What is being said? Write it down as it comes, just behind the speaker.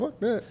Fuck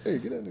that. Hey,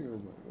 get that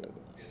nigga.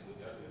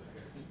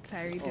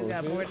 Tyree do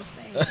got more to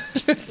say.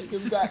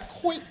 Niggas got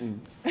Quentin.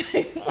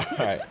 All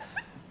right.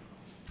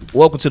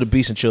 Welcome to the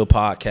Beast and Chill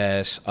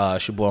podcast.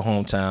 It's your boy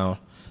Hometown.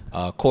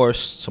 Of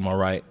course, to my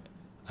right,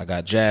 I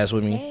got Jazz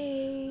with me.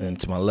 Hey. And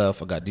to my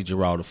left, I got DJ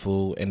Raw the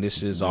Fool. And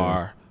this is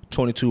our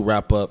 22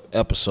 wrap-up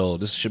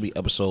episode. This should be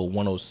episode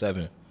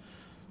 107.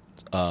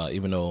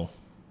 Even though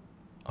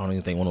I don't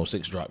even think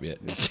 106 dropped yet.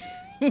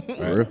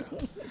 For real?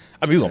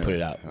 I mean, we're going to put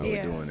it out. How we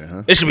doing that,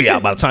 huh? It should be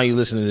out. By the time you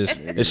listen to this,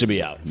 it should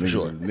be out, for Niggas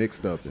sure. is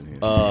mixed up in here.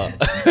 Well,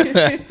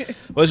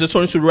 it's a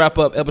 22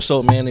 wrap-up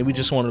episode, man, and we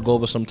just wanted to go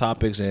over some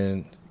topics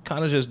and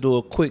kind of just do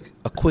a quick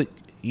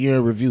year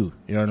in review,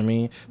 you know what I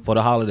mean, for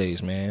the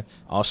holidays, man.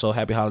 Also,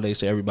 happy holidays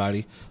to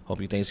everybody. Hope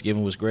your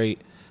Thanksgiving was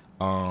great,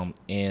 and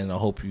I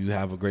hope you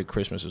have a great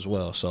Christmas as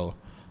well. So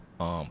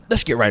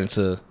let's get right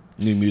into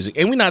new music.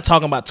 And we're not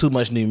talking about too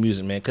much new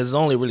music, man, because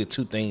there's only really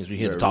two things we're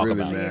here to talk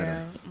really about.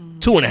 matter.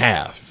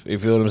 2.5, if you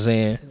feel what I'm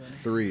saying.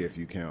 3 if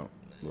you count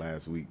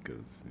last week,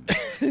 because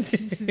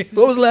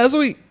What was last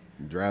week?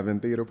 Drive-In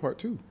Theater Part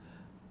 2.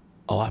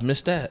 Oh, I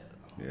missed that.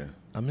 Yeah.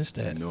 I missed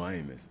that. No, I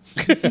ain't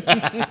missing.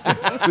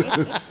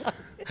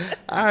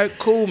 All right,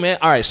 cool, man.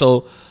 All right,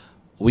 so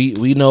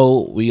we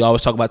know we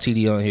always talk about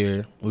TD on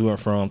here. We went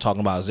from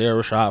talking about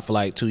Zero Shot for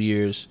like 2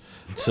 years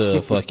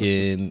to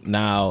fucking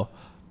now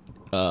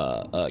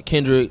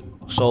Kendrick,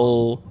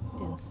 Soul,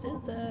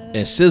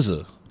 and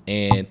SZA.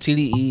 And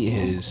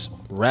TDE is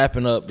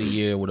wrapping up the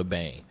year with a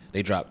bang.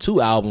 They dropped 2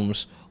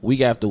 albums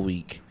week after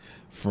week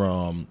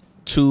from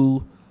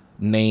 2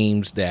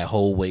 names that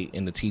hold weight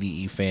in the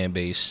TDE fan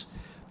base.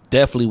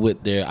 Definitely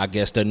with their, I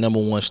guess, their number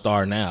one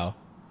star now,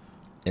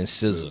 and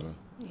SZA.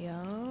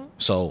 Yeah.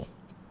 So,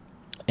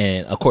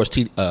 and of course,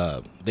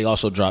 they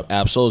also dropped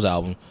Ab-Soul's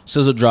album.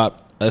 SZA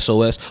dropped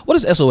SOS. What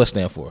does SOS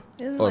stand for?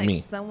 Isn't Or like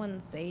me?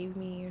 someone save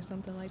me or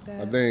something like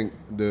that? I think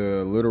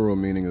the literal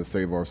meaning is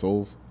Save Our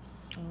Souls.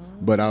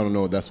 But I don't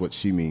know if that's what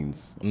she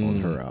means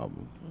on her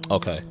album.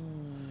 Okay.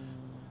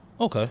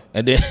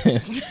 And then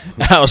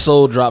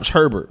Ab-Soul drops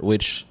Herbert,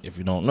 which, if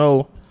you don't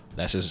know,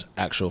 that's his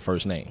actual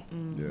first name.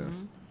 Yeah.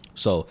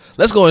 So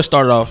let's go and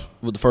start off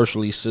with the first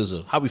release,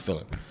 SZA. How we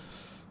feeling,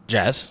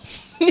 Jazz?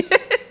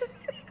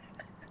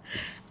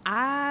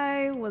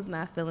 I was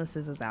not feeling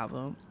SZA's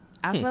album.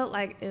 I felt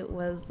like it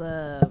was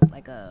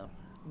like a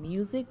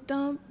music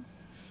dump.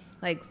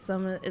 Like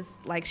it's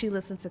like she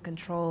listened to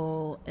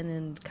Control and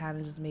then kind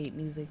of just made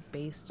music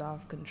based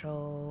off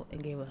Control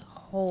and gave a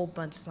whole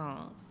bunch of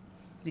songs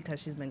because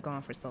she's been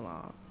gone for so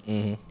long.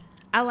 Mm-hmm.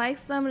 I like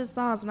some of the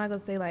songs. I'm not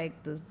gonna say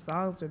like the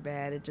songs were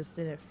bad. It just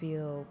didn't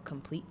feel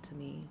complete to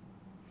me.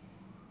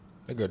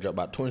 That girl dropped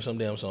about 20 some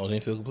damn songs.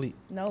 Didn't feel complete.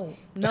 No,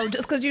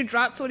 just because you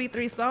dropped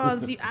 23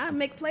 songs, I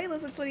make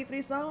playlists with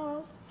 23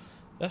 songs.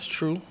 That's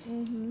true.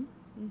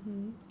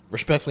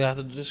 Respectfully, I have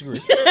to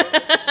disagree.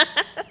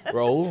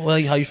 Bro,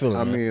 how you feeling?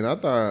 I man? mean, I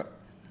thought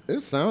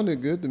it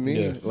sounded good to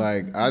me. Yeah.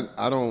 Like,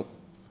 I don't...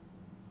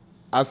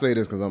 I say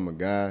this because I'm a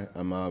guy.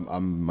 I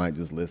might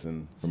just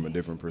listen from a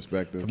different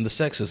perspective. From the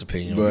sexist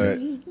opinion. But,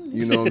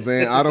 you know what I'm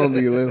saying? I don't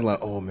be listening like,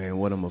 oh, man,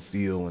 what I'm going to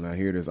feel when I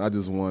hear this. I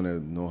just want to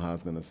know how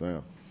it's going to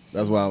sound.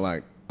 That's why I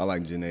like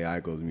Jhené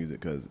Aiko's music,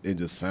 because it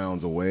just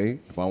sounds a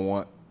way. If I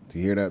want to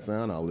hear that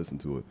sound, I'll listen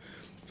to it.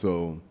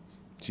 So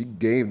she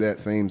gave that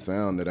same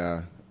sound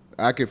that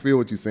I could feel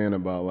what you're saying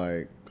about,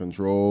 like,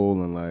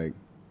 Control and, like,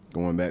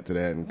 going back to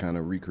that and kind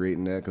of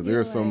recreating that. Because there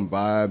are some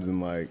vibes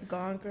and, like,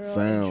 Gone Girl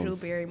sounds. and Drew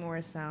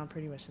Barrymore sound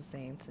pretty much the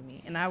same to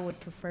me. And I would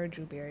prefer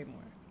Drew Barrymore.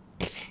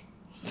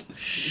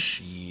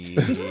 Shit.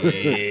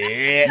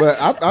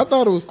 But I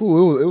thought it was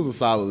cool. It was a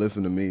solid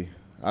listen to me.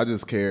 I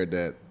just cared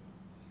that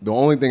the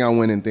only thing I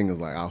went in thinking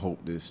was like, I hope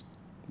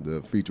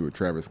the feature with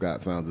Travis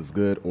Scott sounds as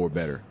good or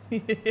better.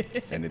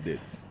 And it did.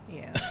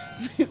 Yeah.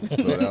 So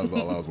that was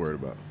all I was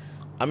worried about.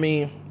 I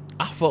mean,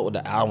 I fuck with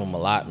the album a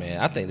lot,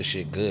 man. I think the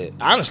shit good.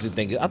 I honestly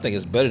think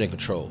it's better than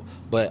Control.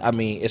 But I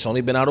mean, it's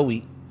only been out a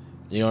week.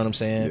 You know what I'm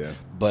saying? Yeah.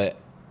 But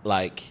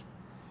like,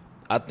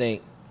 I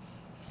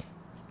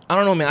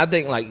don't know, man. I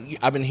think like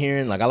I've been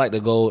hearing, like I like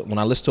to go when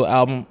I listen to an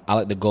album. I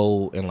like to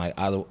go and like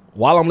either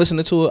while I'm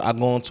listening to it, I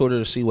go on Twitter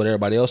to see what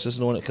everybody else is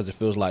doing it because it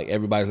feels like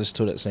everybody's listening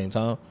to it at the same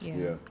time.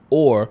 Yeah.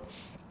 Or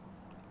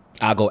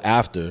I go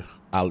after.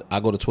 I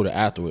go to Twitter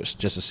afterwards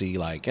just to see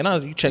like, and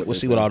you check What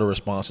see they what say. all the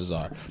responses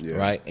are, Yeah.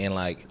 right? And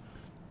like,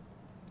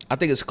 I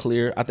think it's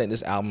clear. I think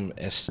this album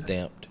has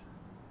stamped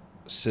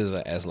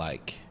SZA as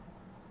like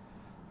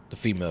the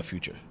female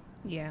Future.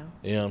 Yeah.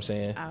 You know what I'm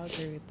saying? I'll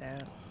agree with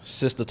that.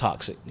 Sister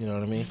toxic. You know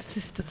what I mean?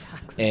 Sister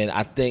toxic. And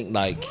I think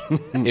like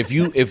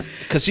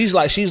because she's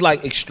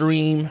like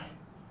extreme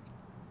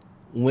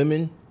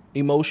women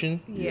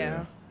emotion,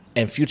 Yeah.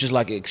 and Future's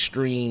like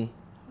extreme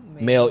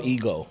male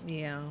ego,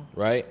 Yeah.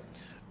 right?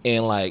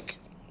 And like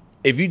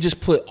if you just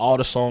put all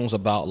the songs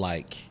about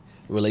like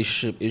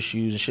relationship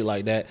issues and shit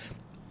like that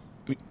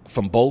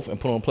from both and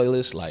put on a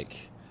playlist, like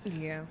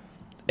Yeah.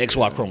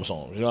 XY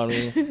chromosomes, you know what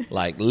I mean?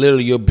 Like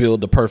literally you'll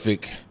build the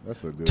perfect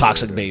That's a good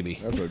toxic way to- baby.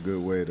 That's a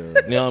good way to.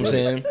 You know what I'm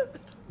saying?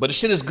 But the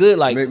shit is good.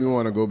 Like, Make me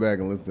want to go back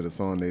and listen to the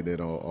song they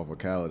did off a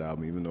Khaled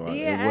album, even though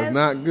Yeah, it was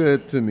not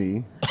good to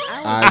me.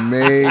 I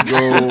may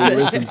go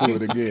listen to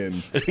it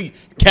again.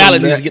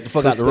 Khaled needs to get the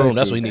fuck out the room.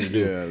 That's what he need to do.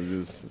 Yeah,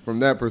 just from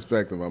that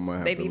perspective, I might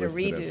have They to need to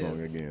listen to that redo.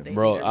 song again. They-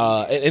 Bro,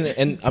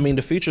 and I mean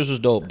the features was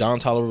dope. Don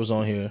Toliver was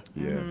on here.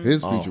 Yeah,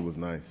 his feature was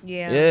nice.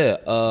 Yeah.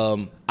 Yeah,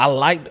 I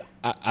liked.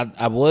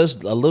 I was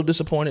a little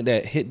disappointed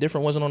that Hit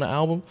Different wasn't on the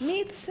album.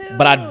 Me too.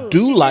 But I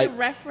do She like- did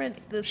reference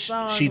the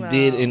song. She though.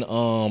 did in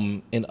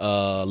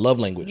Love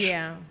Language.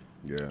 Yeah.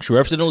 Yeah, She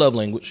referenced it in Love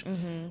Language,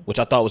 which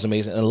I thought was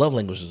amazing. And Love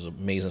Language is an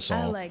amazing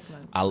song. like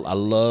Love I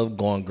love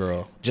Gone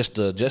Girl. Just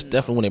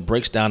definitely when it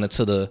breaks down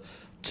into the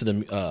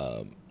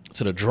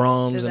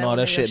drums Is and that all one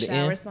that of shit your at the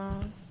shower end.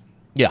 songs?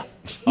 Yeah.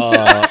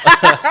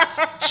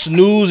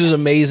 Snooze is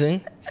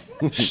amazing.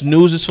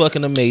 Snooze is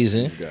fucking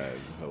amazing. guys,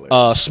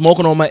 hilarious.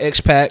 Smoking on My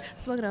X-Pac,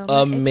 Smoking on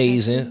My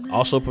amazing. X-Pac.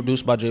 Also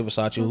produced by Jay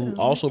Versace, who Smoking on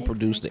also My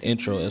produced the X-Pac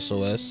intro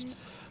SOS.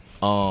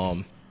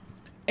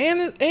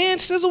 And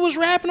SZA was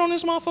rapping on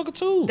this motherfucker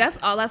too. That's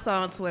all I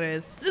saw on Twitter.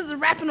 Is SZA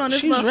rapping on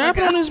this. She's motherfucker.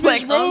 rapping on this I was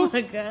like, bitch, bro. Oh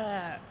my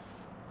god.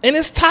 And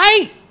it's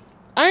tight.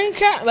 I ain't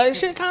cat like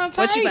shit kind of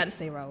tight. What you about to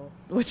say, Raul?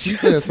 What She you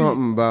said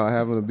something about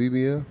having a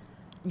BBL.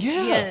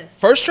 Yeah. Yes.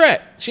 First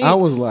track. She I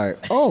was like,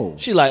 oh,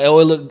 she like, oh,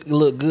 it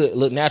look good,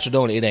 look natural,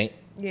 don't it? It ain't.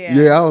 Yeah.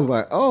 yeah. I was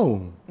like,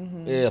 oh,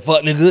 Yeah,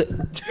 fuck nigga. You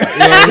know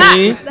what I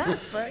mean? That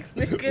fuck,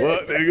 nigga.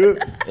 what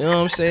nigga? You know what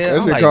I'm saying? That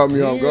I'm shit like, caught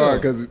me off damn.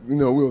 guard because we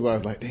was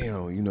always like,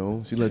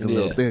 damn, she looking a Yeah.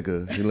 little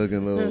thicker. She looking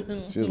a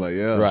little. She was like,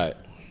 yeah, Right.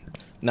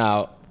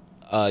 Now,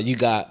 you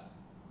got,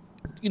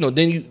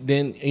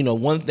 then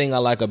one thing I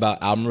like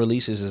about album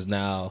releases is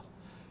now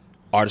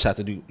artists have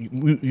to do.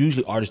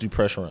 Usually, artists do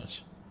press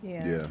runs.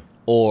 Yeah. yeah,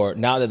 Or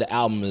now that the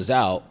album is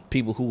out,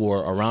 people who were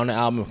around the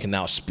album can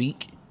now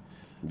speak.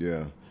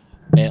 yeah.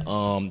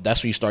 And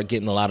that's when you start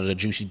getting a lot of the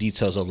juicy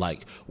details of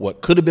like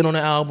what could have been on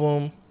the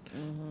album,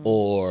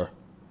 or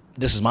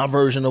this is my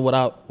version of what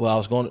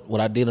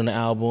I did on the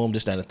album,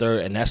 this, that, and the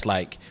third, and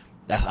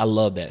I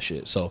love that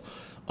shit. So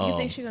You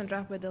think she gonna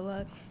drop a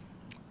deluxe?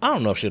 I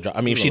don't know if she'll drop.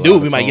 I mean, if There's she a do,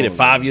 lot we of might get it songs,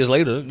 5 years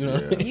later. You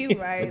know, Yeah. You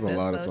right. There's a That's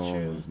lot of so songs.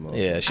 true. on this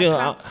motherfucker. yeah. I She.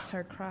 crocs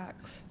her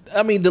Crocs.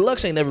 I mean,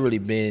 deluxe ain't never really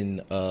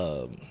been.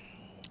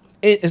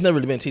 It's never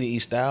really been TDE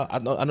style. I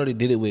know they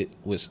did it with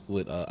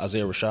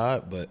Isaiah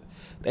Rashad, but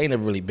they ain't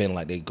never really been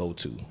like they go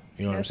to.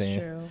 You know That's what I'm saying?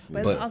 true.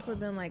 But it's also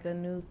been like a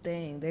new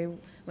thing.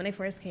 When they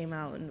first came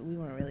out, and we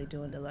weren't really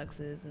doing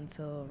deluxes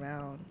until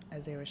around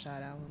Isaiah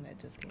Rashad album that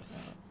just came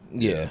out.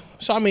 Yeah.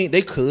 So I mean,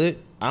 they could.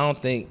 I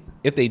don't think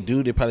if they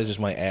do, they probably just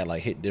might add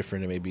like Hit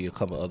Different and maybe a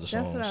couple other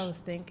songs. That's what I was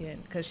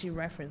thinking because she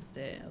referenced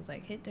it. I was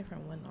like, Hit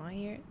Different wasn't on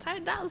here. Ty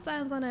Dolla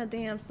 $ign's on that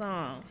damn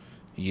song.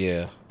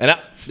 Yeah, and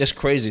that's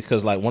crazy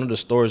because like one of the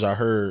stories I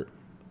heard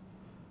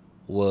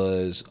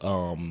was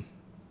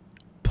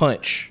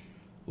Punch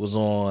was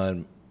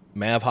on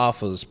Mav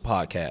Hoffa's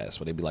podcast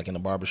where they be like in the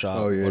barbershop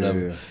Oh, yeah, or whatever,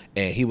 yeah.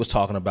 and he was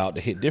talking about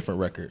the Hit Different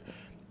record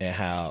and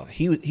how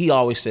he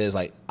always says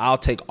like I'll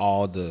take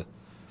all the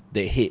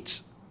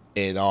hits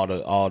and all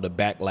the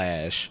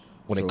backlash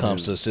when it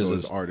comes to so his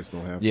Scissors. artists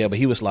don't have. to. Yeah, but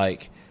he was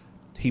like,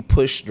 he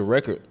pushed the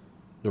record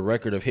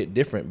of Hit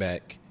Different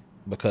back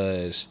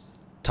because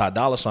Ty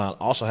Dolla $ign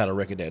also had a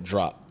record that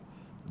dropped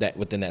that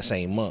within that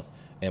same month,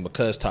 and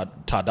because Ty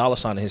Dolla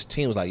 $ign and his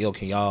team was like, yo,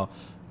 can y'all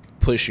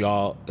push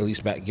y'all at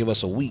least back, give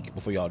us a week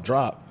before y'all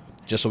drop,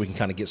 just so we can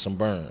kind of get some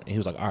burn. And he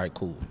was like, all right,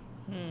 cool.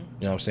 You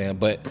know what I'm saying?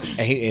 But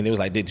and it was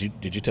like, did you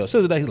tell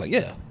SZA that? He's like,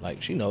 yeah,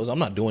 like she knows. I'm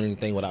not doing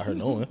anything without her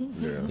knowing.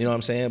 Yeah. You know what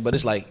I'm saying? But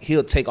it's like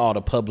he'll take all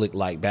the public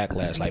like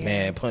backlash, like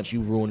man, Punch,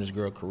 you ruined this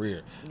girl's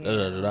career. Da,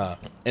 da, da, da.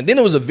 And then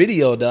there was a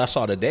video that I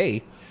saw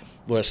today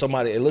where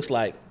somebody, it looks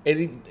like,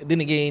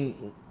 then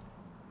again,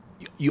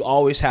 I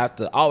always have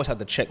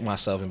to check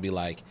myself and be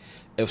like,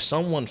 if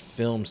someone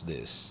films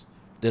this,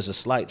 there's a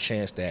slight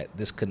chance that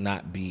this could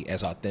not be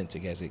as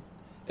authentic as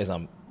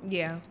I'm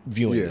Yeah.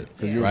 viewing Yeah, it.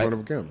 because you're right? in front of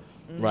a camera.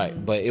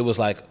 Right, but it was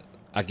like,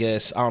 I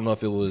guess, I don't know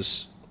if it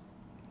was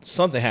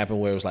something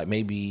happened where it was like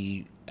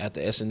maybe at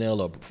the SNL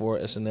or before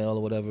SNL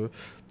or whatever,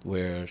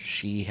 where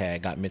she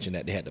had got mentioned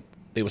that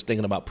they was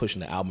thinking about pushing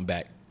the album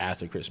back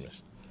after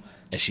Christmas.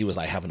 And she was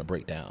like having a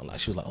breakdown. Like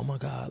she was like, oh my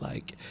God,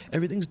 like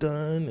everything's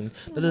done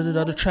and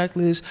the track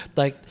list,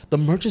 like the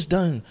merch is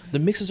done, the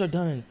mixes are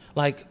done.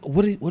 Like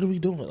what are we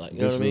doing? Like you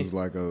know This what I mean? was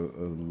like a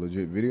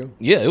legit video.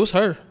 Yeah, it was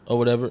her or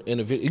whatever in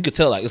the video. You could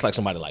tell like it's like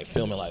somebody like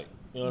filming like,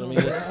 you know what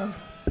I mean?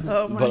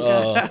 Oh my But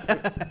God.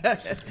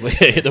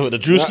 the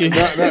Drewski,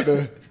 Not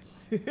the.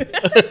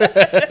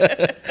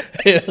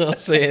 you know what I'm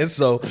saying?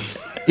 So,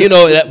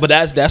 but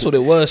that's what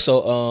it was.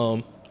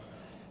 So,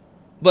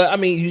 but I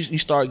mean, you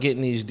start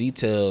getting these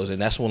details,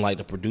 and that's when like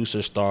the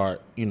producers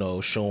start,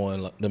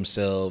 showing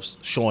themselves,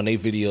 showing their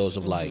videos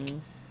of like,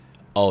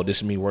 oh, this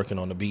is me working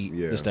on the beat,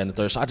 Yeah. this, that, and the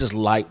third. So I just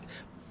like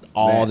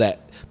all that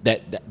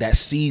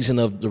season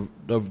of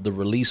the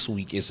release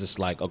week is just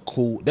like a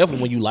cool.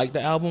 Definitely when you like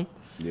the album,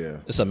 Yeah.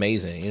 it's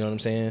amazing. You know what I'm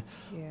saying?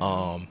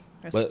 Yeah.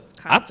 Her But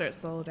concert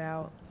sold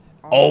out.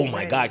 oh my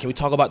already. God, can we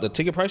talk about the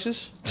ticket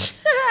prices?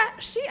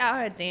 she out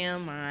her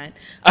damn mind.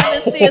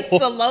 I've been seeing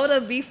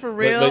Salota be for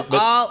real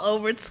but- all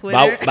over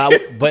Twitter.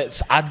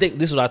 But I think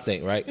this is what I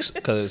think, right?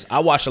 Because I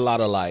watch a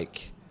lot of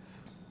like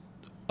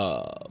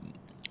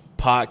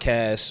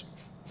podcasts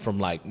from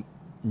like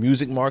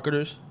music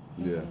marketers.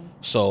 Yeah.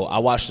 So I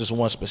watched this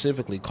one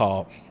specifically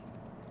called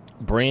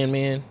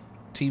Brandman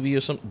TV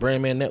or something,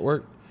 Brandman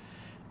Network,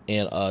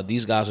 and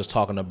these guys was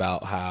talking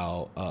about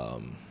how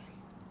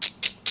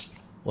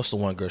what's the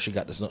one girl? She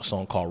got this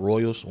song called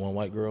Royals. One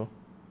white girl,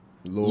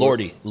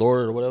 Lord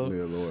or whatever.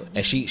 Yeah, Lord.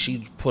 And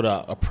she put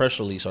out a press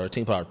release, or her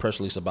team put out a press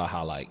release about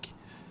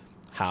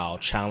how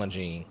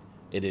challenging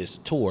it is to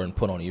tour and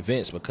put on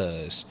events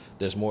because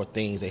there's more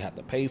things they have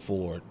to pay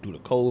for due to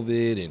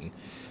COVID, and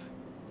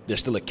there's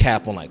still a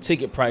cap on like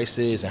ticket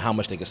prices and how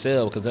much they can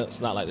sell because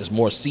it's not like there's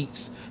more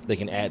seats they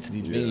can add to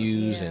these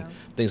venues and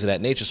things of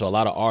that nature. So a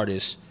lot of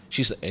artists,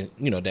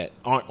 that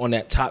aren't on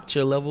that top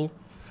tier level,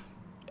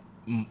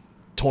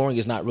 touring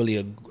is not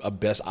really a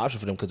best option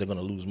for them because they're going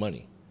to lose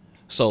money.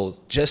 So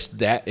just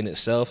that in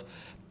itself,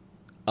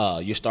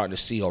 you're starting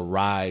to see a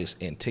rise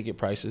in ticket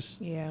prices.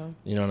 Yeah.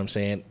 You know what I'm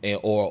saying?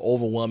 Or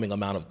overwhelming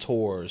amount of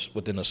tours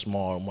within a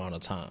small amount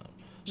of time.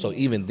 So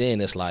even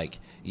then, it's like,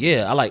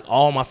 I like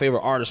all my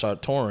favorite artists are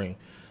touring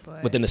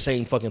within the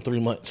same fucking 3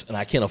 months, and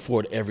I can't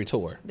afford every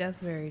tour.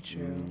 That's very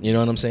true. You know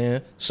what I'm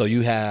saying? So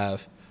with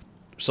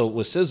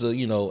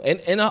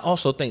SZA, and I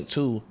also think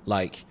too,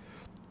 like,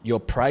 your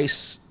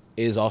price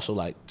is also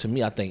like, to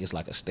me, I think it's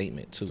like a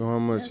statement too. So how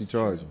much you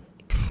charging?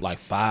 Like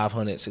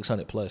 500,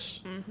 600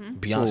 plus.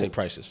 Beyonce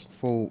prices.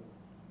 For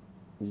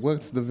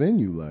what's the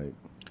venue like?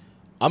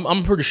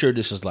 I'm pretty sure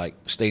this is like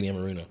Stadium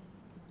Arena.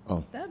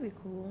 Oh, That'd be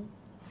cool.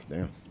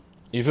 damn.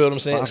 You feel what I'm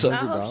saying? So I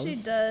hope she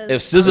does.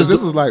 if So SZA's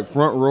this is like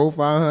front row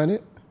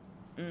 500.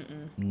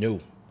 no,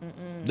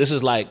 this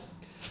is like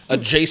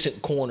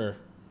adjacent corner,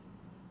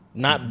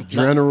 not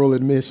General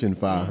admission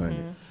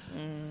 500.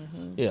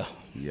 yeah,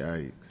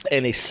 Yikes.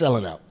 and they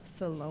selling out.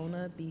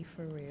 Salona be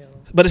for real.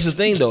 But it's the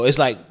thing though. It's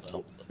like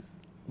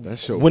That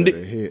show when better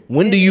hit.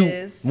 do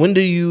is.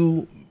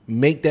 you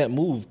make that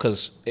move?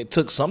 Because it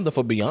took something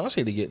for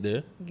Beyonce to get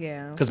there.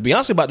 Yeah. Because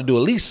Beyonce about to do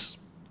at least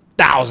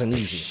 1,000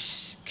 easy.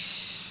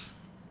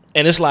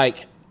 And it's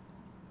like,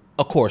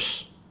 of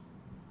course.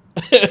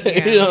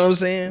 You know what I'm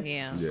saying?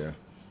 Yeah. Yeah.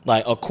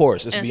 Like, of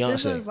course, it's And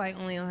Beyonce. SZA's like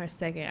only on her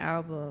second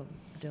album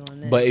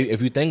doing this. But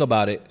if you think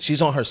about it,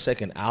 she's on her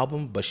second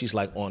album, but she's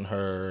like on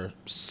her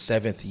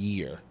 7th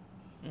year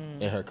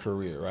in her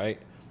career, right?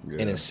 Yeah.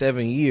 And in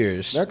 7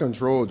 years, That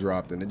Control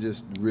dropped, and it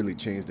just really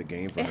changed the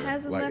game for It her.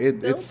 hasn't Like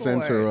left it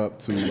sent her Billboard. up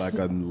to like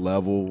a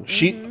level.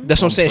 that's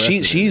what I'm saying.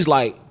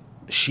 Unprecedented.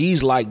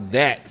 She's like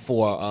that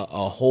for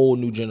a whole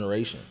new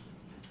generation.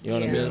 You know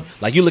what I mean?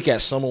 Like you look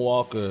at Summer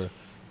Walker,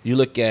 you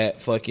look at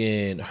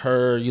fucking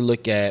her, you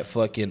look at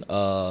fucking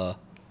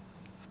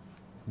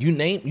you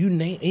name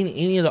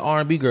any of the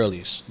R&B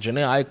girlies,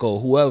 Janae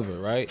Aiko, whoever,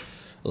 right?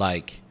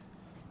 Like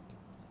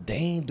they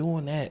ain't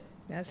doing that.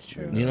 That's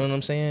true. You know what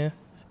I'm saying?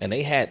 And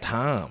they had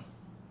time.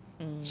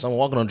 Summer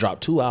Walker done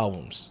dropped 2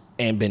 albums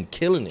and been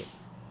killing it.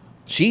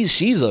 She's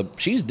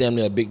damn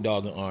near a big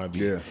dog in R&B.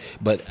 Yeah.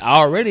 But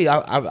already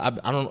I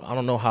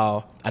don't know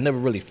how. I never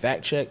really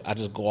fact check. I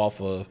just go off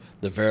of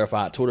the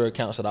verified Twitter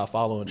accounts that I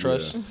follow and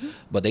trust. Yeah.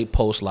 But they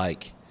post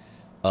like,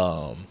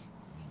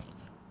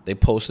 they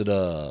posted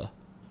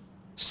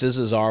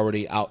SZA's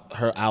already out.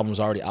 Her album's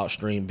already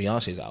outstreamed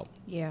Beyonce's album.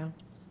 Yeah.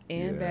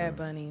 And Yeah. Bad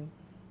Bunny.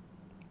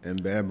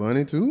 And Bad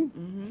Bunny too.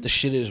 The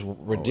shit is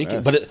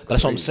ridiculous. that's but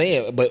that's what I'm crazy.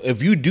 saying. But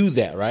if you do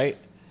that, right?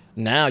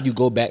 Now you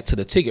go back to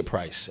the ticket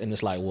price, and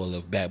it's like, well,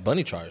 if Bad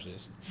Bunny charged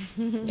this,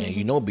 and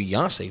you know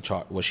Beyonce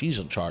charged, well, she's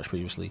in charge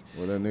previously.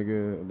 Well, that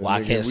nigga. Why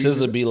nigga can't we SZA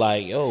just- be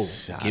like, yo,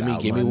 Shout give me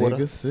out my what?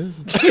 nigga SZA.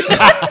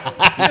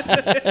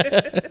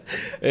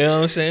 You know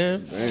what I'm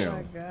saying?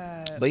 Damn.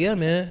 God. But yeah,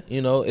 man,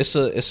 it's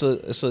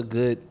a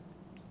good.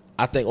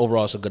 I think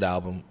overall it's a good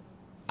album.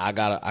 I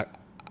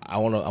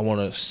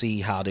wanna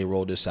see how they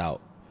roll this out.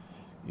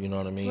 You know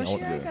what I mean? Well, she I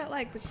want- already got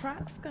like the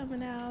Crocs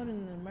coming out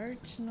and the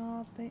merch and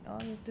all things. All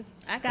these different.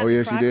 I got. Oh the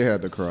yeah, she Crocs. did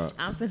have the Crocs.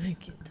 I'm finna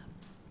get them.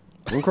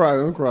 Them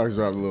Crocs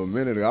dropped a little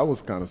minute ago. I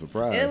was kind of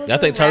surprised. It was I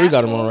think a Tyree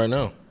got them raffle. on right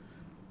now.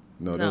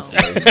 No, No.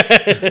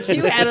 that's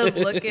You had us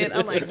looking.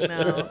 I'm like,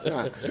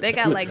 no. They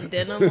got like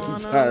denim on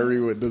them. Tyree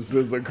with the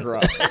SZA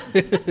Crocs.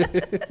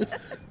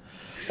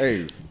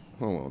 Hey,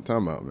 hold on.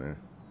 Time out, man.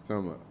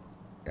 Time out.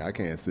 Yeah, I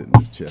can't sit in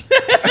this chair.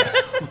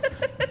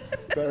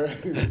 Tyree,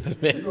 you're going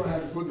to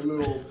have to put the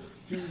little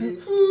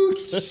TV.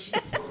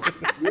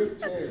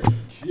 This chair is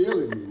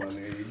killing me, my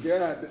nigga.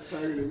 God,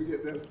 Tyree, let me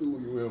get that stool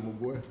you in, my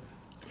boy.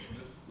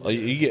 Oh,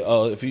 you get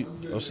if you.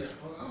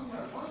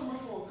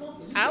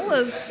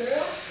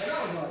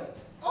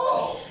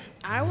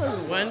 I was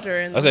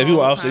wondering. I said if you the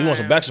whole want some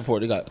time. back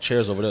support, they got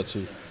chairs over there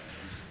too.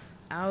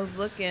 I was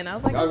looking. I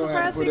was like, Y'all I'm gonna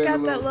have surprised to he put in got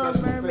a that little little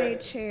special mermaid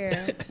effect.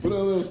 chair. Put a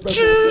little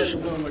special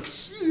effects on, like,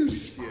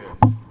 shoosh, yeah.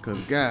 Cause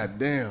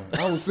goddamn,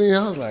 I was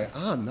like,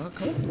 I'm not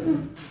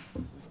comfortable.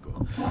 Let's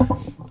go.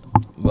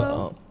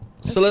 But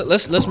so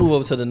let's move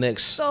over to the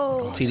next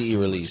So- TDE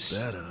release.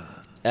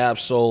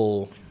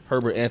 Absol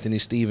Herbert Anthony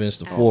Stevens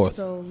the fourth.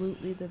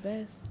 Absolutely the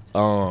best.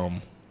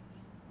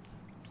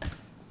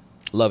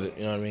 Love it.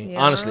 You know what I mean? Yeah.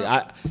 Honestly,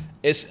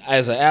 it's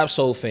as an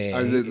Absol fan.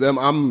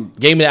 I'm.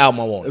 Gave me the album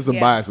I wanted. It's a Yeah.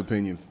 biased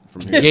opinion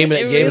from here. Gave me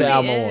It the really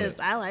album I is. wanted.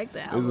 I like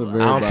that It's a album.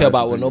 very I don't care biased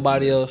about what opinion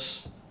nobody from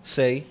else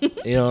say.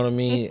 You know what I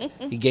mean?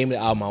 He gave me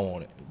the album I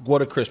wanted.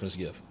 What a Christmas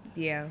gift.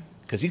 Yeah.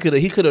 Because he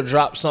could have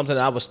dropped something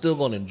I was still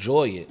gonna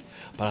enjoy it,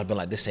 but I've been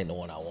like, this ain't the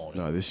one I wanted.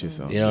 No, this shit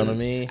sounds. You know what I good.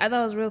 mean? I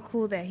thought it was real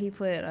cool that he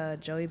put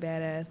Joey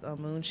Badass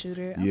on Moon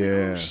Shooter. I was Yeah.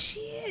 like, oh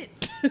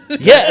shit.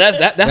 Yeah,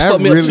 that's That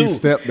fucked me up really too.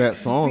 stepped that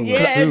song up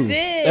Yeah, too. it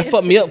did. That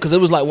fucked me up because it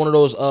was like one of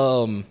those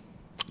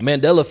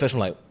Mandela effects. I'm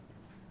like,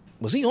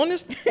 was he on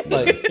this?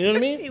 Like, you know what I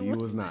mean? He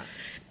was not.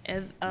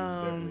 And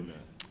Definitely not.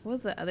 what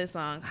was the other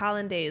song?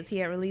 Hollandaise. He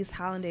had released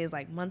Hollandaise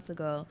like months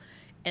ago.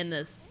 And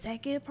the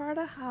second part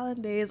of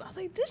Hollandaise, I was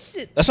like, this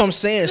shit. That's what I'm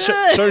saying.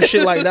 Good. Certain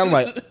shit like that. I'm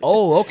like,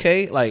 oh,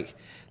 okay. Like,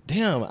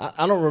 damn,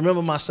 I don't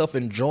remember myself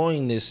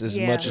enjoying this as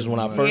Yeah. much as when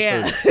I first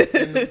Yeah. heard it.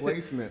 And the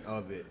placement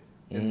of it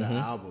in the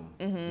album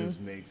just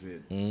makes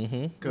it.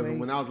 Because Right.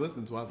 when I was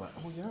listening to it, I was like,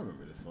 oh yeah, I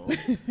remember this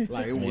song.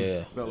 Like it was,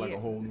 Yeah. felt like Yeah. a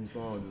whole new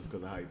song just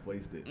because of how he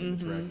placed it in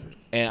the track list.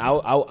 And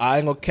I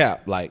ain't gonna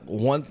cap. Like,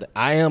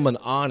 I am an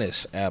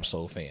honest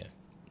Absol fan.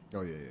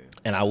 Oh yeah,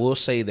 And I will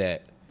say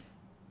that,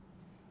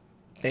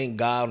 thank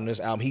God on this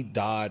album, he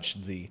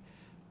dodged the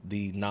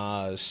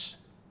Nas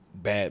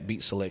bad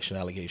beat selection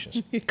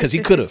allegations. Because he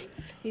could have.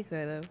 He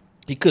could have.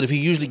 He could have. He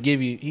usually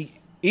give you,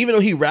 even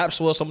though he raps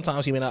well,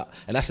 sometimes he may not.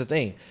 And that's the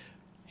thing.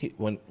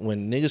 When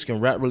niggas can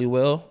rap really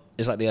well,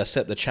 it's like they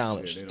accept the yeah.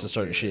 challenge They to don't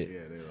certain care. shit. Yeah,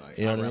 they're like,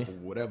 You know I what I rap mean?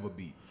 on whatever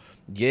beat.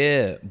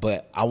 Yeah,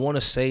 but I want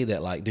to say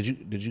that, like, did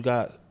you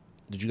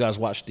guys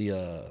watch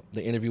the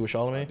interview with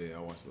Charlamagne? Yeah, I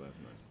watched it last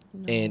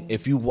night. And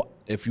if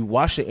you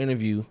watch the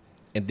interview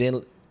and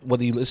then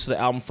whether you listen to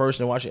the album first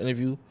and watch the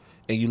interview,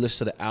 and you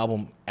listen to the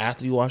album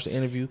after you watch the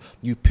interview,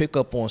 you pick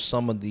up on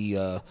some of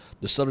the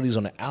subtleties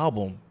on the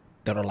album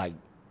that are like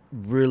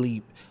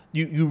really.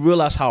 You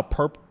realize how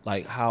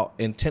how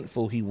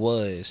intentful he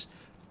was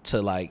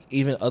to like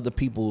even other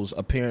people's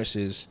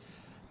appearances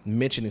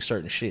mentioning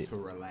certain shit. To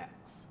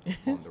relax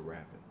on the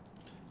rapping.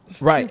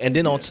 Right, and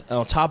then on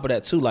top of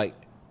that too, like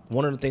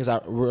one of the things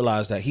I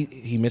realized that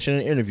he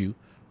mentioned in an interview,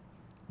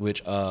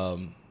 which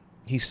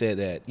he said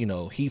that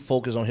he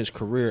focused on his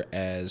career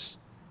as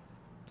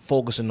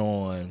focusing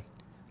on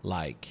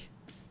like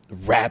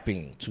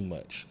rapping too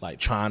much, like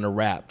trying to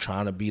rap,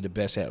 trying to be the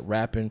best at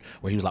rapping.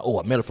 Where he was like, oh,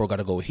 a metaphor got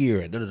to go here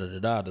and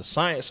the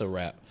science of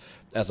rap,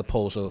 as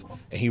opposed to,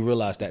 and he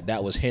realized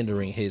that was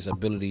hindering his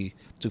ability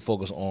to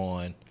focus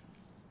on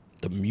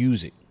the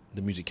music,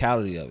 the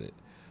musicality of it,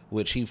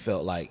 which he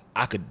felt like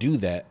I could do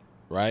that,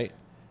 right?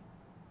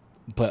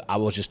 But I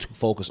was just too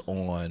focused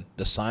on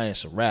the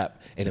science of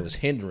rap, and it was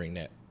hindering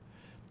that.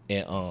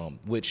 And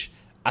which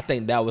I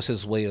think that was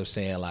his way of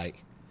saying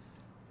like,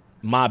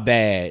 my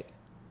bad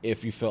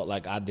if you felt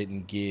like I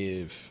didn't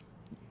give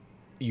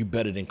you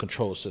better than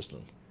Control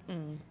System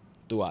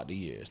throughout the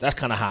years. That's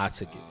kind of how I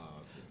took it.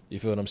 You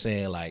feel what I'm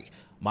saying? Like,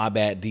 my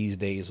bad these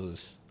days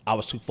was I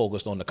was too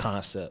focused on the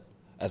concept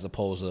as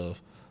opposed to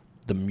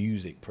the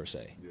music per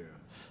se. Yeah.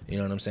 You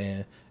know what I'm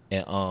saying?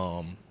 And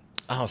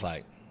I was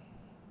like,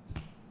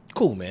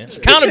 cool, man.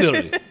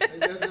 Accountability.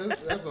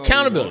 That's all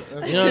Accountability.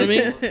 That's You know all what I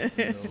mean? want,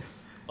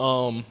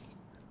 you know?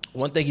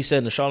 One thing he said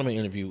in the Charlamagne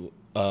interview,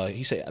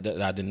 he said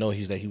that I didn't know,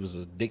 that he was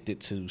addicted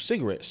to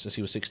cigarettes since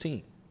he was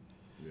 16.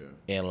 Yeah.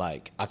 And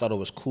like, I thought it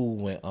was cool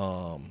when,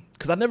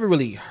 cause I never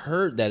really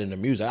heard that in the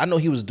music. I know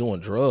he was doing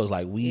drugs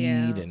like weed,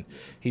 Yeah. and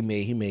he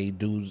may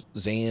do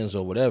Xans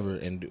or whatever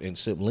and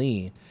sip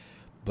lean,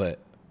 but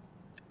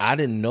I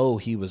didn't know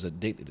he was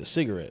addicted to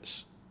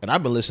cigarettes. And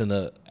I've been listening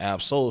to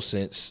Ab-Soul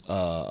since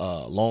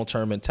Long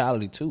Term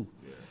Mentality too.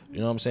 Yeah. You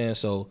know what I'm saying?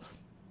 So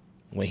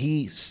when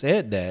he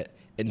said that,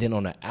 and then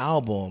on the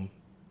album,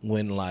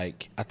 when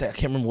like I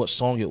can't remember what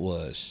song it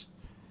was.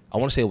 I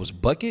want to say it was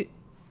Bucket,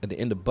 at the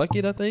end of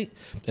Bucket, I think.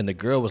 And the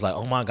girl was like,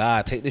 "Oh my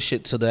God, take this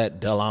shit to that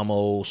Del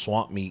Amo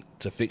swamp meet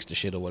to fix the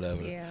shit or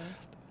whatever." Yeah.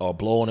 Or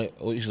blowing it.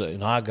 She's like,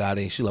 "No, I got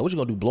it." She's like, "What you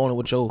gonna do, blowing it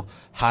with your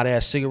hot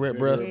ass cigarette,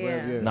 bro?" Yeah.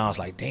 And I was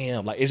like,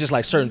 "Damn!" Like, it's just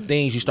like certain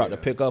things you start to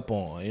pick up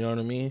on. You know what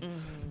I mean?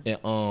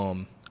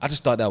 And I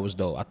just thought that was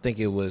dope. I think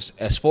it was,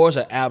 as far as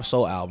an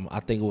Ab-Soul album, I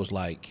think it was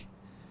like,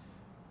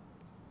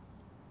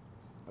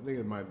 I think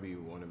it might be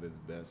one of his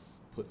best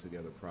put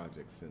together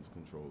projects since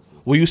Control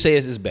System. will you say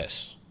it's his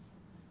best?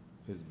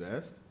 His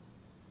best?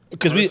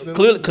 Because we Personally,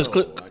 clearly,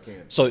 no, I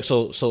can't.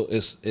 so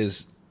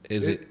is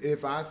it?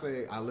 If I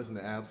say I listen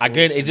to Ab-Soul, I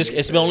guarantee and they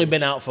it's say- only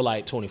been out for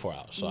like 24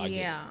 hours. So I get it.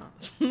 Yeah.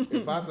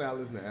 If I say I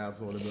listen to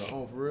Ab-Soul, they'll be like,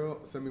 "Oh, for real?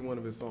 Send me one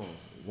of his songs."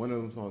 One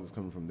of them songs is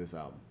coming from this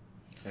album,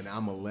 and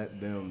I'm gonna let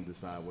them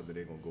decide whether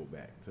they're gonna go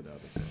back to the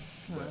other stuff.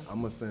 But I'm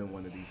gonna send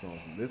one of these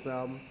songs from this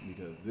album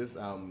because this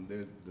album,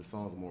 the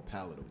songs are more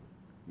palatable.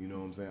 You know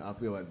what I'm saying? I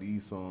feel like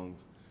these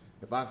songs.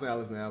 If I say I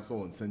listen to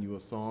Ab-Soul and send you a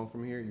song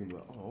from here, you'll be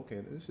like, "Oh,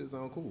 okay, this shit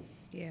sound cool."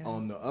 Yeah.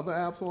 On the other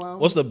Ab-Soul album,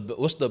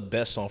 What's the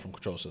best song from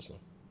Control System?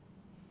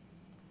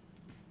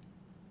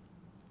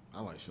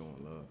 I like Showing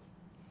Love.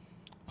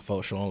 I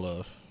felt Showing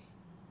Love.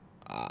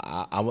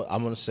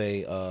 I'm gonna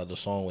say the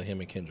song with him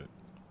and Kendrick.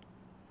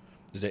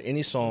 Is there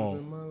any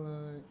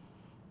song?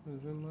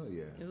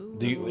 Yeah.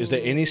 Is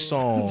there any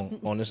song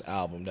on this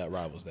album that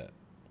rivals that?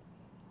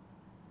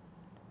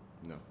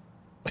 No.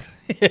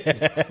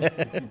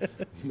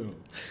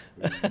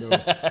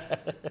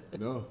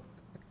 No.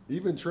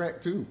 Even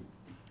track 2.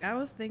 I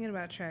was thinking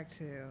about track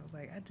 2.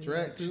 Like I do.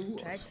 Track 2.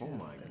 Track 2 Oh is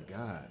my good.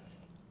 god.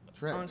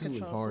 Track On 2 is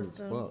Control hard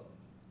System. as fuck.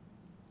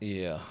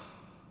 Yeah.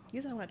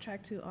 You talking about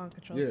track 2 on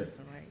Control Yeah.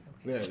 System, right?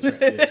 Yeah, track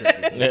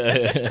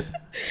 2.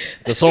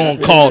 The song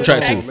called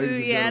Track Track 2. 2, Ladies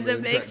and you had to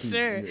gentlemen, make track 2,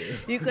 sure. yeah.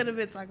 You could have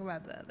been talking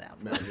about the other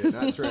album.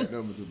 Not track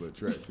number 2, but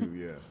track 2,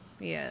 yeah.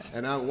 Yeah.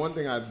 And one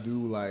thing I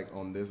do like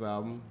on this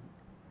album,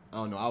 I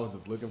don't know, I was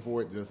just looking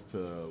for it just to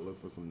look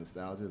for some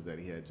nostalgia, is that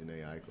he had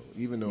Jhené Aiko.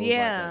 Even though it was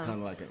like kind of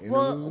like an interlude.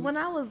 Well, when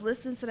I was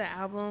listening to the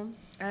album,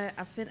 I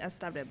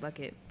stopped at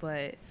Bucket,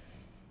 but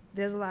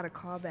there's a lot of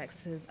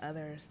callbacks to his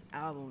other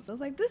albums. I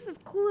was like, this is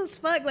cool as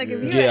fuck. Like,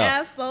 if you're Yeah.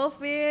 an Ab Soul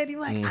fan, you're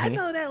like, I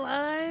know that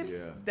line.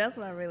 Yeah. That's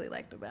what I really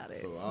liked about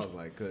it. So I was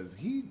like, because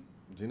Jhené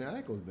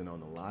Aiko's been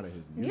on a lot of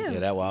his music. Yeah,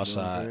 that Wild You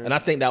know what I'm Side. saying? And I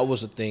think that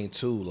was the thing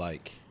too,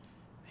 like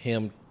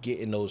him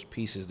getting those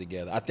pieces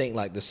together. I think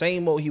like the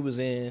same mode he was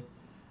in,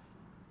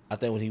 I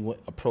think when he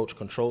approached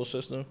Control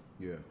System,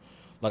 Yeah.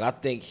 like I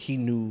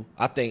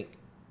think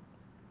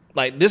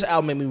like this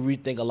album made me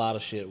rethink a lot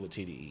of shit with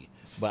TDE.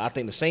 But I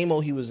think the same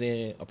mode he was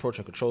in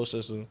approaching Control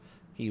System,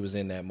 he was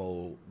in that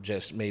mode,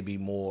 just maybe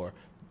more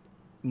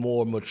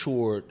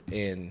matured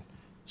and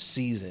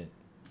seasoned.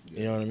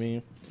 You know what I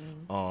mean?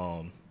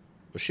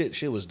 But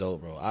shit was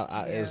dope, bro.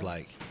 It was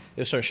like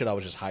there's certain shit I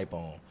was just hype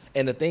on.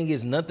 And the thing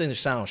is, nothing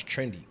sounds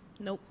trendy.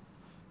 Nope.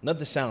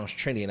 Nothing sounds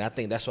trendy, and I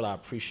think that's what I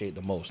appreciate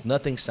the most.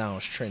 Nothing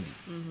sounds trendy.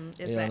 It's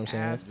You know what I'm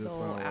saying? Ab Just Soul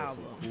sound like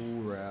album.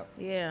 some cool rap.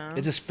 Yeah.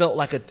 It just felt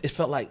like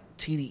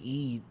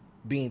TDE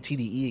being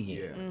TDE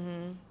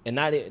again, Yeah.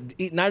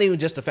 and not even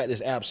just the fact that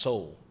it's Ab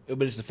Soul,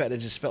 but it's the fact that it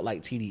just felt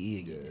like TDE Yeah,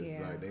 again. it's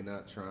Yeah. like they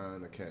not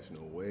trying to catch no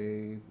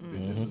wave.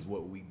 This is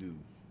what we do.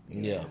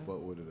 You Yeah. know,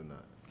 fuck with it or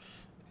not.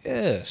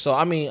 Yeah. So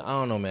I mean, I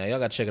don't know, man. Y'all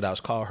gotta check it out.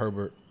 It's called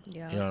Herbert.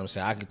 Yeah. You know what I'm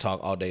saying? I could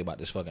talk all day about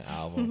this fucking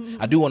album.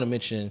 I do want to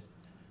mention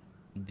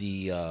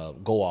the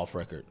Go Off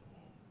record.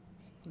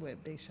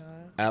 With Big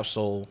Sean. Ab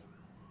Soul,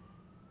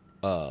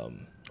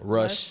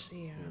 Russ,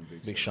 Yeah.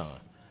 And Big Sean.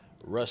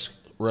 Russ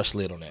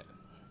slid on that.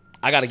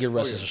 I gotta give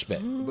Russ his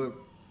respect. But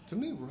to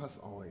me, Russ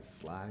always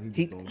slide.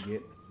 He just don't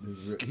get.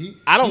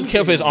 I don't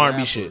care for his a R&B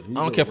rapper. shit. He's I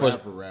don't a care for his-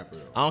 rapper.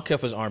 Though. I don't care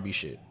for his R&B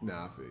shit.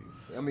 Nah, I feel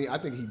you. I mean, I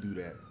think he do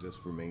that just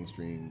for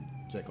mainstream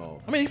check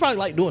off. I mean, he probably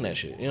like doing that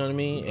shit. You know what I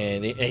mean?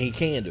 And he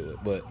can do it,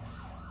 but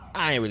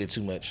I ain't really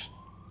too much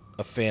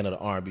a fan of the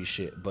R&B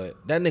shit. But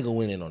that nigga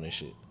went in on this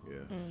shit, Yeah.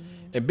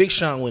 and Big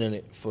Sean went in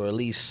it for at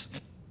least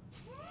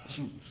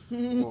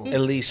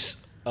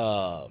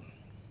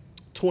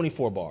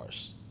 24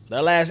 bars.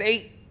 That last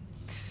 8,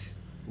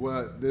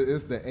 Well,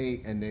 it's the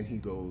 8, and then he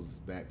goes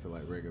back to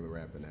like regular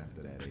rapping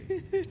after that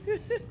 8.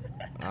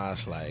 I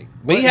was like,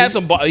 but he had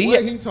some bars.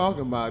 What he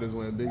talking about is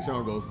when Big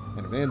Sean goes,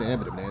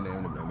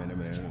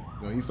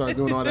 he starts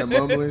doing all that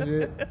mumbling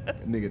shit.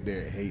 That nigga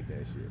there hate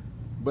that shit.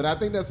 But I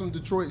think that's some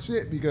Detroit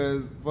shit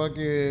because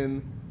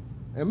fucking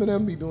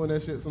Eminem be doing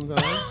that shit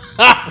sometimes.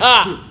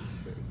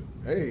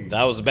 Hey,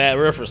 That was a bad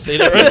reference. See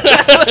that?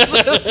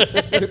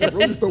 hit the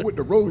rolling store with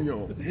the rolling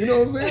on. You know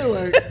what I'm saying?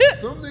 Like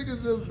some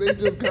niggas they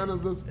just kind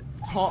of just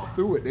talk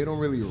through it. They don't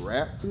really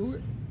rap through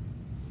it.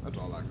 That's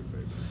all I can say.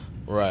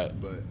 Right.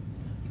 But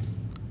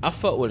I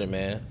fuck with it,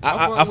 man.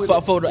 I I fuck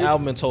fuck with with the it.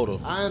 album in total.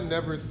 I have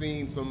never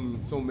seen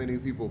so many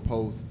people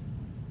post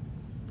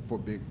for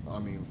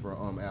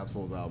Ab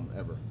Soul's album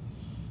ever.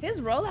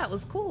 His rollout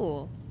was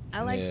cool.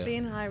 I like Yeah.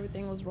 seeing how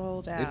everything was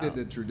rolled out. They did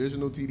the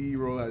traditional TDE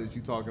rollout that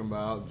you talking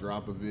about,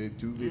 drop a 2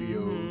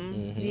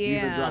 videos. Yeah.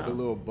 Even dropped a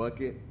little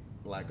bucket,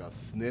 like a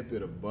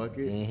snippet of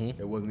bucket.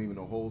 It wasn't even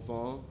a whole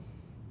song.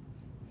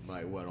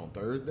 Like what, on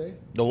Thursday?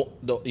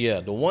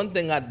 The one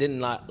thing I did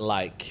not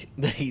like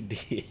that he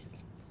did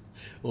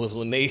was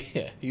when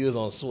he was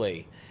on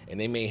Sway and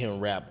they made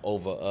him rap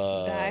over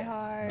Die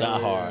Hard. Die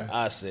Hard.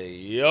 I say,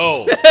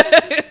 yo,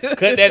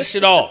 cut that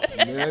shit off.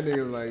 Man, that nigga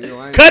was like, yo,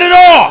 I ain't Cut it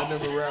off! I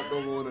never rapped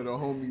over one of the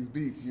homies'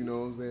 beats, you know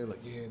what I'm saying? Like,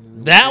 yeah,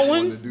 nigga, That we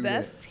one? wanna do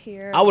That's that.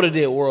 terrible. I would have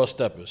did World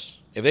Steppers.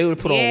 If they would have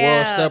put on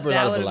World Steppers, I'd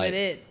have been like,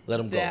 it. let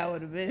him go. That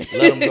would have been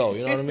Let him go.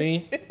 You know what I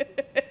mean? You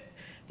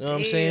know what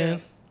I'm saying?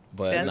 Damn.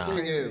 But That's nah. The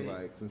thing is,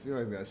 like, since he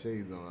always got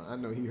shades on, I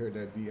know he heard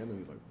that beat. I know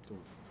he's like, what the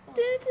fuck?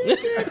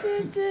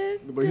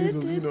 But he's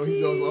just, he's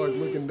just always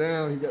looking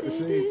down. He got the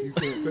shades, so you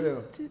can't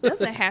tell.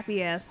 That's a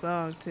happy ass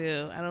song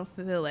too. I don't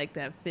feel like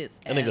that fits.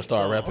 That nigga Ab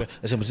started Soul. rapping.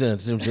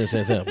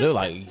 They're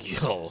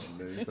like, yo, And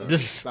then he started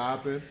this.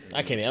 stopping.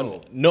 I can't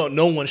So, even.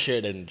 No one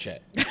shared that in the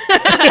chat. No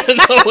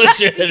one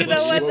shared that in You the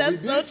know chat. what? What we That's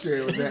did so.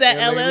 share was Is that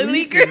that LA LA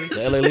Leakers?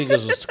 The LA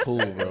Leakers was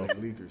cool, bro.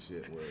 That leaker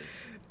shit was.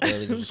 LA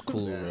Leakers was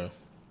cool, bro.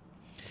 That's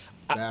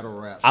battle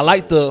rap. I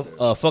like soul.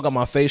 the "Fuck Up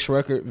My Face"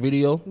 record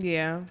video,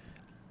 Yeah.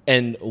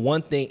 and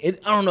one thing,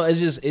 I don't know, it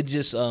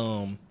just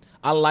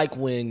I like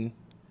when.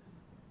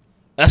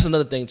 That's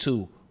another thing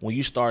too. when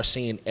you start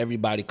seeing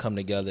everybody come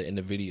together in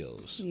the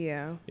videos.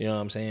 Yeah. You know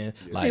what I'm saying?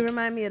 It Like,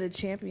 remind me of the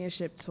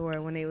championship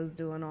tour when they was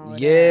doing all of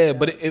yeah, that.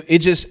 but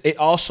it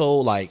also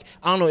like,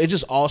 I don't know, it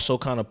just also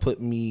kind of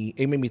it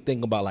made me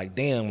think about like,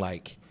 damn,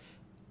 like,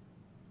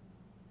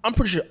 I'm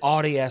pretty sure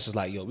all they asked is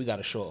like, yo, we got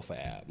to show up for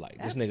Ab.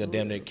 Like, this nigga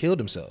damn near killed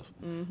himself.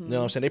 Mm-hmm. You know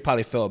what I'm saying? They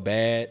probably felt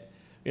bad.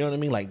 You know what I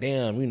mean? Like,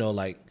 damn, you know,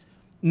 like,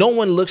 no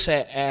one looks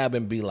at Ab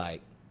and be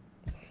like,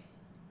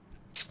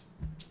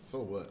 So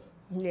what?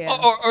 Yeah.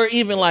 or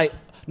even like,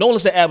 no one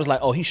looks at Ab as like,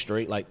 oh, he's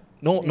straight. Like,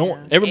 no Yeah.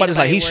 one, everybody's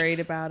like, Ain't he's nobody worried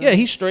about yeah, him.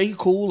 he's straight, he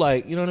cool.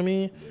 Like, you know what I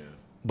mean? Yeah.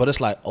 But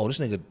it's like, oh, this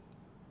nigga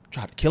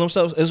tried to kill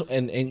himself.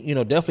 And you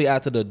know, definitely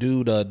after the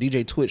dude,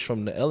 DJ Twitch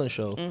from the Ellen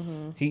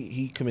Show,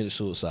 he committed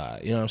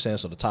suicide. You know what I'm saying?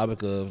 So the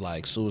topic of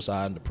like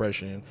suicide and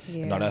depression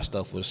and all Yeah. that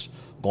stuff was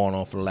going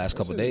on for the last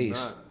couple of days.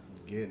 Not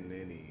getting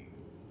any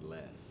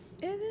less.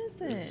 It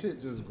This isn't.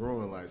 shit just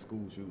growing like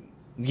school shootings.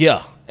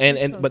 Yeah,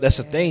 and So but that's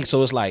the sad. thing.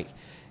 So it's like,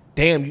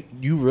 damn,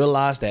 you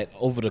realize that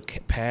over the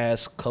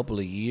past couple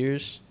of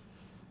years,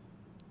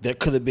 there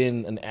could have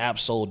been an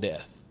Ab-Soul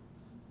death,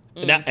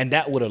 and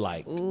that would have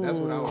like, That's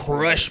what I was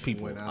Crush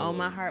thinking people. when I Oh,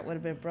 my was- heart would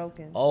have been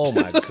broken. oh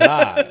my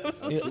god.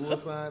 A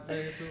suicide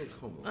thing too?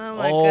 Come on. Oh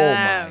my Oh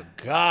god. my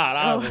god!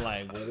 I was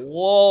like,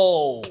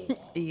 "Whoa,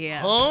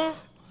 Yeah. huh?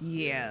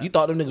 Yeah. You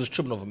thought them niggas was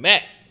tripping over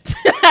Mac?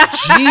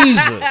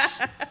 Jesus,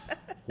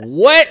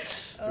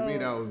 what? To me,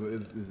 that was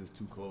this is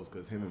too close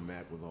because him and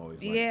Mac was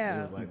always like, Yeah.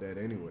 it was like that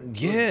anyway.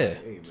 Yeah.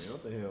 Like, hey man,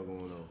 what the hell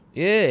going on?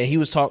 Yeah, and he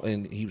was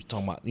talking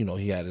about, you know,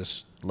 he had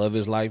this love of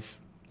his life,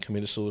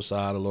 committed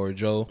suicide, Lori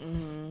Joe.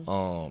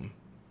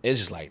 It's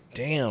just like,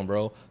 damn,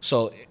 bro.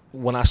 So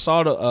when I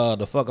saw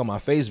the fuck on my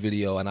face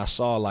video and I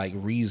saw like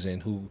Reason,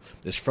 who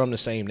is from the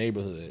same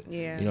neighborhood,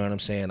 Yeah. you know what I'm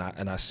saying?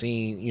 I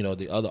seen, you know,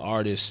 the other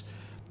artists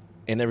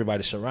and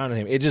everybody surrounding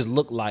him. It just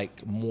looked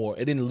like more.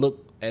 It didn't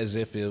look as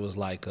if it was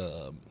like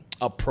a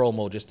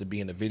promo just to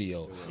be in the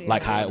video,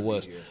 like how it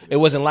was. It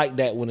wasn't like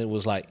that when it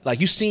was like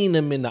you seen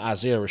them in the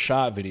Isaiah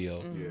Rashad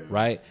video,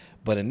 right?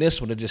 But in this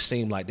one, it just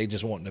seemed like they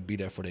just wanting to be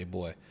there for their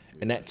boy,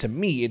 and that to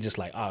me, it just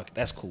like, oh,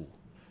 that's cool.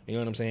 You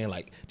know what I'm saying?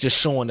 Like just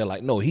showing that,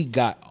 like, no, he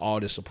got all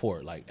this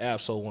support. Like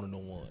Ab-Soul one of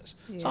them ones.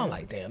 So I'm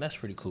like, damn, that's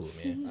pretty cool,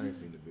 man. I ain't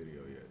seen the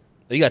video yet.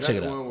 You gotta Is check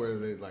that it the out. one where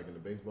they like in the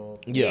baseball?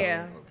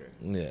 Yeah. Okay.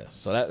 Yeah,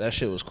 so that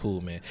shit was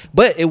cool, man.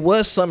 But it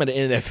was some at the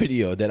end of that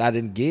video that I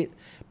didn't get,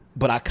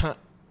 but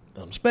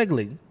I'm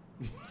speculating.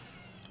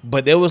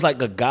 But there was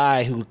like a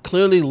guy who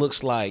clearly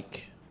looks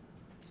like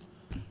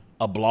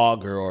a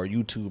blogger or a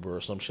YouTuber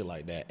or some shit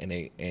like that, and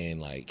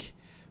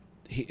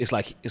it's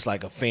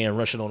like a fan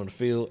rushing on the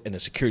field and the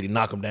security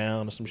knock him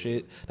down or some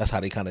shit. That's how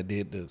they kind of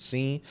did the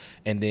scene,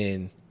 and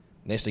then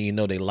next thing you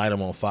know, they light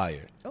him on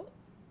fire. Oh.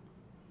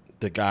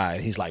 The guy,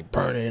 he's like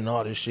burning and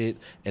all this shit,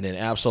 and then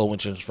Ab-Soul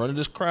went in front of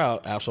this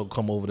crowd. Ab-Soul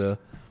come over there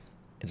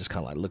and just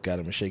kind of like look at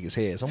him and shake his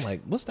head. So I'm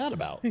like, what's that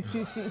about? You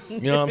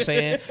know what I'm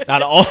saying? Now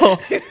the all.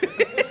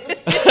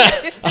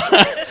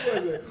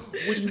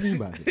 What do you mean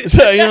by this?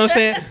 So, you know what I'm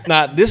saying?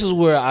 Now this is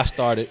where I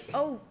started.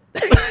 Oh.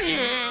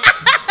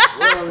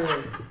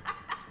 Well,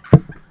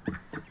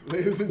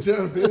 ladies and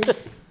gentlemen,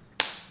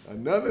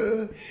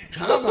 another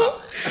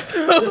timeout.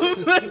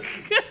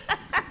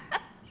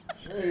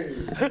 Hey,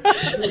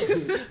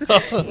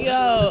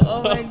 Yo,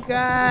 oh my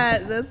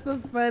god, that's the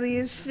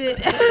funniest shit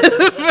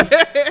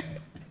ever.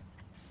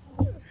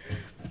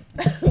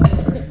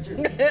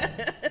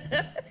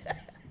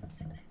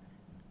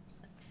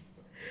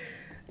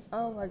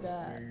 Oh my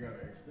god. you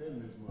gotta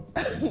extend this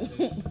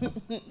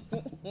motherfucker.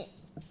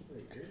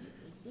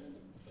 Extend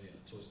it?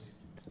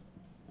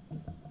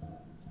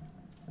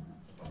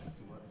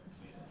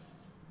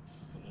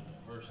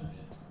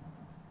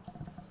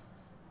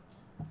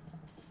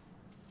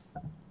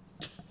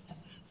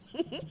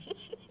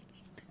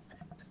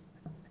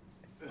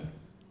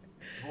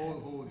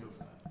 Hold your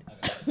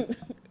side.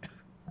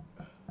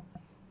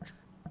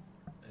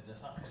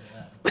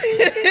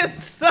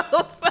 It's so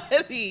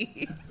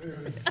funny.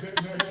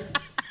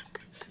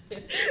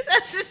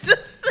 That's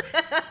just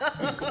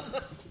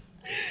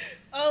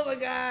oh my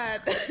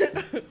god. Oh,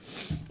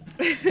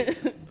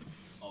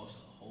 it's a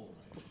hole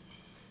right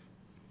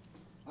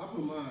I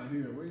put mine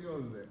here. Where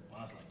yours is at?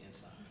 Mine's like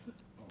inside.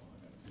 Oh, I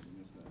gotta put it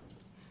inside.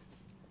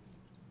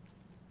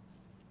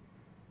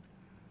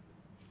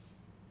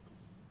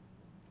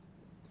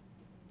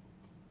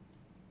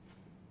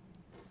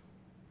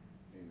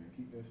 Hey man,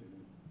 keep that shit in.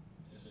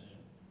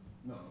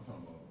 No, I'm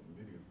talking about the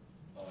video.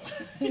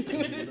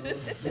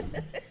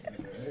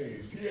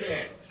 Hey, tee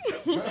it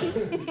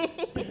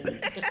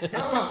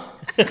up.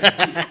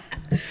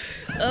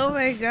 Oh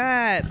my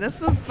god, that's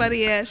some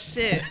funny ass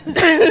shit.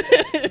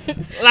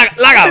 Like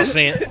I was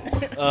saying,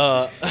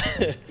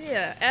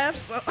 Yeah,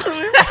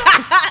 absolutely.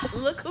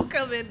 Look who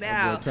coming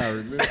now.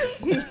 Tyreek Miller.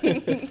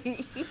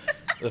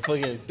 the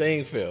fucking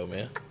thing fell,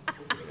 man.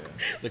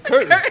 The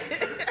curtain.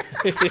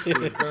 Hey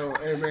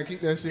man,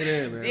 keep that shit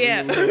in, man.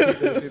 Yeah. We gonna keep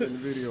that shit in the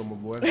video, my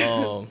boy.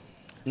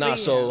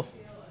 So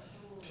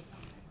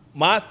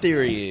my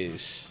theory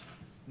is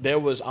there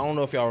was, I don't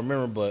know if y'all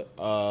remember, but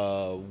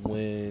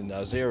when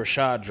Isaiah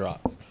Rashad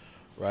dropped,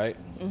 right?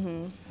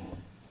 Mm-hmm.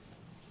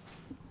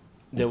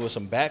 There was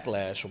some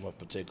backlash from a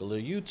particular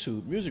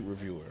YouTube music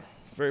reviewer,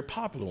 very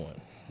popular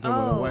one.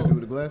 Talking about the white dude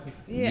with the glasses?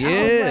 Yeah. Yeah. I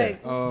was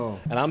like, Oh.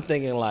 And I'm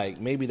thinking like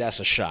maybe that's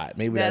a shot.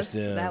 Maybe that's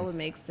them. that would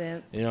make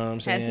sense. You know what I'm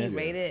saying? Has he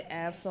rated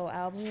Absol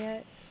album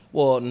yet?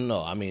 Well,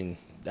 no. I mean,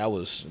 that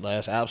was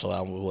last Absol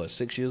album was what,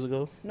 6 years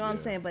ago? No, I'm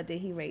saying, but did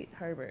he rate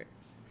Herbert?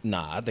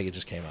 Nah, I think it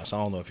just came out. So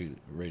I don't know if he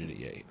rated it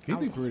yet. He'd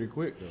be pretty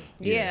quick, though.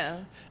 Yeah.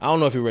 I don't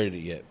know if he rated it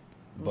yet,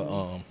 but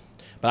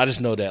I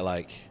just know that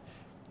like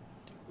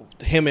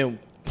him and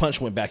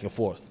Punch went back and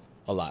forth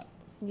a lot.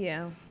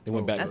 Yeah. They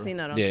went back. I seen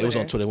that on Yeah, it was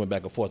on Twitter. Twitter. They went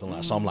back and forth a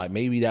lot. So I'm like,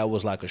 maybe that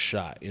was like a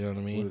shot. You know what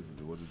I mean?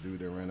 Was the dude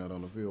that ran out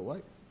on the field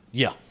white?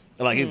 Yeah.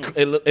 Like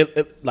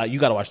it like you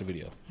got to watch the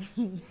video.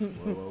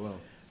 Well.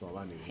 That's all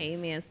I need. Hey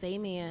man, say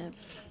man.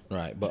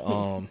 Right, but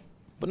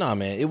nah,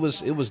 man, it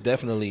was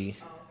definitely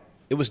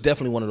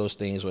one of those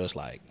things where it's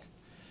like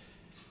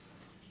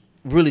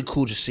really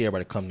cool to see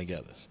everybody come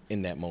together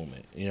in that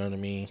moment. You know what I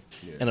mean?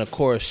 Yeah. And of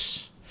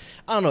course,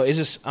 I don't know. It's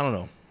just I don't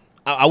know.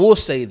 I will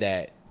say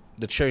that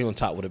the cherry on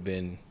top would have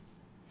been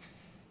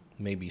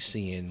maybe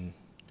seeing,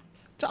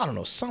 I don't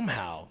know,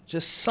 somehow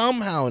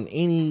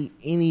in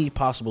any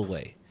possible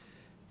way,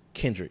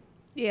 Kendrick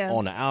Yeah.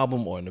 on the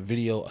album or in the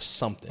video or He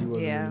something.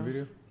 wasn't Yeah. in the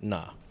video?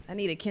 Nah, I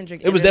need a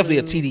Kendrick. it was definitely a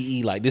interlude.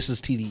 TDE. Like this is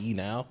TDE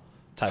now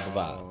type of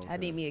vibe. I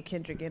need me a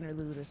Kendrick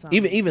interlude or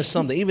something. Even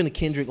something, even the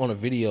Kendrick on a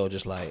video,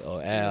 just like Ab.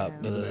 Yeah.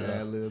 da, da, da.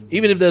 Ad-libs.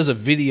 Even if there's a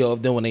video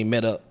of them when they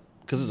met up,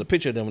 because there's a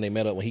picture of them when they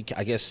met up. When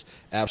I guess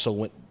Absol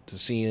went to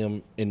see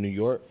him in New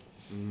York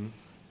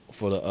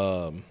for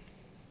the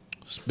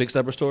Big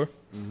Steppers tour,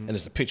 and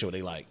it's a picture where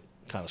they like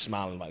kind of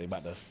smiling like they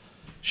about to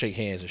shake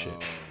hands and shit.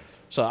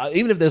 So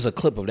even if there's a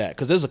clip of that,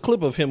 because there's a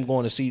clip of him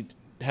going to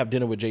have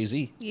dinner with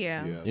Jay-Z.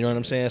 Yeah. Yeah. You know what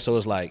I'm saying? So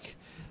it's like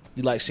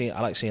I like seeing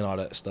all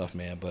that stuff,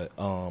 man. But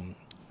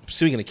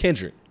speaking of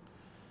Kendrick,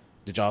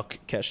 did y'all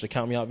catch the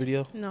Count Me Out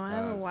video? No, I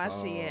haven't watched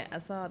saw it yet. I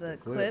saw the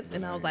clip, clip but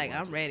and I I was ain't like,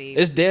 watched I'm ready.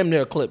 It's damn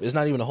near a clip. It's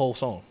not even a whole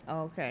song.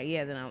 Okay,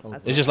 yeah, then I saw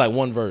It's just it. like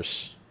one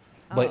verse.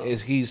 But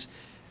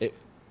Oh.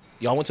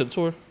 y'all went to the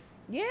tour?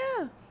 Yeah.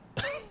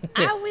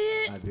 I I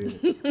went.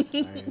 did it. I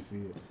didn't see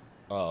it.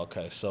 Oh,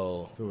 okay.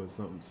 So So it's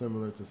something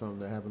similar to something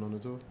that happened on the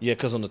tour? yeah,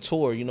 because on the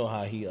tour, you know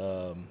how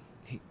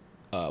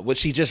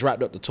which he just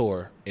wrapped up the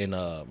tour in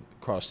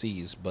Cross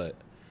Seas, but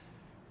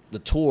the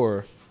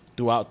tour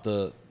throughout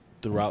the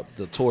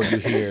tour you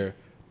hear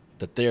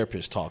the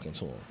therapist talking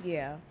to him.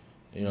 Yeah.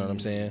 You know what I'm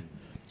saying?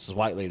 It's a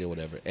white lady or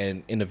whatever.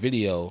 And in the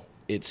video,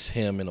 it's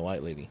him and the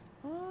white lady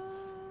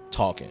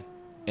talking.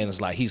 And it's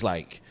like he's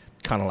like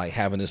kind of like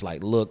having this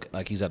like look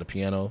like he's at a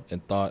piano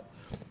and thought.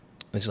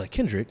 And she's like,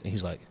 Kendrick. And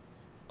he's like,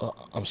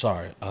 I'm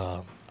sorry.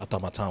 I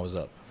thought my time was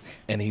up.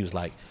 And he was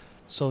like,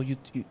 so you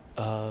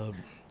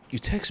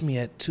text me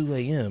at 2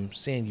 a.m.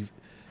 saying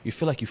you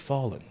feel like you've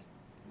fallen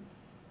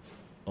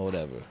or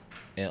whatever.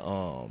 And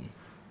oh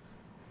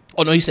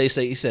no, he said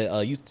you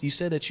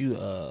said that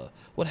you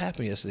what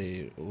happened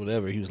yesterday or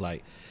whatever. He was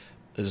like,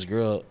 this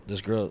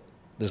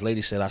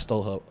lady said I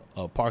stole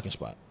her parking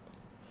spot,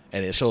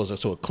 and it shows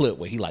us to a clip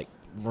where he like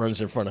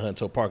runs in front of her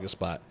into a parking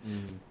spot,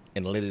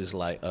 and the lady's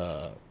like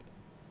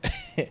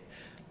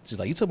she's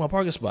like, you took my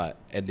parking spot,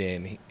 and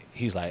then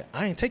he's like,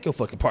 I ain't take your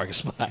fucking parking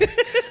spot.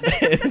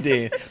 And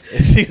then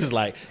she was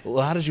like,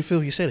 well, how did you feel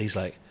when you said it? He's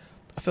like,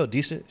 I felt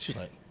decent. She's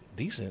like,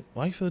 decent?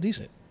 Why you feel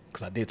decent?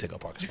 Because I did take a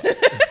parking spot.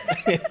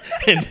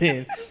 And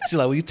then she's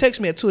like, well, you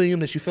text me at 2 a.m.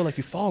 that you feel like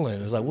you're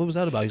falling. It's like, what was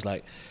that about? He's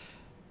like,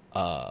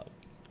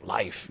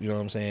 life. You know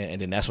what I'm saying?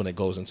 And then that's when it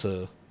goes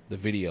into the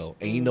video.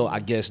 And you know, I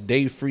guess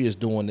Dave Free is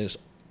doing this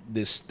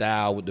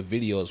style with the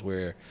videos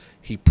where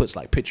he puts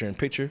like picture in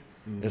picture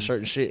and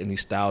certain shit, and he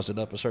styles it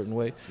up a certain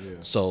way. Yeah.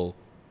 So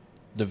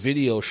the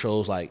video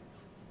shows like,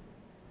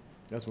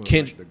 That's when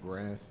Kendrick- like, the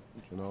grass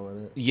and all of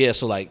that. yeah,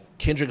 so like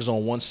Kendrick is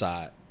on one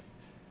side,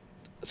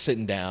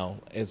 sitting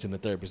down, it's in the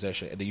therapist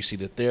session, and then you see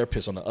the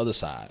therapist on the other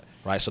side,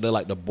 right? So they're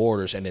like the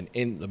borders, and then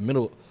in the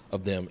middle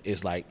of them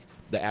is like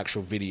the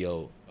actual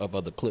video of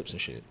other clips and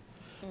shit.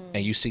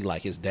 And you see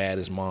like his dad,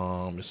 his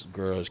mom, his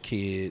girl, his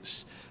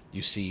kids.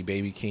 You see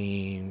Baby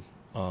Keem,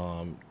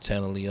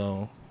 Tana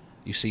Leon.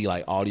 You see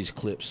like all these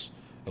clips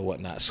and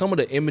whatnot. Some of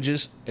the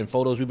images and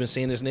photos we've been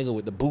seeing this nigga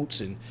with the boots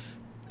and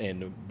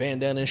the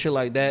bandana and shit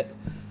like that,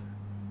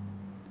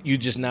 you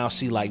just now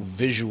see like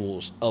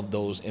visuals of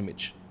those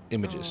images.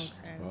 Okay.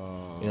 You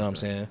know what I'm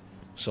saying?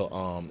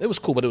 So it was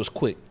cool, but it was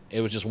quick.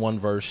 It was just one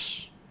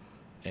verse,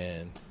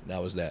 and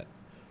that was that.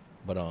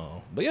 But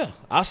yeah,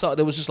 I saw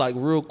it was just like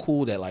real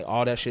cool that like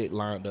all that shit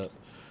lined up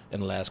in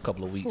the last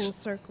couple of weeks. Full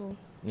circle.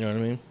 You know what I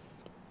mean?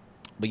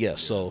 But yeah,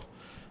 so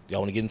y'all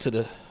want to get into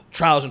the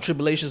trials and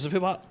tribulations of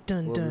hip hop?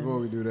 Dun Well, dun. before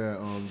we do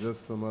that,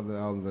 just some other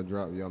albums that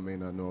dropped y'all may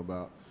not know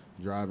about.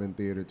 Drive-In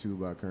Theater 2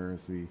 by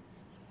Currency,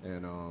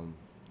 and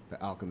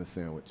The Alchemist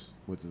Sandwich,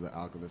 which is an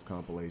Alchemist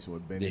compilation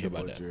with Benny Didn't the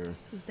hear about that. Butcher,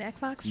 Zach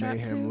Fox dropped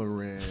Mayhem too.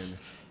 Loren,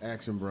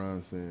 Action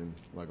Bronson,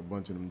 like a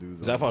bunch of them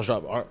dudes. Zach Fox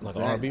dropped like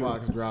an Zach R&B,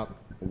 Fox dropped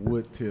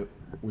Wood Tip,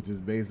 which is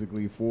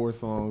basically 4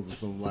 songs of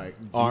some like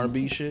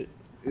R&B shit.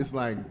 it's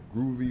like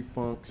groovy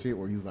funk shit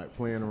where he's like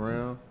playing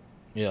around.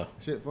 Yeah.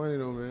 Shit funny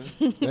though, man.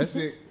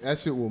 That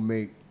shit will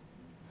make,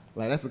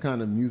 like, that's the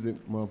kind of music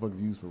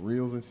motherfuckers use for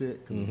reels and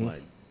shit, because it's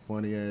like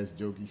funny ass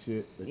jokey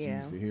shit that you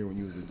used to hear when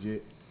you was a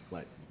jit,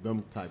 like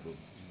them type of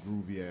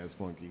groovy ass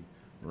funky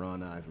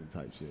Ron Isley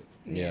type shit.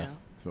 Yeah.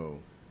 So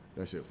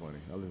that shit funny.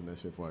 I listened to that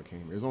shit before I came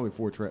here. There's only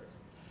 4 tracks.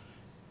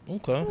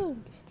 Okay.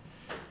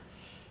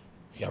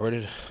 Y'all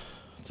ready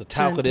to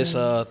tackle this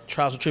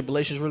trials and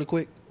tribulations really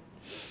quick?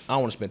 I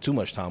don't want to spend too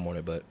much time on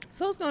it, but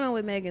So what's going on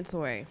with Megan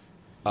Tory?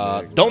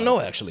 don't know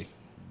actually.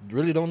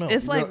 Really don't know.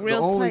 It's like the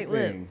real only tight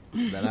lip.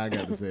 thing that I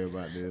got to say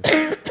about this,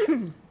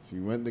 she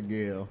went to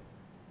Gail.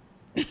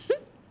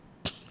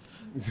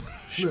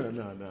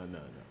 No.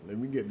 Let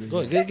me get this. Go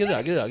ahead, get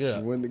it out.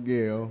 She went to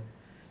Gail,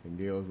 and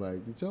Gail was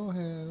like, "Did y'all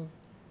have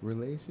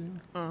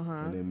relations?"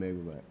 And then Meg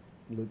was like,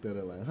 looked at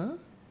her like, "Huh?"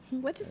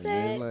 What you And said?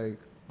 then like,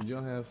 "Did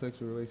y'all have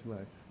sexual relations?"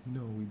 Like,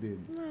 "No, we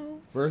didn't." No.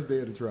 First day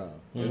of the trial,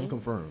 it's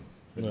confirmed.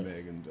 It's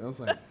Megan. I was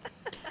like,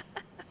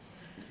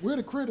 where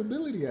the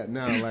credibility at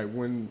now? Like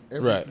when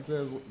she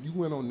says you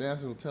went on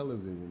national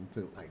television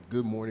to like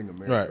Good Morning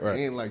America, Right.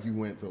 It ain't like you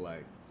went to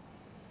like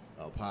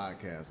a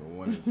podcast or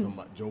one of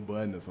somebody, Joe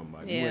Budden or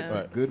somebody. You went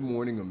to Good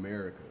Morning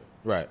America,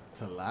 Right.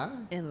 To lie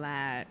And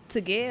lied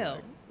to Gail.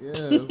 Like, yeah,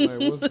 it's like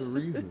what's the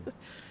reason?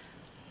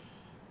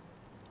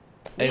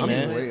 Hey I'm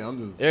man, just waiting.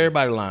 I'm just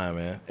everybody lying,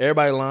 man.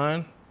 Everybody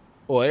lying.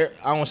 Or I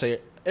don't want to say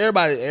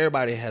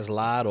everybody has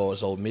lied or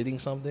is omitting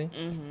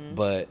something,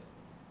 but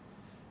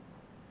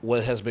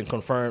what has been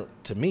confirmed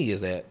to me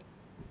is that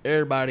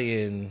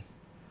everybody in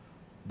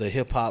the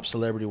hip hop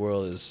celebrity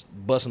world is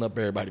busting up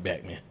everybody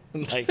back, man.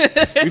 Like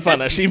we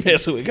found out she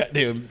messed with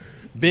goddamn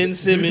Ben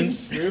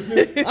Simmons.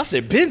 I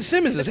said Ben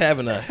Simmons is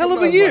having a hell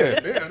of a year.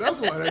 Yeah, that's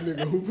why that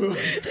nigga hoop.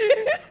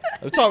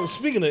 I'm talking.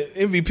 Speaking of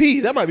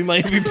MVP, that might be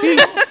my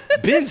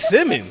MVP. Ben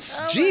Simmons.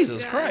 Oh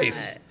Jesus God.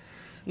 Christ.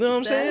 You know what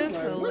I'm saying?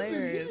 That's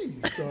hilarious.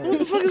 What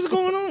the fuck is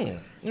going on?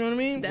 You know what I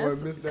mean? That's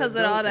missed that because of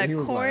joke, all and that he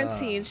was like,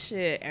 quarantine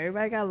shit.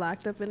 Everybody got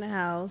locked up in the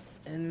house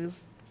and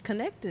was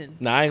connecting.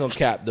 Now I ain't gonna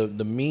cap the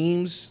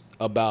memes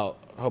about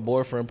her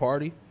boyfriend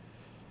party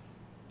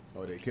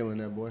Oh, they killing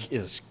that boy?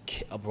 is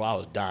bro. I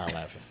was dying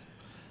laughing.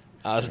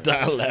 I was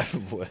dying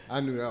laughing, boy.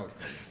 I knew that was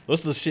coming.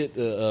 What's the shit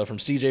from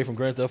CJ from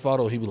Grand Theft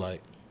Auto? He be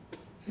like,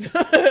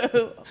 all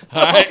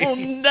right, Oh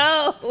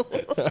no!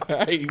 all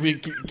right, you be,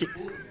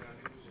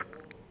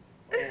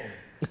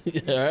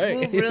 all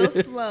right. Move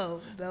real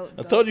slow.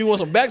 I told you want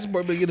some back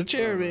support, but get a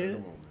chair,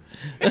 man.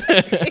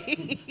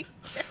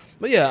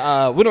 But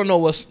yeah, we don't know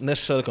what's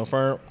necessarily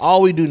confirmed.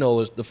 All we do know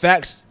is the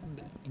facts.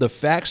 The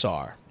facts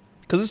are,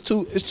 because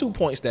it's two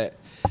points that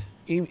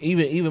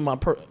even my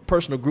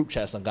personal group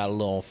chats got a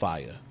little on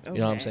fire. You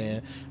know what I'm Okay.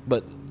 saying?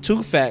 But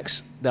 2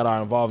 facts that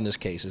are involved in this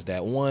case is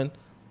that one,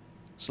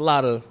 it's a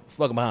lot of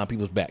fucking behind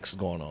people's backs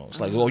going on. It's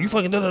like, oh, you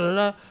fucking da da da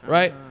da,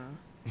 right?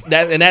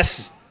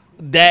 That's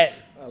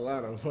that. A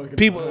lot of fucking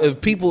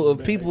If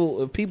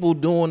people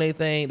doing their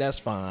thing, that's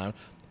fine.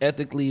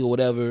 Ethically or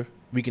whatever,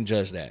 we can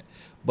judge that.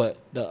 But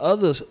the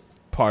other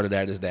part of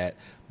that is that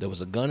there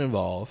was a gun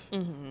involved.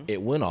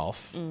 It went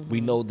off. We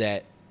know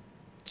that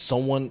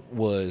someone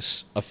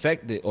was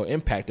affected or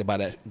impacted by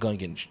that gun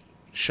getting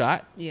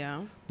shot,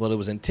 Yeah. whether it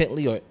was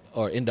intently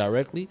or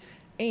indirectly.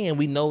 And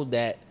we know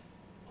that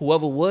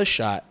whoever was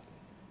shot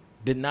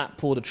did not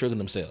pull the trigger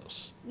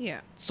themselves.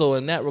 Yeah. So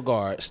in that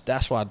regard,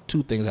 that's why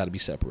 2 things had to be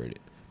separated.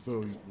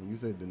 So when you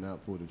say did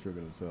not pull the trigger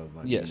themselves,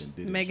 like Yes.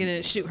 Megan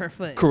didn't shoot her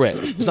foot. Correct.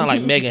 It's not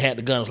like Megan had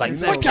the gun. It was like,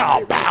 fuck Exactly.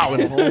 y'all, bow. When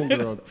the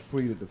homegirl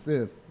pleaded the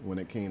 5th when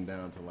it came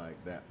down to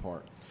like that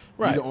part.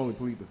 Right. You can only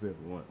plead the 5th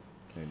once,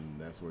 and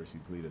that's where she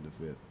pleaded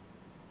the 5th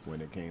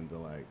when it came to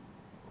like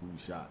who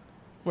shot.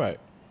 Right.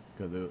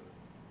 Because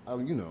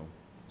you know,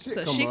 shit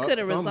So come she up, could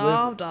have so I'm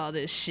resolved all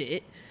this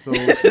shit.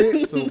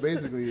 listening. So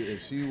basically,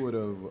 if she would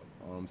have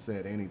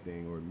said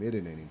anything or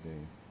admitted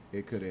anything,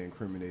 it could have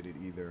incriminated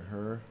either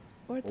her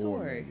Or or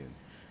Tory. Megan.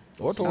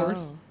 Or Tory.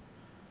 Oh.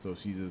 So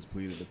she just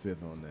pleaded the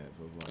 5th on that.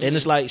 So it's like, And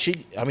it's like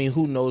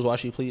who knows why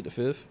she pleaded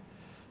the 5th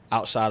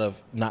outside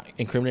of not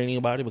incriminating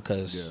anybody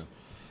because yeah.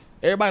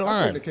 everybody I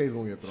think lying. the case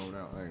gonna get thrown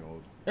out. I ain't gonna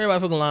hold you.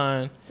 Everybody fucking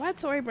lying. Why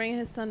Tory bringing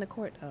his son to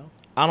court though?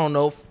 I don't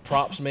know,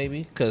 props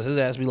maybe, because his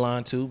ass be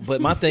lying too. But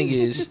my thing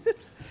is,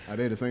 Are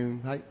they the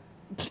same height?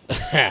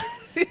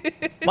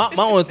 my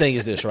only thing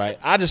is this, right?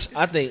 I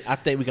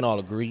think we can all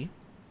agree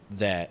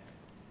that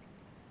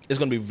it's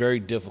gonna be very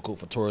difficult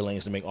for Tory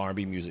Lanez to make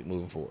R&B music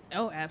moving forward.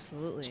 Oh,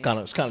 absolutely. It's kind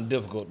of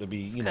difficult to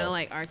be, Kind of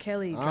like R.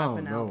 Kelly I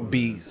dropping don't know. out.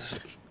 be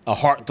a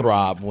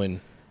heartthrob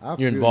when I you're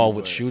feel involved you,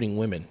 with but shooting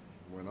women.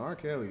 When R.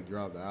 Kelly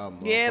dropped the album,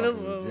 Yeah, motherfuckers this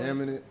was was-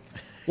 jamming it.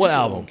 What I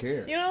album? don't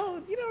care. You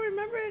don't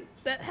remember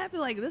that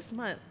happened like this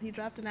month? He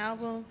dropped an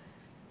album.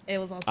 It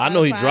was on. I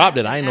know he Spotify dropped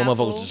it. I ain't and know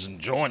Apple. motherfuckers just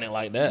enjoying it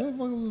like that.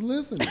 Motherfuckers was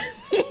listening.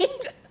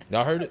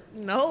 Y'all heard it?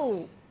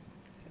 No.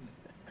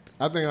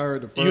 I think I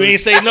heard the first. You ain't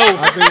say no.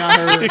 I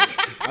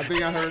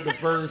think I heard the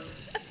first,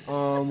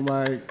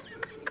 like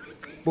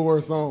 4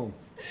 songs.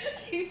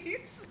 He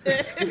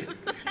said,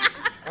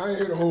 I ain't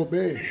hear the whole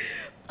thing.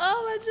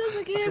 "Oh much as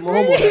I can My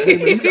homeboy, like, hey,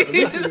 man, you breathe. gotta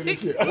listen to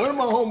this shit. One of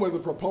my homeboys, a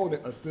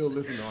proponent, are still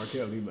listening to R.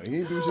 Kelly. He's like, he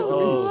ain't do shit to me.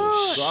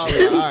 Oh, So I was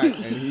like, all right.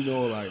 And he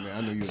know, like, man,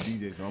 I know you're a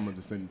DJ, so I'm gonna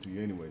just send it to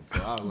you anyway.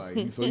 So I was like,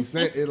 he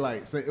sent it it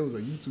was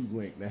a YouTube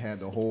link that had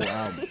the whole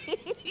album.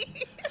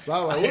 So I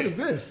was like, what is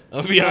this?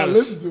 I'll be So I honest.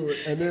 listened to it,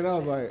 and then I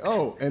was like,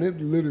 oh, and it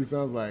literally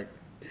sounds like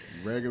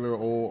regular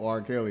old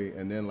R. Kelly.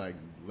 And then like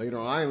later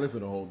on, I ain't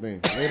listened to the whole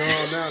thing. Later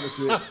on down the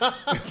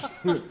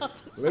shit.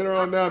 Later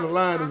on down the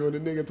line is when the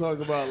nigga talk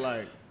about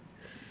like,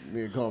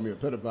 nigga called me a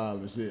pedophile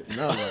and shit. And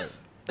I was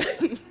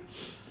like,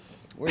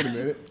 wait a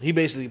minute. He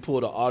basically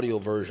pulled an audio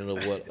version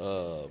of what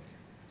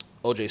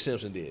O.J.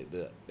 Simpson did.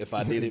 If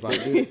I did it, If I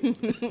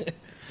did.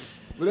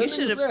 But that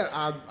You nigga should've- said,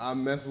 I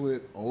mess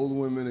with old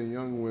women and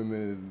young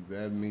women.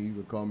 That mean you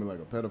could call me like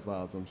a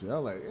pedophile or some shit. I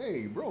was like,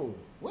 hey, bro,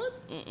 what?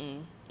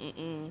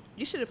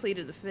 You should have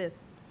pleaded the fifth.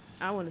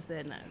 I wouldn't have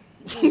said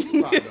nothing. You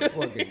about to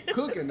fucking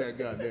cook in that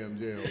goddamn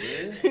jail,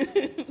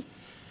 man.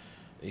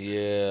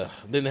 yeah,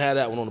 didn't have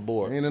that one on the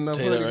board. Ain't enough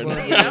Tell you that honey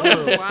right buns. now.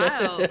 That was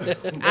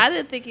wild. I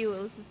didn't think he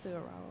would listen to it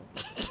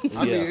wrong.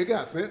 I mean, Yeah. it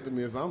got sent to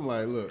me, so I'm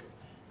like, look,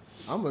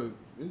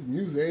 this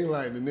music ain't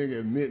like the nigga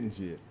admitting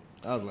shit.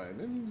 I was like,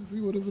 let me just see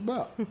what it's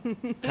about.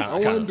 I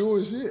wasn't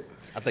doing shit.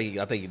 I think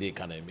he did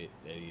kind of admit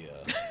that he.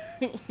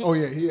 Oh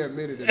yeah, he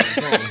admitted it in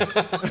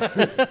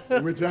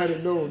song, which I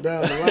didn't know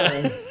down the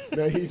line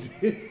that he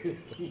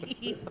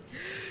did.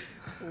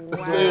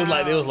 Wow.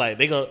 It was like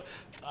they go.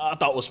 I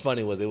thought was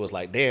funny was it was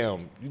like,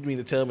 damn, you mean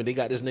to tell me they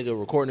got this nigga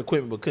recording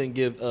equipment but couldn't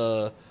give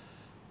the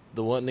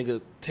one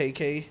nigga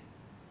TK?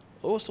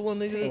 What's the one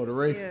nigga? Oh, the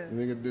race. Yeah. The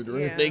nigga did the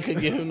race. Yeah. They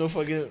couldn't give him no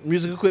fucking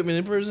music equipment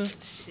in prison.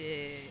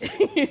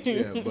 Shit.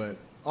 Yeah, but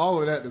all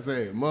of that to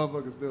say,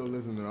 motherfuckers still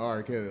listening to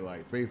R. Kelly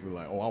like faithfully,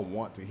 like, oh, I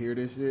want to hear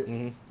this shit.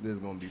 There's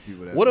gonna be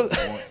people that What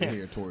if- want to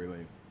hear Tory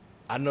Lanez.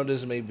 I know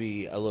this may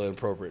be a little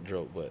inappropriate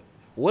joke, but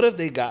what if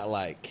they got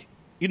like,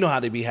 you know how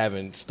they be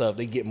having stuff,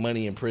 they get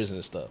money in prison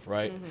and stuff,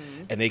 right?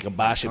 And they can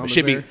buy shit, but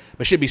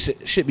should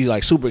be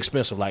like super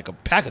expensive. Like a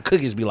pack of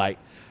cookies be like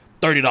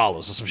 $30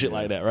 or some shit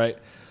like that, right?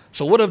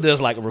 So what if there's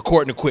like a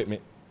recording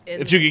equipment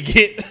that you could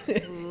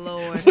get?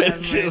 Lord. But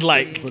have shit's mercy.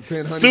 like For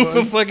 10 honey super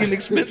buns? fucking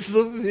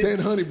expensive. 10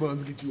 honey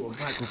buns get you a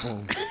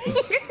microphone.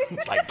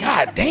 It's like,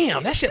 God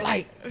damn, that shit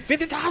like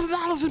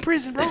 $50,000 in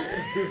prison, bro.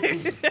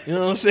 You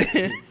know what I'm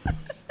saying?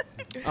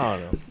 I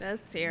don't know.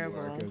 That's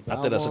terrible. I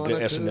think that's a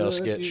good SNL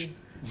sketch.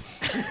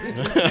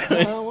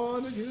 I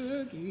want a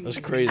cookie. That's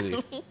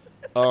crazy.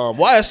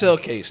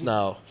 YSL case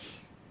now.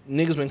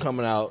 Niggas been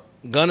coming out.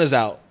 Gun is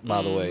out,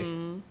 by the way,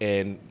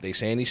 and they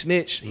saying he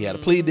snitched. He had a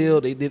plea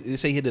deal. They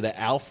say he did an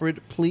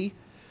Alfred plea,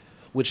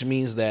 which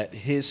means that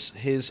his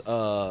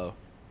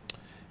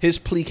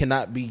plea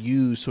cannot be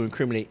used to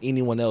incriminate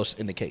anyone else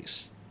in the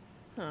case.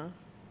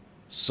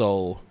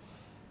 So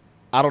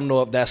I don't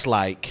know if that's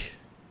like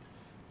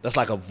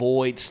a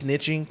void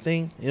snitching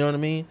thing. You know what I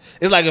mean?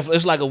 It's like if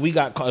we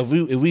got if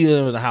we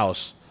live in the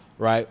house,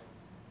 right,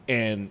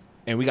 and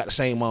we got the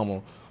same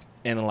mama,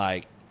 and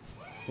like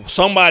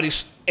somebody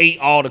ate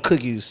all the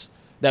cookies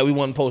that we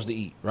weren't supposed to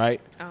eat,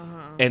 right?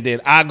 And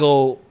then I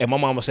go and my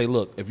mama say,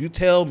 look, if you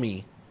tell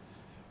me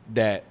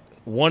that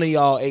one of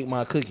y'all ate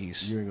my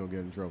cookies, You ain't gonna get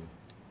in trouble.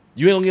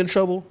 you ain't gonna get in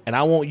trouble, and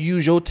I won't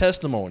use your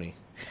testimony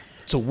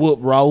to whoop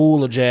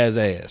Raul or Jazz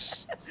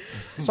ass.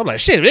 So I'm like,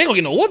 shit, they ain't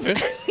gonna get no whooping.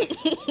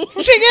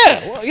 Shit,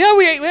 yeah. Well, yeah,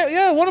 we ate,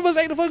 yeah, one of us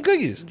ate the fucking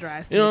cookies.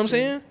 Dry You know what I'm snitches.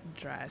 saying?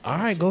 Dry All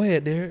right, go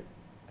ahead, Derek.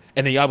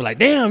 And then y'all be like,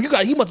 damn, he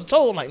must have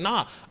told. I'm like,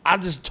 nah, I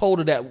just told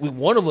her that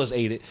one of us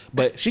ate it,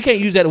 but she can't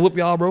use that to whip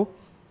y'all, bro.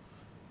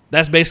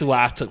 That's basically what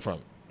I took from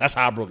it. That's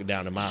how I broke it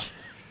down in my.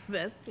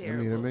 That's I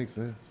terrible. mean, it makes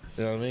sense.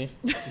 You know what I mean?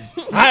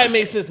 How it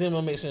makes sense to him,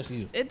 don't make sense to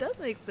you. It does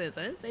make sense.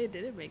 I didn't say it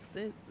didn't make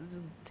sense. It's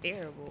just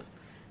terrible.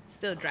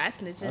 Still dry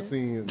snitching. I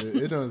seen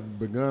it done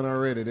begun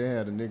already. They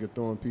had a nigga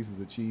throwing pieces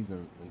of cheese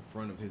in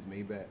front of his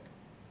Maybach.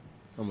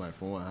 I'm like,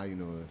 for one, how you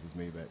know that's his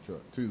Maybach truck?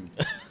 Two,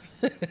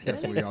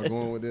 that's where y'all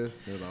going with this?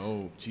 They're like,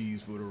 oh,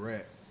 cheese for the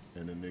rat.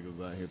 And the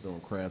niggas out here throwing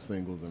Kraft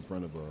singles in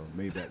front of a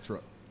Maybach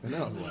truck. And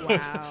I was like,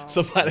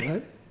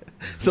 Wow.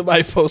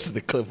 Somebody posted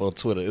the clip on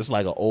Twitter. It's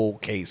like an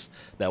old case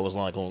that was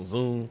like on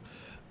Zoom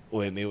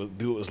when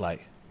dude was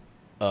like,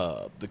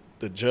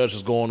 the judge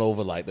was going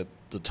over like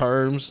the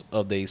terms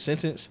of their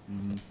sentence,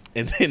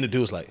 and then the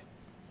dude was like,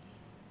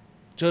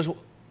 Judge,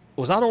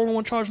 was I the only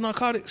one charged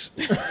narcotics?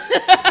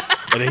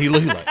 And then he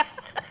looked like,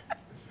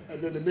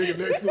 and then the nigga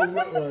next to him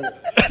looked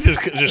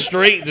like, just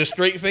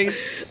straight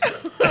face.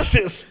 That's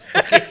just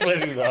fucking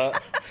funny,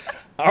 dog.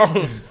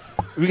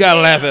 We gotta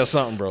laugh at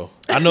something, bro.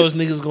 I know this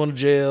niggas going to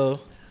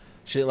jail,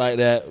 shit like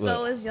that. But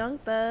So is Young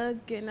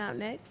Thug getting out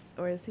next,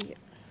 or is he?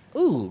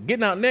 ooh,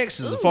 getting out next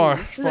is a far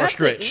not the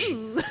stretch.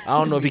 ooh. I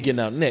don't know if he getting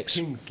out next.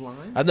 King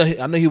Slime? I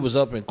know he was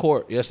up in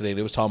court yesterday.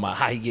 They was talking about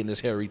how he getting his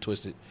hair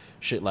retwisted,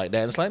 shit like that.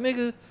 And it's like,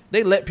 nigga,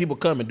 they let people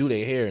come and do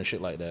their hair and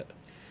shit like that.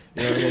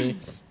 You know what I mean?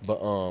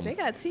 But They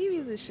got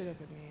TVs and shit up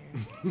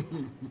in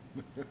there.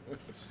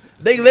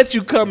 they let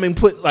you come and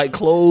put like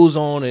clothes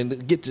on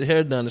and get your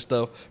hair done and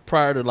stuff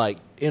prior to like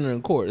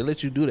entering court. They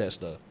let you do that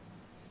stuff.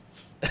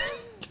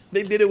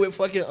 They did it with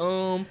fucking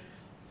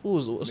Who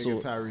was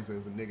Nigga Tyrese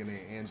says a nigga named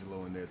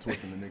Angelo in there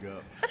twisting the nigga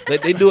up.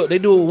 they do it. They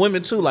do it with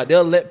women too. Like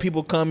they'll let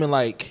people come and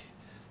like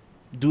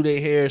do their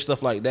hair and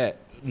stuff like that.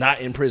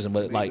 Not in prison,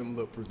 but Make like them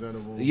look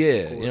presentable.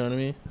 yeah, you know what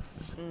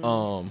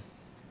I mean.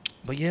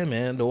 But yeah,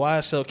 man, the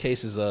YSL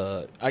case is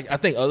I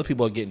think other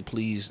people are getting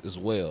pleased as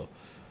well.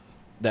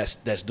 That's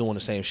doing the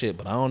same shit,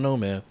 but I don't know,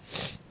 man.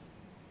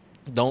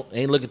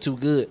 Ain't looking too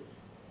good.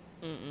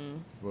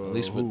 For At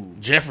least for who?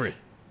 Jeffrey.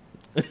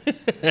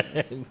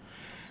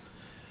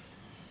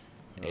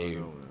 Hey,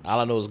 all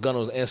I know is Gunna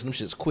was answering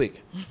them shits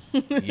quick.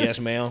 Yes,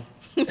 ma'am.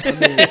 It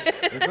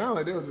sounded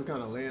like they was just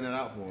kind of laying it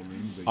out for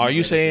him. Are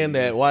you saying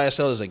that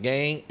YSL is a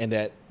gang and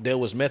that there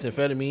was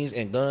methamphetamines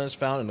and guns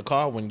found in the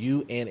car when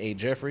you and a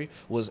Jeffrey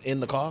was in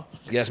the car?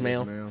 Yes,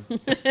 ma'am.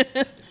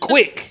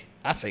 Quick.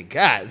 I say,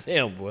 God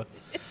damn, boy.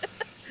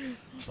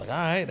 It's like, all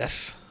right,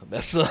 that's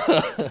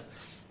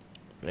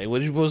hey,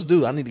 what are you supposed to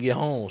do? I need to get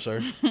home, sir.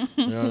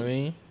 You know what I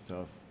mean? It's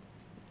tough.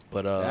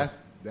 But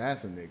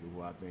that's a nigga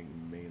who I think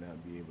may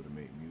not be able to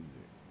make music.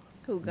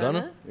 Who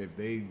Gunna? If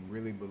they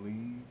really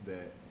believe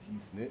that he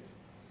snitched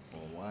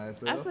on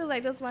YSL. I feel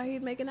like that's why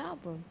he'd make an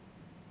album.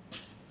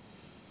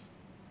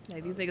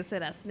 Like these niggas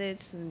said I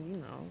snitched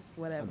and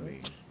whatever. I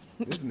mean,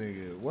 this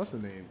nigga, what's the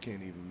name,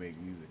 can't even make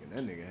music, and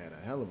that nigga had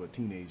a hell of a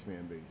teenage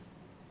fan base.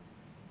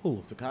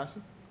 who?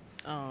 Tekashi?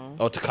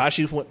 Oh,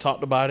 Tekashi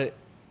talked about it.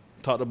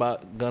 Talked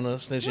about Gunna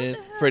snitching.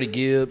 hell? Freddie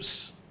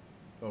Gibbs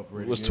Oh,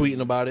 Freddie was Gibbs? tweeting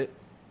about it.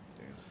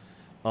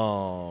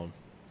 Damn.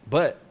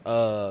 But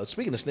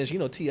speaking of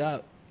snitching,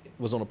 T.I.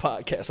 was on a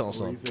podcast on What he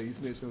something. said he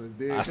snitched on his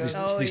dead I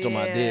cousin? snitched on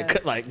my yeah. dead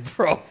cut. Like,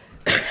 bro.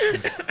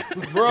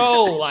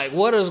 Bro, like,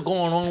 what is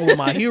going on with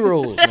my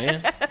heroes,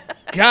 man?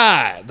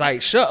 God,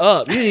 like, shut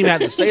up. You didn't even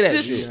have to say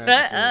that shit. Shut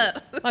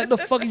up. Like, the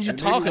fuck is you The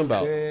nigga talking was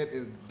about?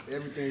 dead,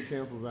 everything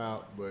cancels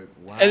out, but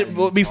why? And it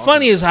would be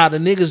funny is how the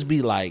niggas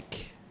be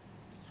like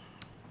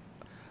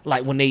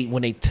when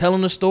they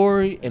telling the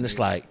story and it's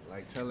like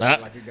tell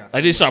it like it got so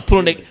they much start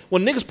pulling feeling.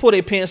 when niggas pull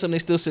their pants up and they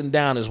still sitting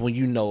down is when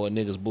you know a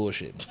nigga's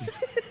bullshit.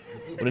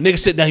 When the nigga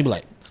sit down, he be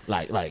like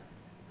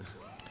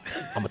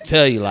I'm gonna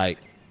tell you, like,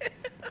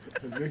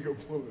 The nigga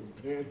pull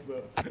his pants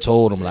up. I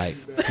told him, like,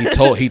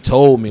 he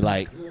told me,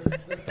 like,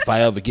 if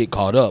I ever get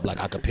caught up, like,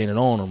 I could pin it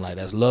on him, like,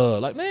 that's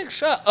love. Like, man,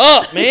 shut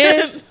up,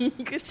 man.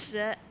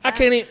 Shut I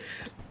can't even.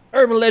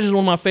 Urban Legends is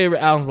one of my favorite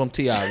albums from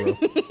T.I., bro.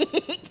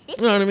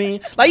 You know what I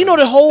mean? Like,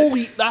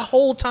 that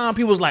whole time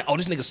people was like, oh,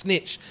 this nigga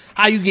snitch.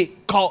 How you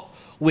get caught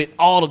with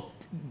all the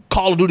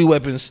Call of Duty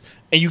weapons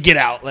and you get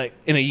out, like,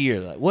 in a year?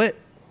 Like, what?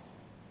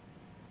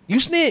 You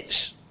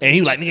snitch. And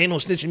he was like, nigga, ain't no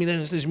snitching me, ain't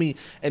no snitching me.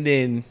 And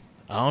then,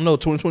 I don't know,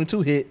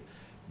 2022 hit,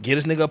 get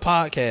this nigga a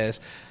podcast.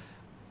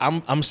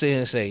 I'm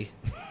saying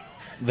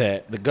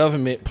that the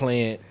government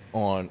planned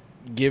on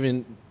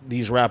giving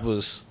these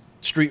rappers,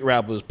 street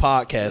rappers,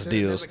 podcast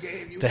deals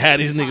to have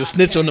these niggas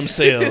snitch on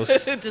themselves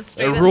Just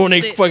straight and up ruin their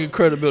snitch. fucking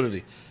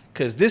credibility.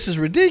 Because this is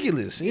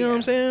ridiculous. You know what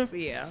I'm saying?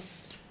 Yeah.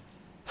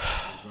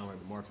 Sound like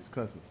the Marxist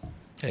cussing.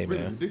 Hey,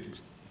 Really man. ridiculous.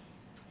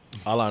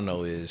 All I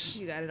know is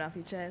You got it off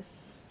your chest.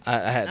 I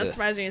had I'm to.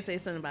 surprised you didn't say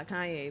something about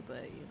Kanye,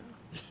 but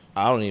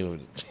I don't even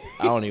want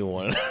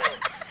to.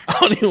 I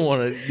don't even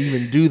want to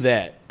even do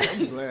that.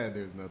 I'm glad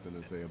there's nothing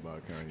to say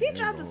about Kanye. he Ain't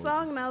dropped a gonna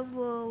song and I was a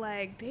little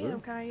like, damn,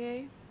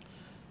 Kanye.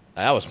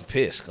 I was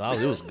pissed.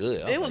 It was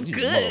good. It was like, you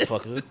good.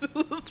 motherfucker. It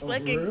was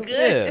fucking real? good.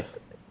 Yeah.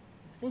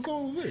 What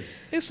song was this?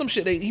 It's some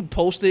shit he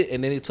posted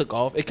and then it took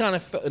off. It kind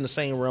of felt in the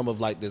same realm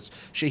of like this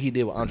shit he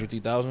did with Andre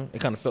 3000.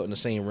 It kind of felt in the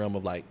same realm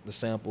of like the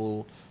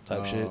sample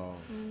type shit. Oh.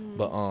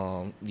 But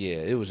yeah,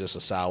 it was just a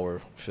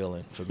sour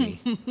feeling for me.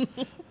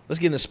 Let's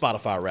get into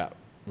Spotify rap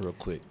real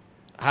quick.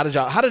 How did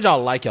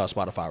y'all like y'all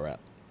Spotify rap?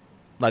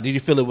 Like, did you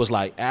feel it was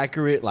like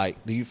accurate?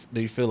 Like, do you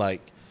feel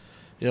like,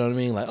 you know what I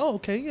mean? Like, oh,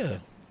 okay, yeah.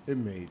 It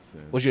made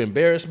sense. Was you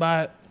embarrassed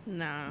by it?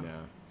 Nah. Nah.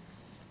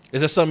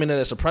 Is there something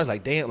that surprised?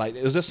 Like, damn, like,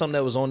 is there something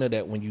that was on there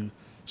that when you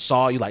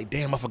saw, you like,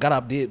 damn, I forgot I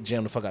did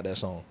jam the fuck out that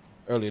song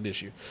earlier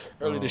this year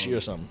or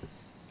something?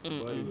 Buddy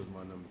was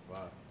my number 5.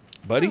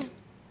 Buddy?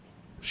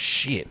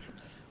 Shit.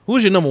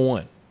 Who's your number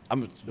one?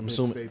 I'm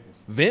assuming Staples.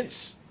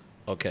 Vince?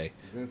 Okay.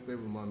 Vince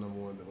Staples was my number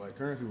 1. Like,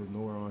 Currency was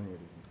nowhere on here this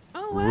year.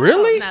 Oh, wow.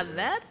 Really? Now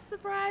that's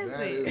surprising.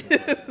 That is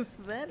surprising.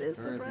 That is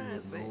Currency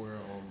was surprising. nowhere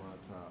on my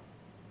top.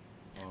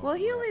 Well,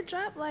 he rap. only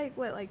dropped like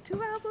 2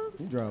 He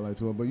albums? dropped like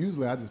 2, but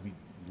usually I just be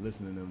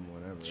listening to them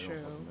whenever. It True.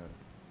 don't fucking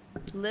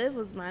matter. Liv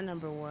was my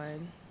number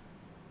 1.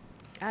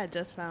 I had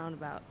just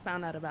found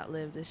out about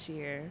Liv this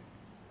year.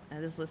 I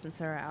just listened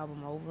to her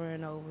album over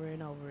and over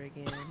and over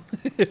again.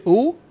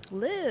 Who?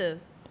 Liv.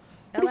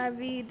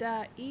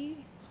 Liv.E.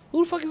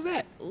 Who the fuck is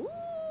that? Ooh,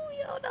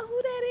 you don't know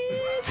who that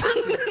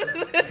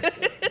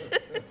is.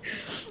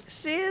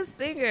 She is a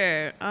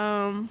singer.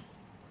 I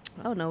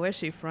don't know where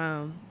she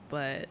from,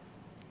 but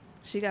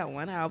she got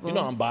one album. You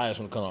know I'm biased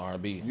when it comes to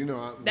R&B. You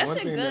know, That one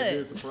shit thing that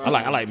good. did surprise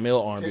I like me, male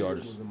R&B Kendrick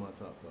artists. was in my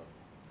top 5.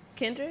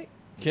 Kendrick?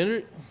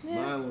 Kendrick? Yeah.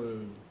 Mine was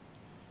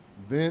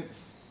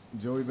Vince,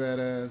 Joey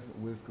Badass,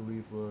 Wiz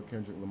Khalifa,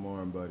 Kendrick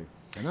Lamar, and Buddy.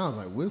 And I was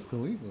like, Wiz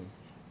Khalifa?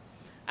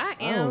 I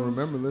I don't am.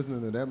 remember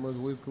listening to that much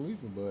Wiz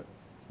Khalifa, but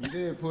You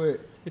did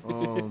put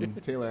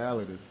Taylor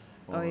Allidus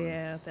on. Oh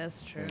yeah,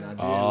 that's true. And I did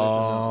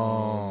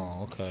Oh,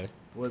 okay.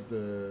 what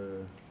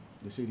the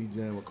shit he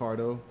jammed with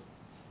Cardo.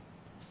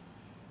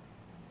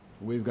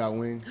 Wiz Got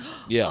Wings.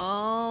 Yeah,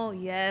 Oh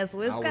yes,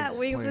 Wiz I was Got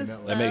Wings playing is that so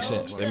one. that makes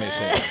sense. That makes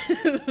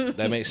sense.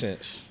 That makes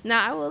sense.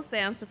 Now I will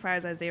say I'm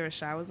surprised Isaiah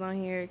Rashad was on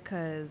here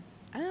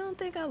because I don't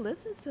think I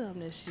listened to him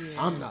this year.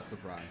 I'm not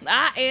surprised.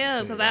 I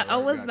am because I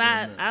was Goddamn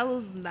not. that. I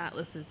was not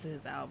listening to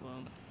his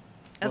album.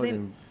 I think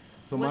Fucking-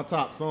 so my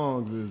top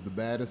songs is The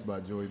Baddest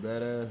by Joey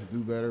Badass, Do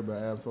Better by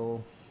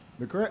Absol.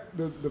 The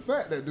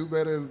fact that Do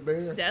Better is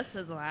there that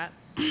says a lot.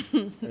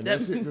 and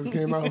that shit just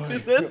came out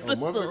like That's a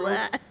month a ago.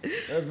 lot.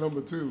 That's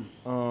number 2.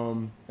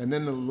 And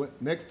then the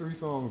next 3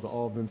 songs are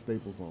all Vince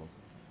Staples songs.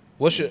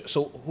 What's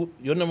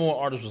your number one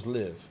artist was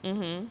Liv,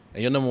 and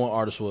your number one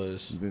artist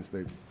was Vince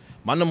Staples.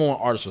 my number one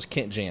artist was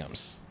Kent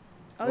Jams.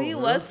 Oh, he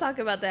really? was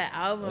talking about that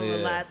album Yeah. a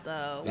lot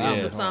though.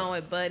 Yeah. The song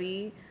with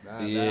Buddy.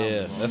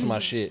 Yeah, that's my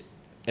shit.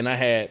 And I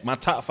had my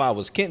top 5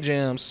 was Kent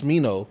Jams,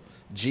 Smino,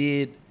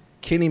 Jid,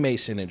 Kenny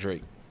Mason, and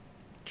Drake.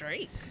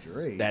 Drake.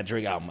 Drake. That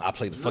Drake album, I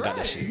played the fuck out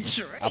that shit.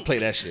 Drake. I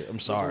played that shit. I'm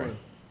sorry. one?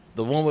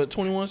 The one with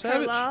 21 Her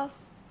Savage. loss.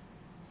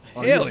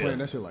 Oh, Hell you was yeah. playing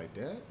that shit like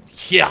that?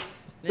 Yeah.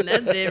 And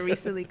that did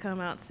recently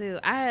come out too.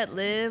 I had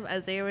Liv,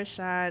 Isaiah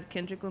Rashad,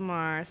 Kendrick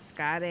Lamar,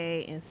 Scott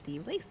A, and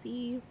Steve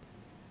Lacy.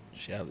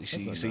 She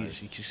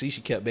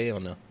kept Bay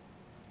on there.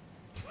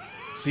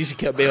 See, she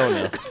kept Bay on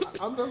there. That's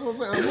what I'm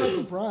saying. I'm not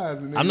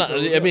surprised. And then I'm not.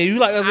 you showed I mean, you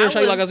like Isaiah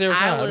Rashad, you like Isaiah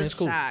Rashad. I I was mean, it's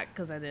cool. shocked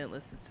because I didn't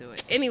listen to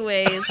it.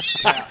 Anyways,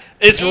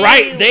 It's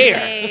right there.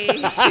 anyway.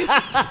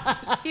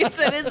 He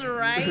said it's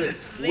right up.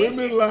 there.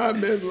 Women lie,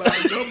 men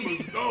lie,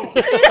 numbers don't.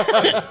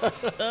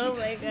 Oh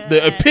my god.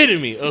 The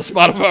epitome of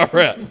Spotify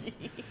rap.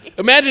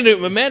 Imagine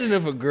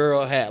if a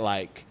girl had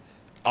like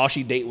all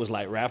she date was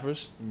like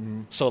rappers.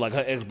 So like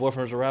her ex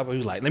boyfriend's a rapper. He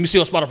was like, "Let me see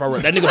on Spotify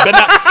rap. That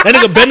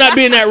nigga better not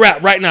be in that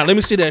rap right now. Let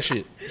me see that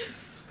shit.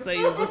 So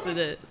you listen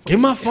to Give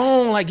my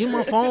phone. Like, give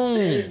my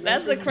phone.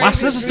 that's the crazy. My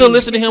sister still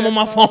listen to him on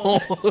my phone.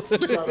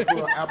 Try to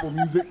pull an Apple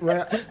Music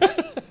rap.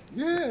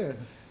 Yeah.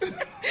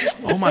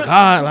 Oh my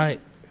god! Like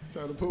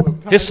Trying to pull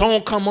up his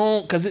song come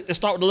on because it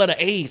start with the letter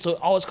A, so it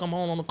always come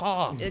on the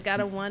car. It got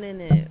a 1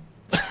 in it.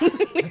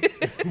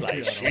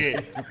 Like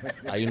shit.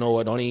 Like, you know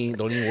what? Don't even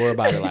worry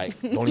about it. Like,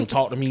 don't even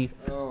talk to me.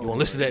 You want to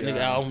listen to that nigga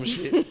album and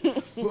shit.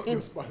 Look at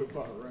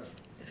Spotify rap.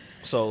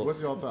 So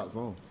What's your top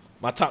song?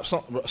 my top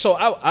song. So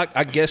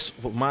I guess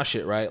for my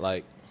shit, right?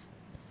 Like,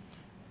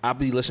 I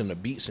be listening to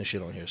beats and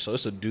shit on here. So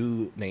it's a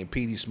dude named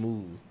PD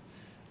Smooth,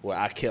 where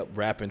I kept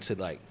rapping to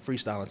like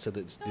freestyling to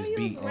this You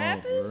beat. was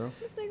rapping? for real?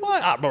 This nigga-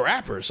 Well, I'm a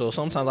rapper, so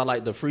sometimes I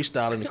like to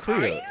freestyle in the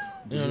crib.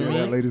 you? You know You what I hear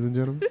that, mean? ladies and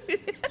gentlemen?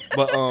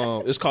 But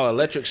it's called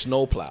Electric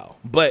Snowplow.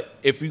 But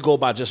if you go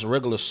by just a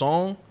regular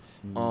song,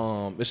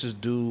 this is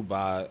due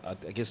by I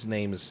guess his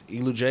name is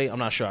Elu J. I'm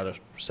not sure how to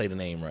say the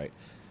name right.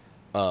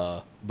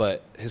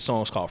 But his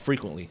song's called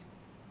Frequently.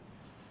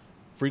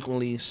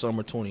 Frequently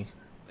Summer 20.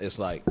 It's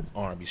like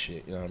R&B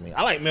shit. You know what I mean?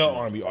 I like male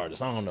R&B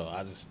artists. I don't know.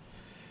 I just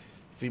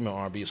female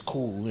R&B is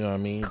cool. You know what I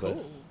mean? But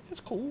Cool.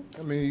 it's cool.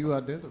 I mean, you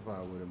identify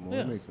with it more.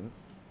 Yeah. It makes sense.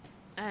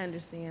 I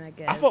understand, I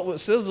guess. I fuck with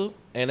SZA,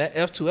 and that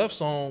F2F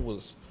song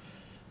was.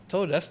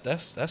 Told you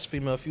that's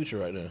female future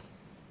right there.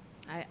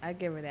 I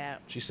give her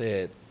that. She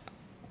said,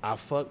 "I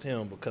fucked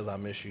him because I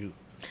miss you."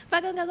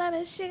 Fuck him 'cause I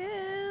miss you.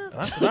 And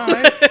I said, "All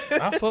right,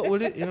 I fuck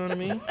with it." You know what I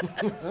mean?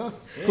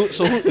 Who's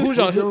your?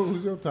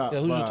 Who's your top Yeah,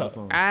 who's your five top?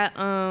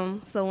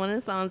 songs? So one of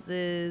the songs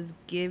is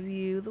 "Give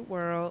You the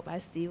World" by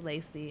Steve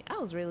Lacy. I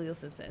was really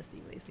listening to that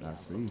Steve Lacy I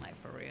album, see.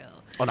 like for real.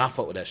 Oh, no, I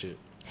fuck with that shit.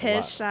 A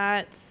lot.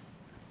 Headshots,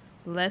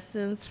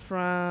 lessons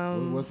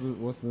from What's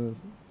the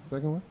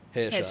second one?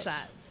 Headshots. Headshots.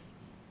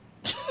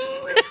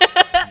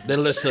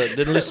 Didn't listen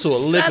to a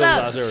lick Shut of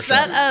up! Isaiah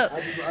Shut Rashad. up!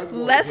 I just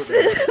wanna put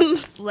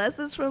that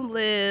Lessons from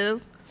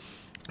Live,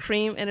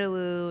 Cream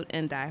Interlude,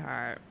 and Die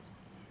Hard.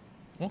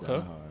 Okay,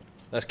 hard.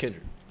 that's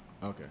Kendrick.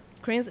 Okay.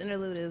 Cream's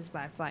Interlude is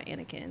by Fly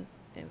Anakin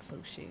and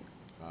Fushi.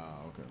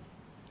 Okay.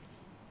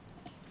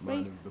 Mine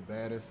Wait. is The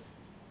Baddest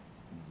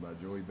by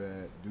Joey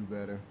Bad, Do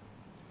Better,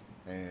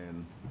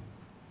 and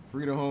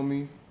Free the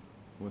Homies,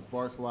 When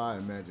Sparks Fly,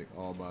 and Magic,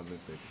 all by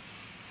Vince Staples.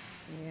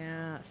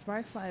 Yeah,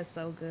 Sparks Fly is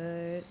so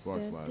good.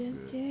 Sparks Fly is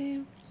good.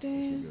 shit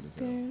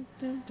good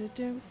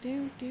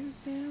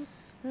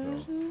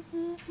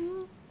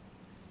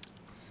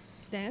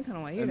Damn, I kind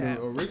of want to hear And that.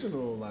 the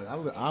original, like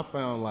I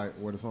found like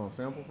where the song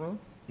sampled from.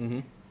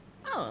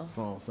 Oh, The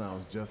song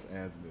sounds just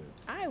as good.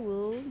 I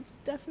will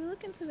definitely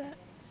look into that.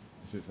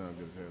 The shit sounds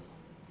good as hell.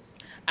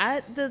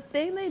 The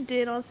thing they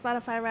did on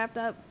Spotify Wrapped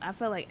Up, I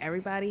felt like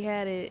everybody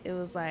had it. It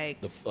was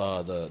like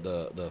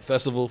The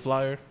festival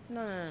flyer.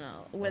 no.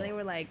 When they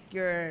were like,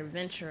 "You're an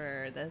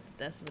adventurer." That's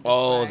what.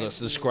 Oh, describes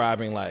that's you.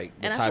 describing like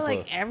the And I type feel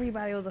of like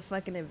everybody was a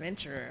fucking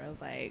adventurer. I was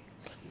like,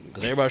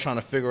 because everybody's trying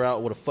to figure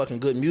out what a fucking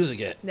good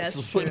music at. "That's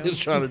what true." they're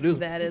trying to do.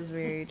 That is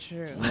very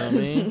true. You know what I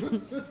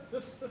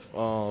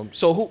mean?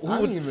 So who I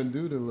would didn't even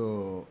do the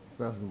little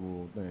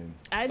festival thing?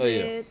 I Oh,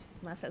 yeah. did.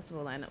 My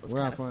festival lineup was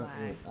Where I kind of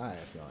find? fly. I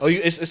asked y'all. Oh,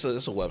 it's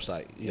a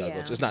website. You gotta go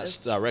Yeah, to. It's not it's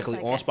directly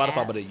like on an Spotify,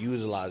 app. but it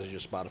utilizes your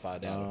Spotify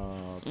data.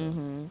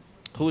 Okay.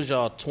 Who is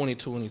y'all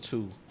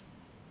 2022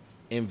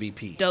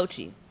 MVP?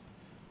 Doechii.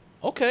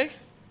 Okay.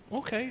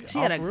 She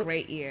had a Off rip.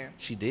 great year.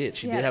 She did.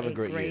 She She did had have a a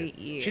great great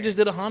year. year. She just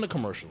did a Honda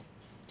commercial.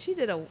 She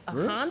did a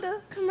Really?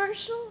 Honda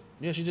commercial?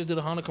 Yeah, she just did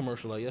a Honda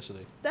commercial like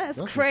yesterday. That's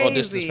That's- crazy. Oh,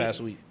 this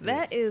past week.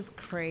 That is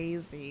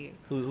crazy.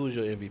 Who's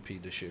your MVP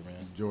this year,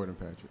 man? Jordan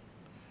Patrick.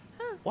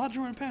 Why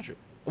Jordan Patrick?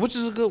 Which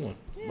is a good one.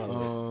 By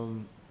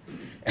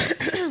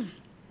the way.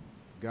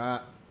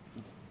 Got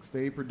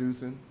stayed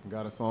producing.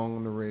 Got a song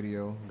on the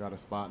radio. Got a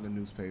spot in the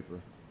newspaper.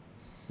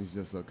 He's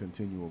just a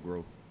continual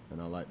growth,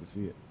 and I like to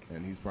see it.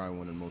 And he's probably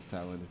one of the most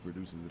talented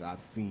producers that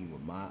I've seen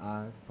with my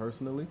eyes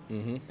personally.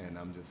 And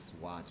I'm just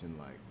watching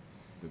like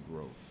the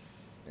growth,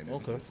 and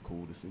it's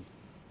cool to see.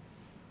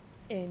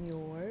 And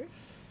yours?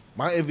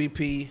 My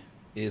MVP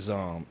is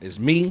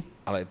me.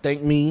 I like to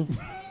thank me.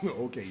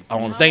 Okay, I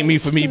want to thank me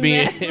for me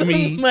being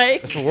me,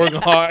 Mike. for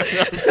working hard. You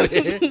know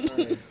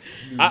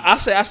what I'm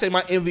saying? I say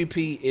my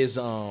MVP is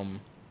I want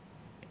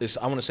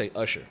to say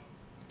Usher.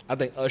 I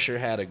think Usher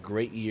had a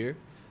great year.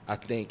 I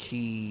think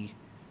he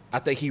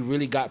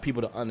really got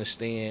people to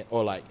understand,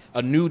 or like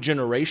a new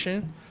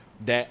generation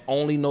that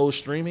only knows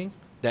streaming,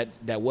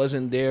 that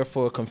wasn't there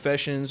for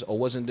Confessions or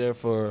wasn't there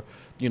for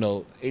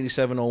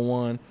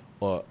 8701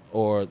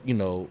 or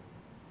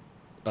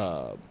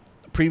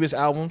previous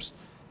albums.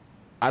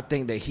 I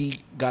think that he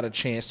got a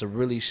chance to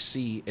really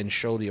see and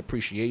show the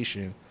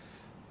appreciation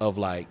of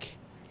like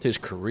his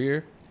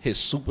career, his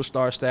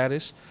superstar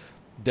status,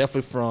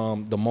 definitely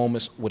from the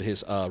moments with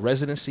his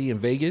residency in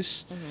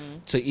Vegas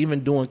to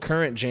even doing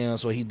current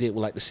jams what he did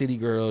with like the City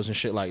Girls and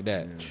shit like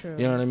that. True.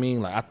 You know what I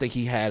mean? Like I think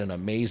he had an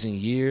amazing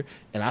year,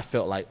 and I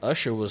felt like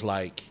Usher was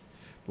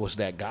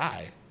that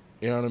guy.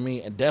 You know what I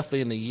mean? And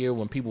definitely in the year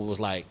when people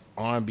was like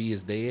R&B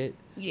is dead,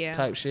 Yeah.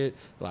 type shit.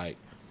 Like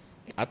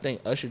I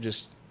think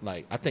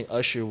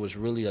Usher was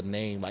really a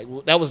name. Like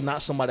that was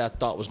not somebody I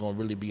thought was going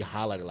to really be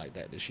highlighted like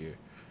that this year.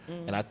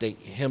 And I think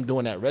him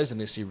doing that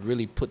residency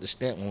really put the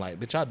stamp on like,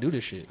 bitch, I do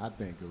this shit. I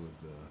think it was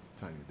the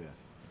Tiny Desk.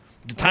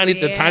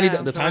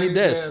 The tiny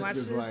desk. Watch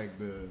is this. like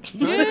the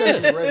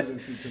Tiny Desk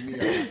residency to me. I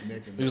was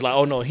neck and He was neck. like,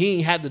 oh no, he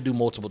ain't had to do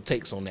multiple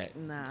takes on that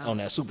Nah. on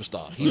that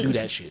superstar. He do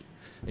that shit.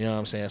 You know what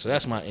I'm saying? So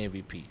that's my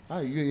MVP. Oh,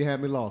 you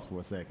had me lost for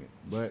a second,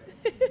 but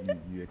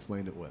you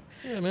explained it well.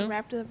 Yeah, man,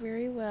 Wrapped up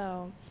very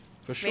well.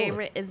 for sure.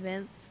 Favorite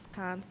events,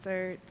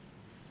 concerts.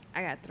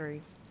 I got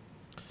 3.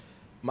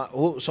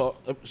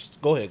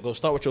 Go ahead. Go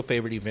start with your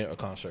favorite event or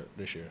concert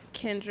this year.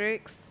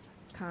 Kendrick's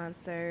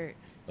concert,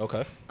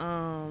 Okay.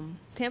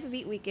 Tampa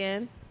Beat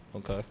Weekend,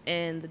 Okay.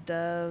 and the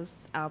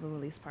Doves album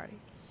release party.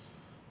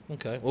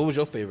 Okay. What was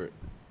your favorite?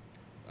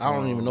 I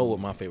don't even know what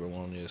my favorite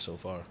one is so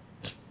far.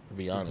 To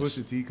be The honest.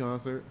 Pusha T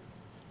concert.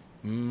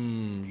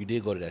 You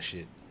did go to that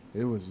shit.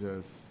 It was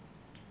just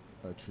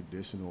a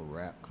traditional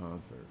rap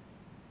concert,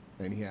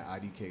 and he had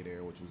IDK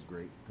there, which was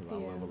great because I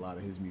Yeah. love a lot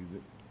of his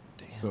music.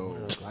 So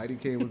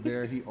IDK was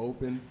there. He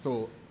opened.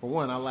 So for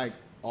one, I like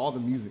all the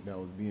music that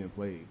was being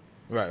played.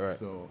 Right.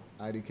 So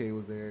IDK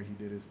was there. He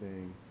did his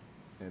thing,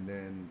 and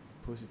then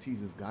Pusha T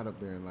just got up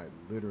there and like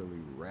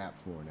literally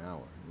rapped for an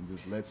hour, and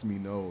just lets me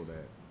know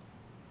that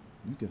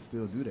you can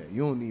still do that.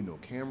 You don't need no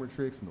camera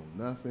tricks, no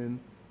nothing.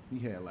 He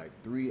had like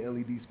 3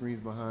 LED screens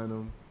behind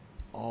him,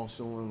 all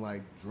showing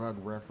like drug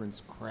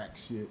reference, crack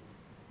shit,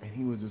 and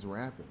he was just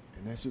rapping,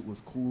 and that shit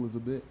was cool as a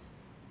bitch.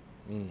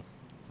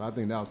 So I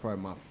think that was probably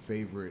my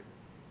favorite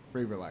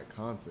like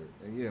concert.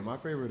 And yeah, my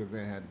favorite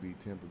event had to be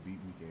Tampa Beat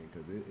Weekend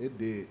because it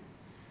did,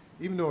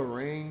 even though it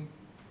rained,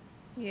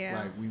 Yeah.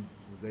 like we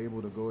was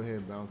able to go ahead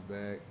and bounce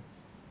back.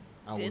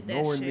 I Did was that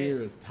nowhere shit.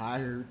 near as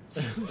tired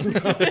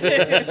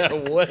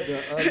What?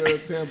 the other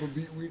Tampa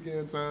Beat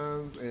Weekend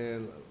times,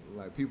 and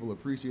like people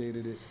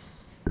appreciated it.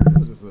 It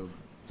was just a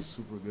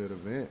super good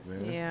event,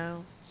 man. Yeah.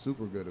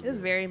 Super good It was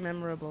event. very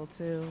memorable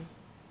too.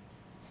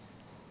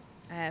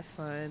 I had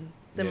fun.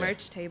 The Yeah.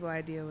 merch table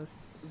idea was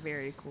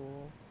very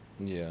cool.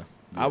 Yeah.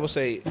 I would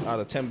say out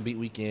of Tampa Beat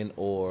Weekend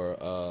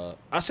or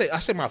I say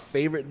my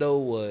favorite though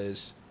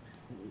was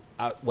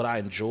what I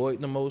enjoyed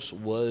the most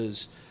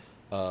was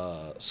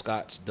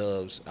Scott's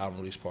Doves album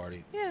release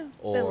party. Yeah.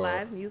 The Or-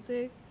 live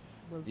music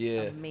was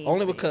amazing.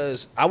 Only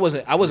because I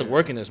wasn't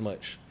working as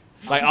much.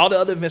 Like all the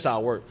other events I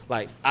worked.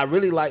 Like I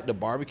really liked the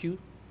barbecue.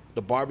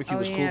 The barbecue Oh,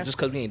 was cool yeah. just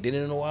because we ain't did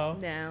it in a while.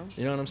 Yeah.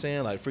 You know what I'm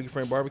saying? Like Freaky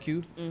Friend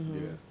barbecue. Yeah.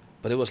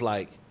 But it was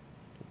like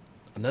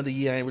another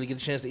year I ain't really get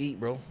a chance to eat,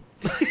 bro.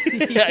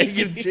 I ain't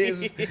get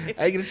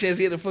a chance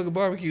to eat the fucking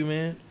barbecue,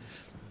 man.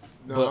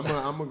 No, But-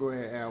 I'm gonna go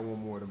ahead and add one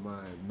more to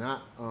mine.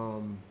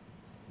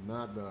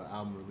 Not the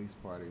album release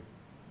party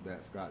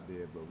that Scott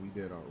did, but we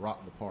did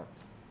Rock the Park.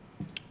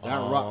 That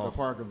Rock the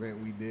Park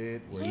event we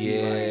did. Where he,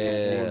 Yeah.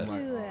 performed, like,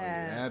 Do oh,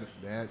 yeah, that.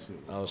 that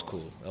shit. That was hard.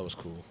 cool. That was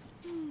cool.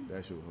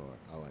 That shit was hard.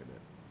 I like that.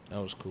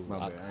 That was cool. My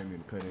bad. I didn't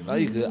mean to cut in. Oh,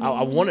 you good.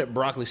 I wanted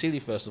Broccoli City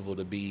Festival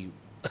to be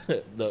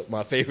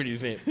my favorite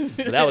event.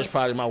 But that was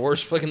probably my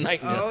worst fucking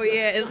nightmare. Oh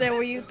yeah, is that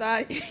where you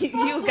thought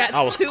you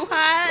got too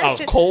high? I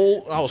was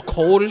cold. I was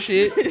cold as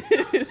shit.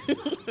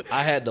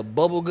 I had the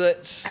bubble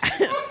guts.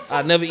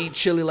 I never eat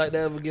chili like that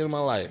ever again in my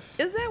life.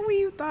 Is that where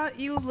you thought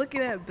you was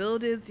looking at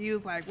buildings? You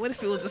was like, what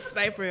if it was a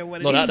sniper and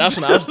what? No, that's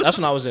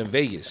when I was in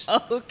Vegas.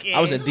 Okay. I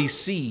was in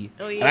DC,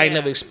 Oh, and I ain't yeah.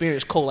 never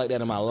experienced cold like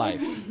that in my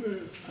life.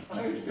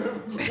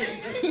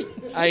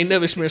 I ain't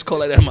never experienced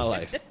cold like that in my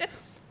life.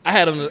 I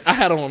had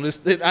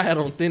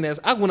on thin ass.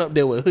 I went up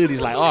there with hoodies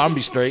like, oh, I'm be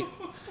straight.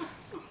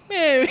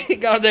 Man, we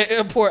got out that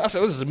airport. I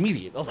said, this is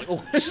immediate. I was like,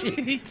 oh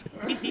shit.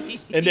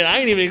 And then I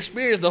ain't even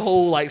experienced the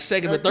whole like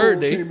second or third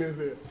day. Give me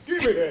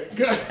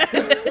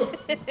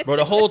that. Bro,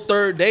 the whole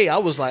third day, I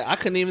was like, I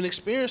couldn't even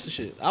experience the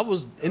shit. I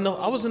was in the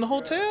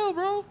hotel,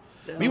 bro.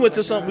 We went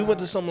to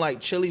some like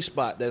chili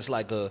spot that's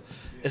like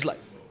it's like,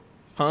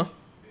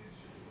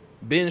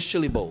 Ben's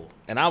Chili Bowl.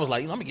 And I was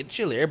like, I'm gonna get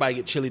chili. Everybody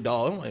get chili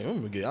dog. I'm like,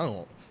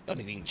 y'all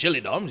need to eat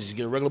chili dog. I'm just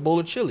get a regular bowl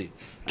of chili.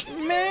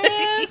 Man,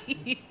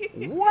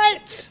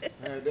 what?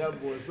 Man,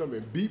 that boy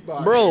something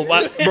beatbox. Bro,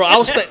 I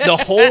was the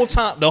whole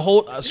time,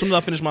 as soon as I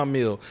finished my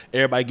meal,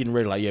 everybody getting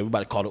ready, like, yeah, we about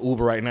to call the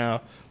Uber right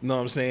now. You know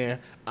what I'm saying?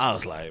 I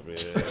was like, man.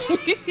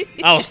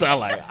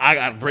 I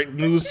got to break the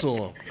news to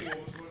him.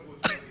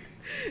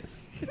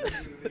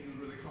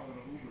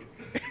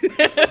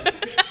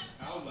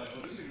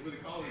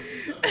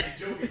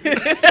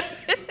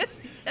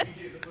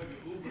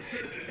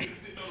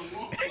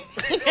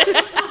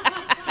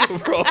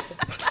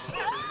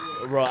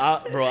 Bro,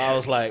 I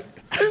was like,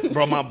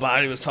 bro, my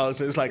body was talking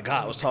to me. It's like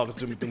God was talking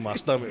to me through my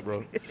stomach,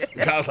 bro.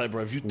 God was like,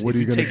 bro, if you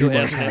take your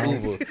ass in that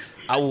Uber,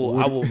 I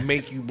will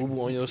make you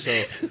boo-boo on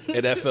yourself.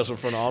 And that fell in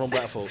front of all them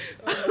black folks.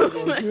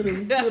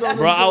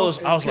 Bro, I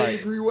was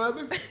like,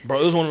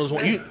 bro, it was one of those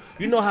ones.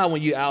 You know how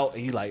when you're out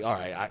and you like, all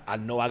right, I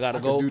know I gotta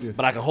go,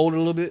 but I can hold it a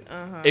little bit.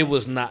 It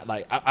was not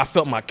like I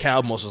felt my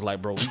cow muscles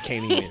like, bro,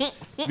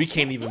 we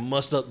can't even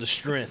muster up the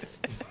strength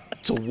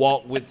to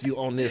walk with you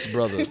on this,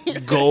 brother.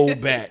 Go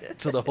back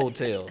to the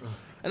hotel.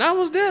 And I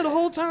was there the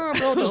whole time,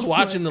 bro, just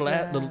watching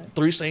the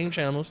 3 same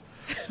channels.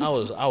 I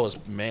was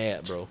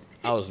mad, bro.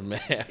 I was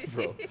mad,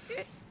 bro.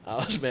 I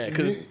was mad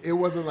because it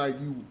wasn't like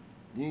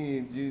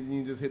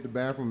you just hit the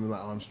bathroom and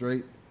like, oh, I'm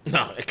straight.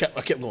 No, I kept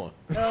going.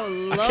 Oh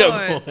Lord. I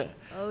kept going.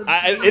 Oh,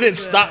 It didn't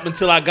stop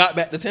until I got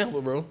back to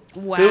Tampa, bro.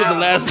 Wow. It was the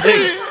last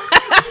day.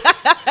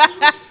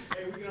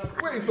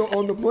 Wait, so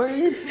on the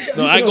plane?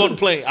 No, I ain't go on the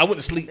plane. I went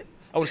to sleep.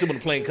 I went to sleep on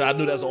the plane because I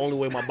knew that's the only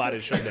way my body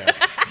would shut down.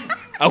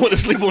 I went to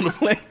sleep on the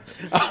plane.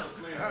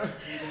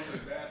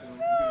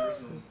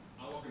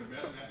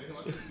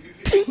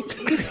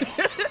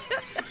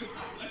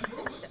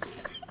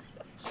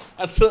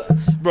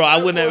 I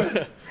wouldn't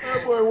have.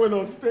 That boy went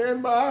on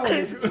standby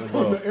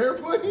on the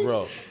airplane.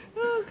 Bro.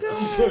 Oh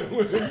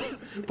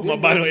God. Put my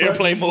body on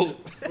airplane mode.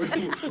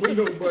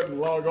 Windows button,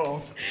 log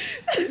off.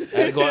 I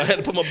had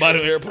to put my body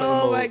on airplane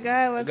mode. Oh my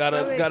God. What's Got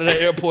to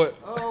the airport.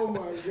 Oh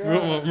my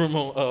God.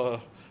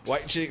 Remember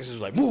white chicks was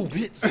like, move,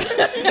 bitch.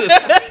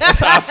 That's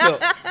how I felt.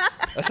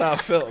 That's how I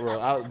felt, bro.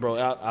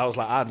 I was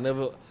like,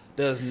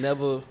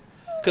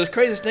 because the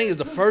craziest thing is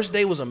the first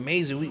day was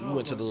amazing. We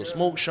went to the little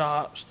smoke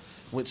shops,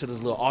 went to this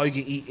little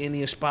all-you-can-eat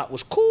Indian spot.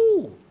 Was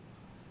cool.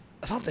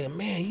 So I'm thinking,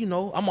 man,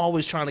 I'm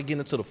always trying to get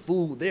into the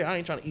food there. I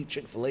ain't trying to eat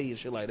Chick-fil-A and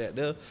shit like that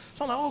there.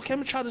 So I'm like, okay, let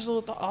me try this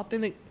little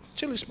authentic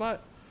chili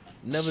spot.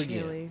 Never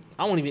again.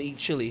 I won't even eat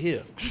chili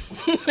here.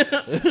 You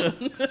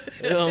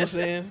know what I'm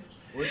saying?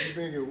 What do you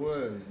think it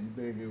was? You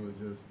think it was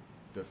just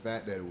the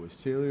fact that it was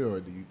chili, or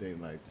do you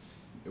think like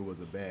it was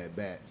a bad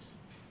batch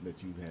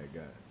that you had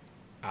got?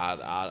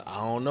 I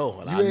don't know.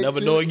 And You I'll had never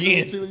chili- know you again.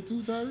 had chili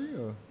too, Tyree?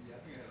 Or? Yeah, I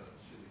think I had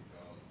a chili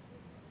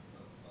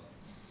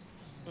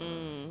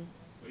dog.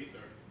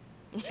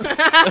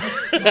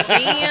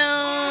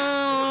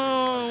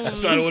 Damn. That's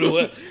probably what it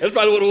was.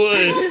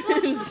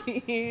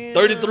 Damn.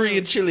 33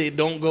 in chili,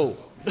 don't go.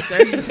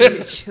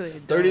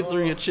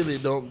 33 in chili,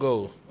 don't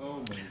go. Oh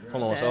my God.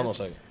 Hold on a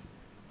second.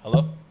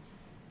 Hello?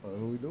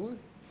 Who we doing?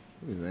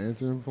 He's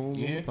answering phones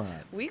on the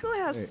pod. We gonna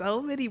have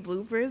so many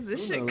bloopers.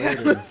 This shit Sooner or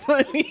kind of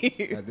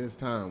funny. At this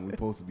time, we're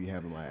supposed to be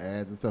having like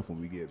ads and stuff when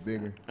we get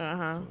bigger.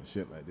 So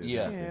shit like this.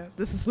 Yeah. Yeah,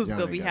 this is what's Y'all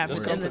gonna ain't be got happening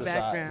Just work. come in to the the side.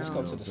 background. Just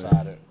come to the You know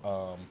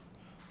side.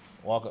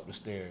 Walk up the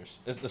stairs.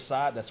 It's the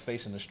side that's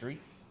facing the street,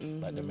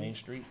 like the main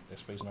street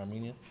that's facing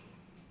Armenia.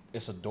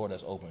 It's a door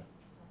that's open.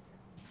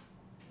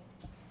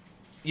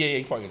 Yeah,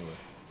 you park anywhere.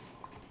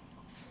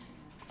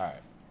 All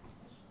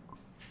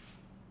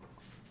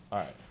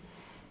right.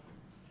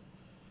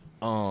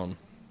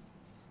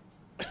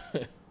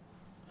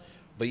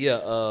 But yeah,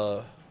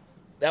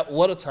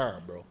 what a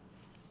time, bro.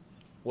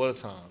 What a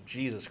time.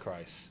 Jesus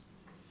Christ.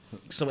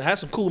 Had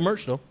some cool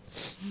merch though.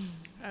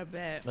 I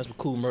bet. That's some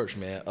cool merch,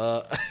 man.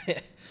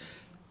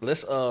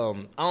 Let's I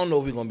don't know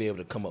if we're gonna be able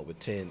to come up with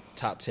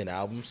top 10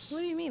 albums. What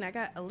do you mean? I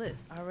got a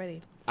list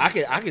already. I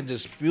could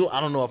just feel.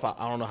 I don't know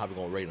how we're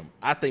gonna rate them.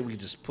 I think we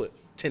could just put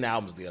 10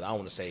 albums together. I don't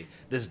want to say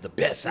this is the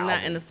best album.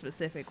 Not in a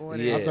specific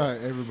order. Yeah. I thought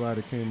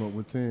everybody came up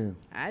with 10.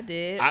 I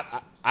did.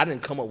 I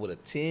didn't come up with a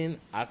 10.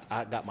 I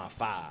got my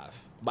 5,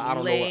 but I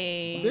don't know.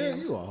 Lame. There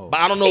you are. But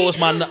I don't know what's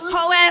my.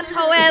 Hoe ass,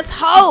 hoe ass,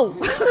 hoe.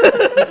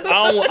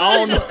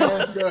 I don't know.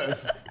 Ask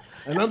us.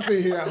 And I'm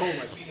sitting here at home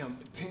like, damn,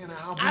 10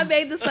 albums. I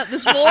made this up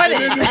this And then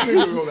morning. this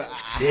nigga go like,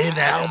 10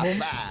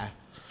 albums.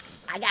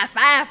 I got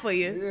 5 for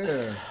you.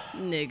 Yeah.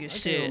 Nigga Oh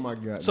shit. my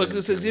God. So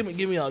give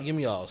me y'all.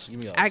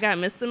 I got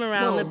Mr.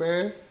 Morale. No,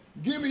 man.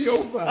 Give me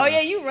your 5. Oh yeah,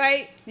 you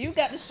right. You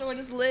got the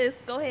shortest list.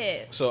 Go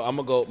ahead. So I'm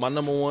gonna go. My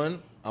number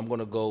 1. I'm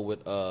gonna go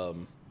with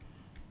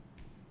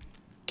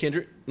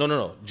Kendrick.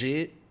 No.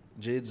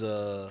 Jid's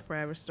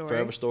Forever Story.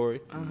 Forever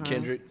Story.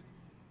 Kendrick.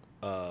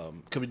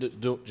 Could be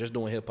just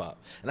doing hip hop,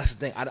 and that's the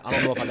thing. I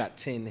don't know if I got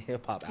 10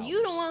 hip hop albums.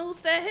 You the one who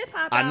said hip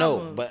hop. I know,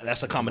 albums. but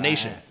that's a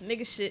combination.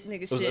 Nigga shit,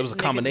 nigga shit. It was a nigga,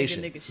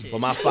 combination. Nigga, shit. But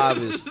my 5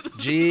 is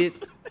Jid,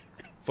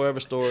 Forever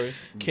Story,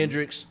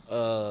 Kendrick's,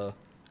 Mr.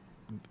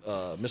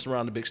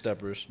 Around the Big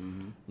Steppers.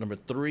 Number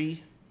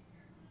 3,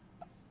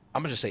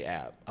 I'm gonna just say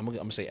Ab. I'm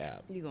gonna say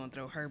Ab. You gonna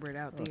throw Herbert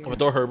out there? I'm gonna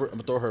throw Herbert. I'm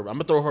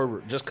gonna throw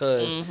Herbert just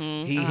cause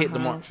he hit the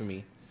mark for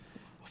me.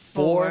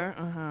 4.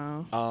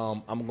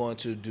 I'm going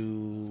to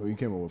do So you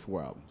came up with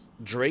 4 albums.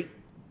 Drake.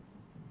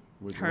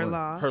 Which Her one?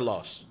 Loss. Her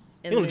Loss.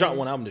 He And only dropped then-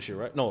 1 album this year,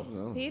 right?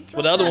 No. He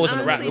But the other one dropped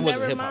wasn't a rap. It Honestly,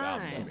 wasn't a Never hip hop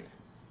album. I Mind. mean,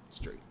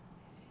 straight.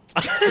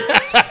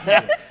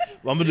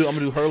 Well, I'm gonna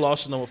do Her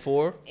Loss is number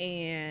 4.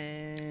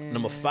 And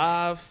Number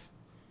 5.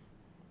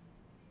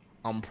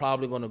 I'm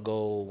probably gonna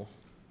go.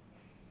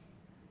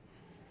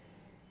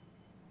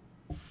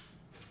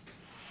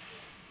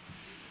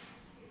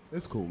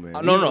 It's cool,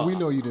 man. No. We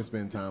know you didn't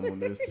spend time on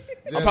this.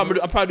 I'll probably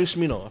do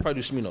Smino.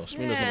 Smino's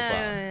number 5.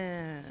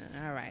 Yeah.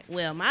 All right.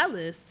 Well, my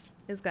list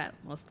has got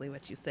mostly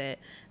what you said.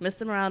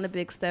 Mr. Morale and the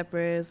Big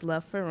Steppers,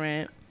 Love for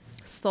Rent,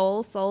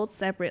 Soul Sold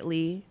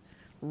Separately,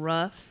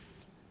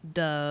 Ruffs,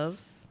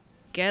 Doves,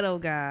 Ghetto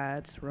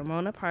Gods,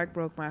 Ramona Park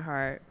Broke My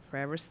Heart,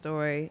 Forever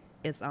Story,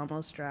 It's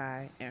Almost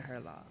Dry, and Her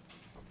Loss.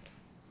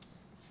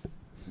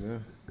 Yeah.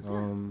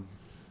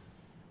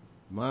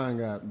 Mine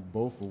got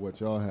both of what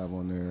y'all have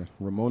on there.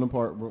 Ramona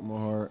Park Broke My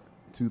Heart,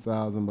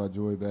 2000 by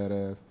Joey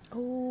Badass.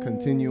 Ooh.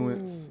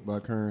 Continuance by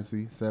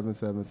Currency,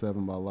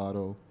 777 by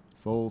Lotto,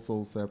 Soul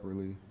Sold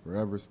Separately,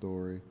 Forever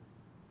Story,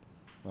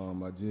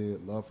 by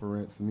Jid, Love for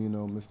Rent,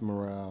 Smino, Mr.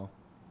 Morale,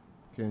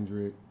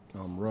 Kendrick,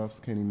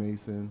 Ruffs, Kenny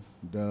Mason,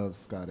 Doves,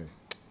 Scotty.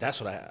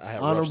 That's what I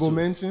have. Honorable Ruffs too.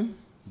 mention,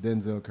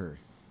 Denzel Curry.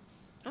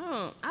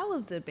 I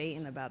was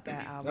debating about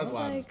that album. That's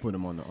why I like, just put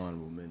him on the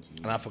honorable mention.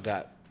 And I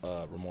forgot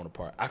Ramona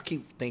Park. I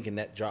keep thinking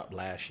that dropped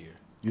last year.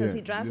 Because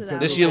he dropped it out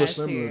This year was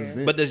last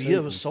year. But this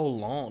year was so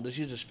long. This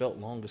year just felt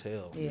long as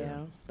hell. Yeah.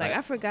 Like,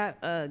 I forgot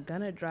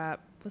Gunna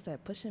drop, what's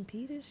that, Pushin'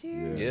 P this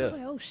year? Yeah. I'm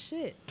like, oh,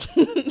 shit.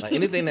 Like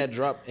anything that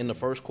dropped in the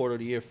first quarter of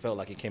the year felt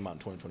like it came out in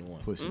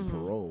 2021. Pushing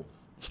Parole.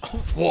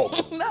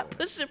 Whoa. Not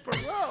Pushing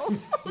Parole.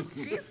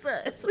 Jesus.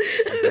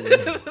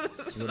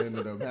 That's what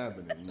ended up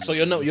happening. So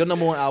your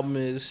number 1 album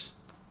is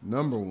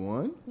Number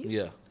 1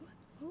 yeah.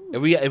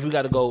 If we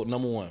got to go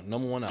number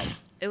 1 album.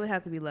 It would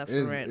have to be Love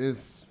for Rent.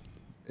 is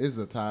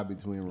a tie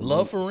between Ramona.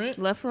 Love for Rent.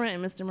 Love for Rent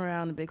and Mr.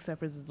 Morale and the Big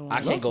Steppers is the one. I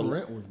Love can't go. for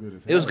Rent was good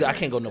as hell. It was good. I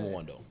can't go number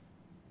 1 though.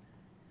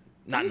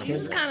 Not number You 1.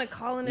 just kind of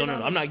calling it. No.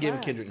 on I'm the not giving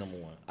spot. Kendrick number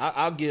 1.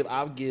 I'll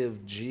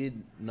give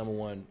Jid number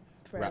 1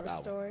 Forever rap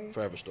album. Story?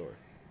 Forever Story.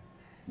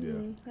 Yeah.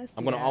 I see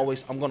I'm gonna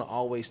that.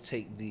 always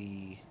take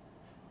the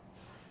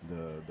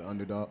The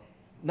underdog.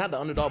 not the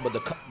underdog, but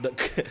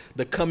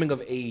the coming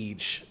of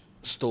age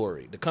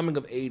story. The coming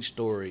of age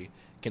story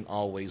can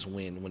always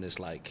win when it's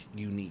like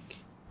unique.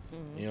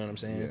 You know what I'm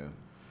saying? Yeah.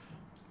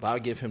 But I'll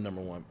give him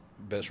number 1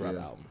 best rap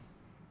Yeah. album.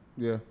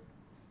 Yeah.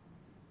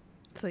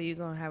 So you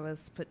gonna have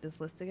us put this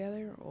list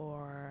together,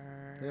 or?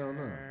 Hell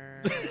no.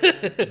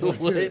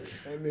 What?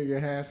 That nigga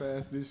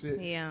half-assed this shit.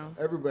 Yeah.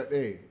 Everybody,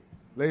 hey,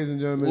 ladies and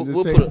gentlemen,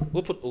 We'll just put a take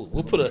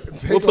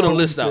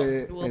list all he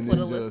out. said We'll and put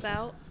a then list just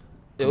out.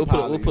 Yeah, we'll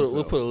compile it put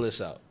yourself. a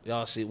list out.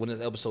 Y'all see when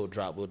this episode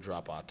drop, we'll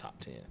drop our top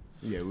 10.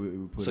 Yeah,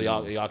 we put So it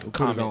y'all on- y'all can we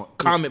put it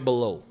comment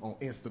below. on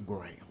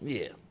Instagram.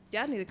 Yeah.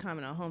 Y'all need to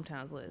comment on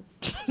Hometowns list.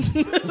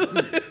 Hey,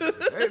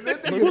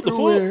 that nigga what the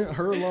threw fuck? in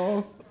Her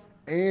Loss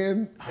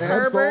and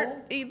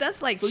Herbert, Absol.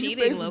 that's like So you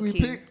cheating, low basically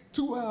key. picked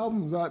 2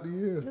 albums out the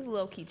year. This is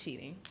low key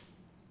cheating.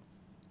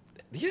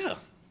 Yeah.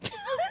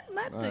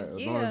 Not All the right, as long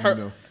yeah.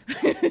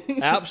 as you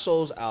know.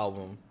 Absol's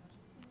album,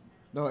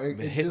 No, it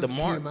hit the just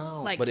mark. came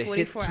out Like but it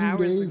hit 24 2 hours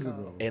days ago.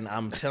 ago. and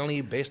I'm telling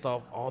you, based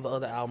off all the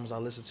other albums I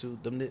listened to,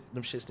 them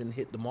shits didn't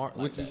hit the mark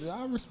like Which that.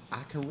 is,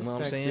 I can respect You know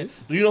what I'm saying? it.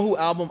 Do you know who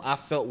album I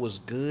felt was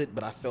good,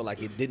 but I felt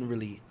like it didn't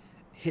really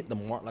hit the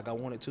mark like I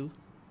wanted to?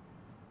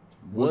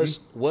 Was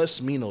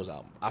Smino's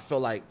album. I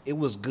felt like it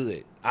was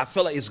good. I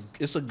felt like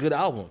it's a good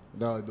album.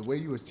 No, the way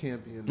you was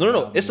championing No, the no,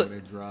 album it's when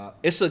it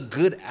dropped. It's a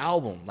good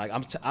album. Like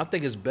I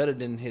think it's better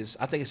than his.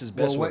 I think it's his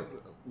best Well,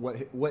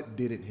 work. what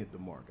didn't hit the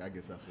mark? I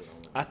guess that's what I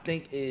want. I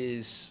think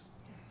is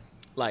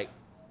like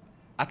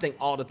I think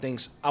all the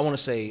things I want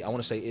to say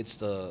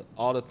it's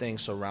all the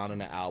things surrounding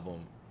the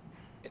album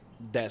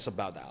that's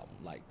about the album.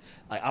 Like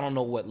I don't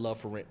know what Love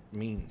for Rent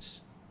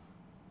means.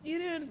 You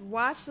didn't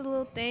watch the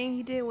little thing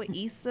he did with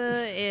Issa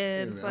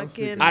and man, I'm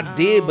sick fucking. of I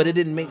did, but it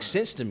didn't make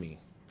sense to me.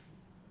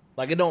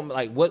 Like it don't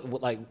like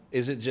what like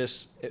is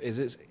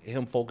it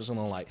him focusing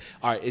on like,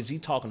 all right, is he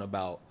talking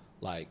about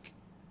like,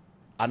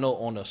 I know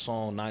on the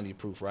song 90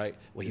 Proof, right,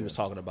 where he was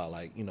talking about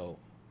like, you know,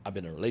 I've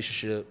been in a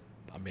relationship,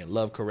 I'm being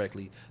loved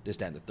correctly, this,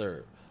 that, and the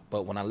third.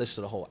 But when I listen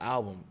to the whole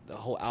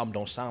album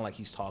don't sound like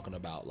he's talking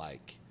about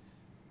like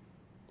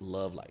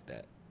love like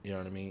that. You know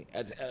what I mean?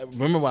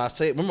 Remember when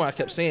I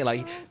kept saying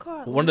like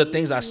one of the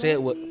things I said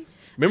was,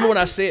 remember when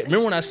I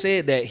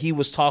said that he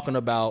was talking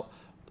about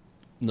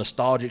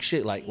nostalgic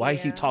shit, like why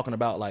he talking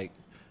about like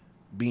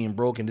being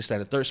broken, this, that,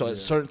 and the third. So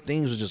certain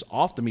things was just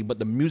off to me, but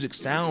the music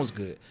sounds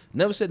good.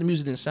 Never said the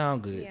music didn't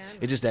sound good. Yeah.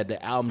 It's just that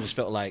the album just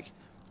felt like,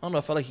 I don't know,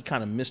 I felt like he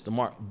kind of missed the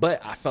mark,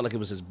 but I felt like it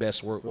was his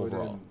best work So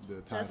overall. then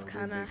the title didn't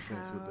kinda make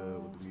sense with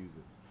the music.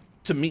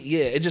 To me,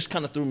 yeah, it just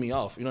kind of threw me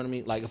off. You know what I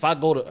mean? Like if I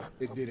go to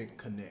It didn't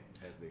connect,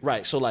 as they say.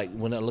 right, so like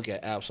when I look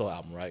at Absol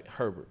album, right,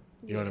 Herbert,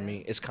 you know what I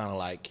mean? It's kind of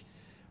like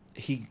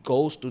he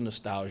goes through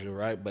nostalgia,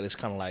 right, but it's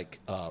kind of like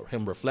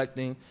him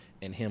reflecting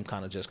and him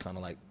kind of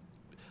like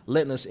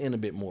letting us in a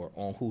bit more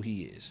on who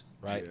he is,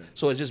 right? Yeah.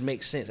 So it just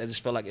makes sense. I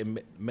just felt like it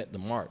met the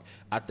mark.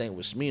 I think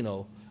with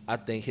Smino, I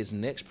think his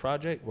next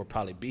project will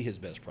probably be his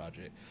best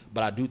project.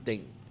 But I do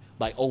think,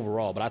 like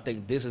overall, but I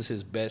think this is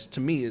his best. To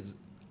me,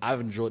 I've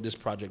enjoyed this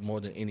project more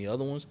than any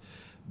other ones,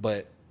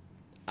 but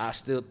I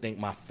still think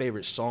my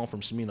favorite song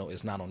from Smino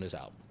is not on this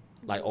album,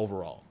 like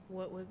overall.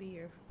 What would be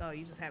your? Oh,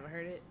 you just haven't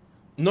heard it.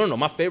 No,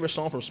 my favorite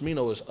song from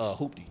Smino is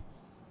Hoopty.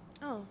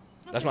 Oh,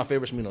 That's my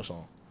favorite Smino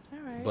song. all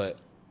right. But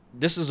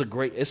this is a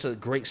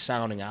great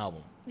sounding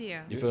album.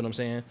 yeah, You feel what I'm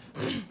saying?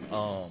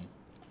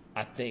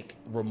 I think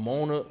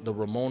the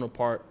Ramona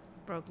part,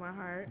 broke my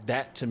heart.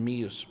 that to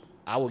me is,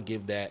 I would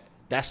give that.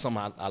 That's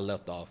something I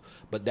left off,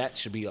 but that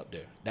should be up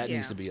there. That Yeah.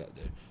 needs to be up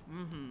there.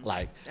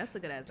 Like That's a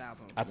good ass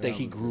album. I think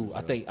he album's grew.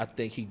 good I as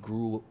think he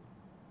grew.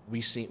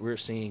 We're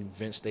seeing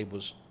Vince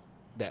Staples.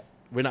 That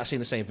we're not seeing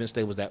the same Vince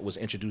Staples that was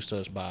introduced to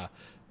us by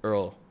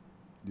Earl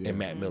and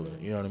Mac Miller.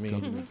 You know what I mean?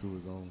 Coming into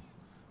his own.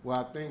 Well,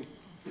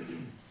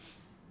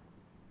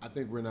 I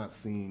think we're not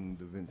seeing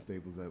the Vince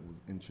Staples that was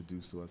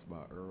introduced to us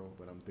by Earl,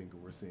 but I'm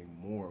thinking we're seeing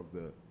more of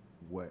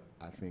what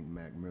I think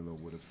Mac Miller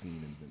would have seen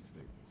in Vince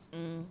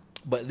Staples.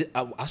 But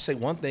I say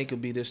one thing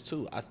could be this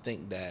too. I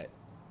think that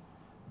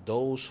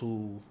those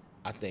who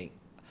I think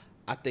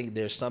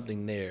there's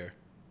something there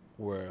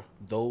where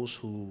those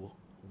who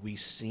we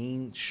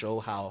seen show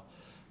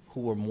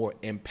who were more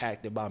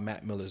impacted by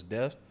Mac Miller's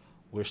death,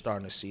 we're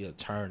starting to see a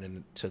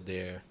turn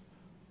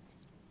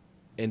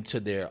into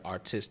their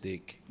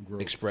artistic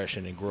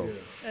expression and growth,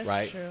 That's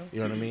right? true. You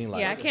know what I mean?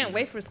 Like, Yeah, I can't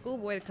wait for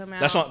Schoolboy to come out.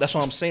 that's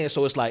what I'm saying.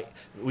 So it's like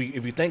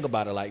if you think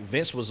about it, like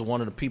Vince was one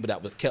of the people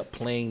that kept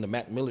playing the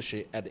Mac Miller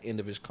shit at the end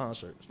of his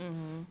concerts.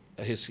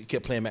 He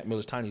kept playing Mac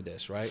Miller's Tiny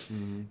Desk, right?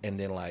 And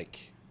then like,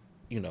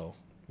 you know,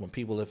 when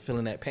people are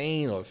feeling that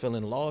pain or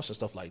feeling loss and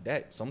stuff like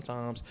that,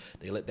 sometimes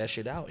they let that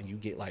shit out and you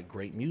get like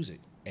great music.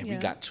 And we Yeah.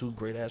 got 2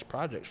 great ass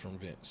projects from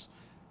Vince.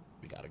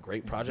 We got a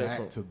great project Back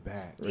from to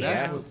back.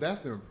 Yeah. That's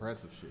the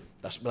impressive shit.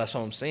 that's what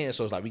I'm saying.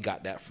 So it's like we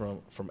got that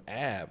from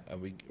Ab,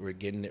 and we're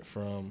getting it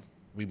from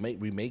we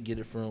may get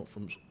it from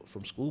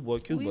Schoolboy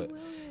Q, We but will.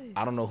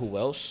 I don't know who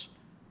else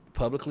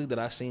publicly that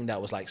I seen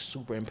that was like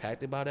super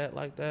impacted by that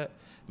like that.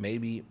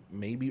 Maybe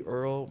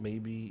Earl,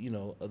 maybe, you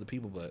know, other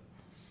people, but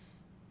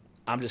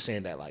I'm just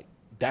saying that like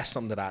that's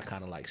something that I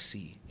kind of like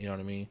see. You know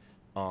what I mean?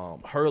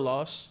 Her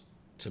loss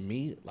to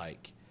me,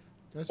 like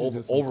That shit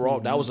just some overall,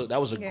 cool that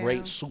was a Yeah.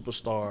 great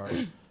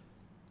superstar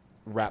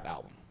rap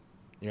album.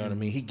 You know what I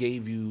mean? He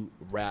gave you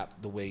rap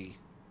the way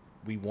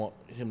we want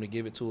him to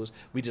give it to us.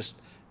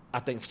 I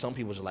think some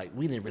people are like,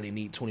 we didn't really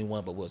need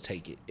 21, but we'll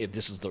take it if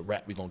this is the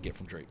rap we're gonna get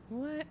from Drake.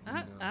 What?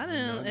 I I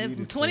didn't. needed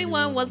If 21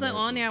 21 wasn't on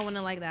on that there, I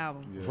wouldn't like the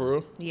album. Yeah. For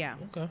real? Yeah.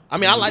 Okay. I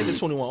mean, I like the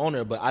 21 on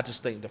there, but I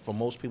just think that for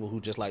most people who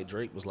just like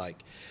Drake, was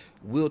like,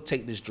 we'll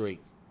take this Drake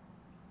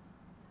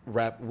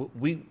rap.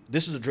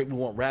 This is the Drake we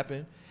want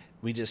rapping.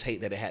 We just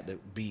hate that it had to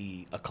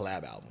be a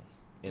collab album,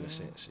 in a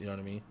sense. You know what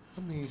I mean?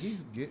 I mean,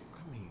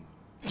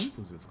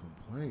 people just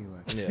complain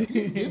like Yeah.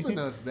 he's giving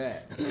us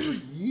that for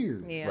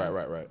years. Yeah.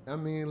 Right. I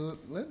mean,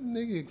 let the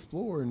nigga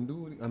explore and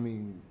do it. I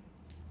mean,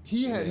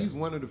 he's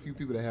one of the few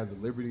people that has the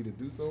liberty to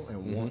do so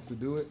and wants to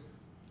do it.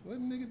 Let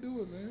the nigga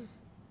do it, man.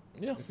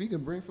 Yeah. If he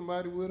can bring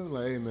somebody with him,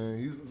 like, hey, man,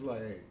 he's just like,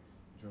 hey,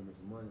 trying to make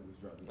some money,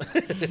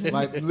 let's drop this.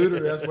 Like,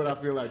 literally, that's what I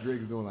feel like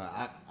Drake is doing.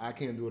 Like, I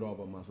can't do it all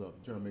by myself.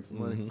 Trying to make some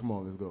money, come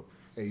on, let's go.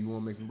 Hey, you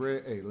want to make some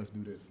bread? Hey, let's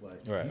do this.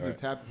 Like, Right, he's right. just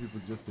tapping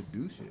people just to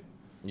do shit,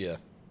 Yeah.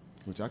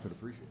 which I could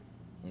appreciate.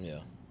 Yeah.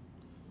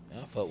 I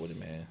fuck with it,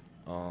 man.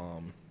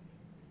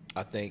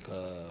 I think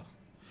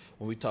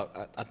when we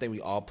talk, I think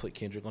we all put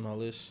Kendrick on our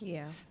list.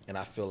 Yeah. And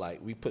I feel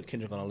like we put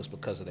Kendrick on our list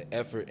because of the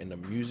effort and the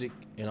music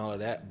and all of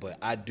that. But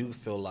I do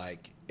feel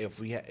like if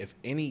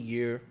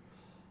any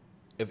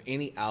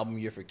album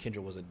year for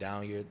Kendrick was a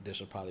down year, this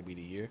would probably be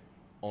the year.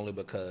 Only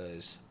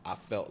because I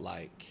felt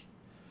like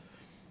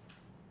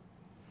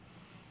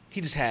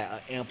he just had an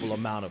ample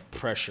amount of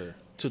pressure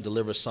to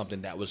deliver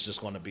something that was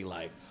just going to be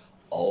like,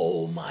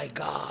 oh my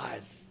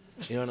God.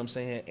 You know what I'm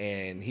saying?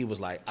 And he was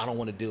like, I don't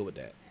want to deal with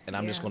that. And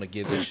I'm just Yeah. going to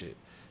give this shit.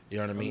 You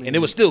know what I mean? And it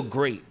was still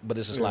great, but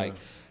it's just Yeah. like,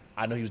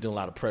 I know he was doing a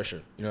lot of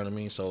pressure. You know what I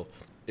mean? So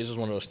it's just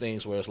one of those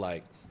things where it's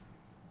like,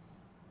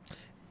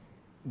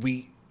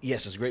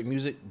 yes, it's great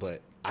music,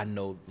 but I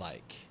know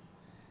like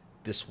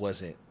this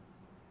wasn't,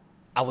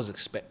 I wasn't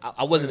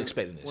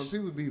expecting When this.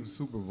 people be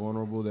super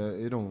vulnerable, that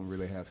it don't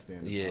really have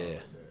standard. Yeah. power like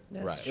that.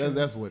 That's Right. true.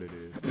 That's what it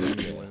is.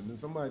 When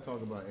somebody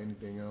talk about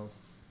anything else,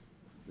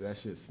 that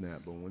shit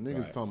snap. But when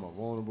niggas Right. talking about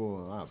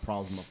vulnerable and I have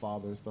problems with my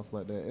father and stuff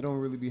like that, it don't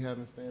really be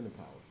having standing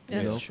power.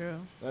 That's you know?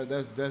 true.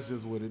 That's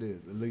just what it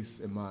is, at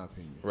least in my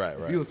opinion. Right,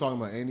 If right. you was talking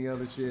about any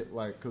other shit,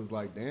 like, cause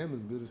like Damn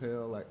is good as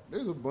hell. Like,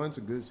 there's a bunch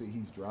of good shit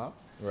he's dropped.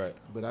 Right.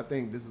 But I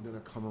think this is gonna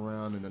come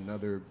around in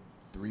another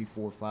 3,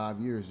 4, 5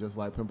 years, just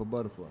like Pimp a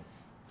Butterfly.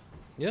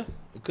 Yeah,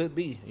 it could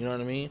be. You know what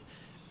I mean?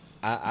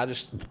 I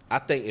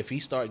think if he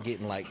start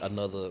getting like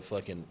another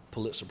fucking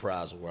Pulitzer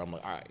Prize where I'm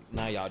like, all right,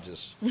 now y'all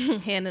just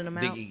Handing them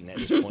dig out. eating at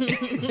this point.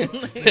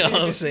 You know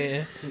what I'm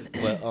saying?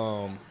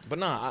 But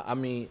nah, I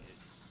mean,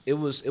 it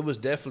was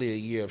definitely a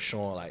year of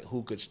showing like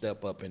who could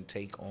step up and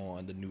take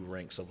on the new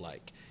ranks of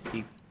like,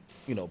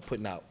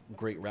 putting out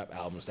great rap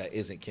albums that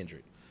isn't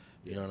Kendrick.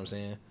 You know what I'm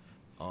saying?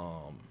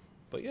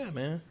 But yeah,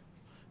 man.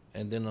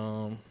 And then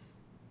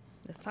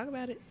Let's talk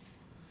about it.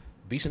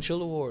 Beats and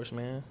Chill Awards,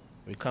 man.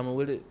 We're coming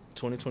with it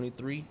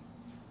 2023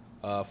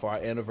 for our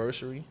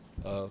anniversary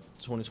of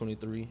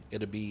 2023.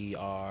 It'll be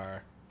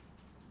our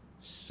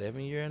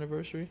 7-year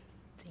anniversary,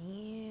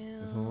 Damn.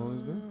 That's how long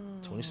it's been?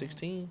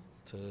 2016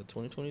 to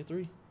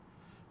 2023.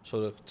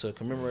 So to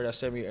commemorate our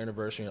 7-year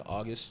anniversary in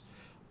August,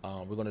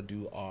 we're gonna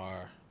do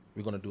our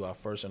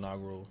first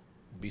inaugural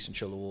Beats and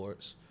Chill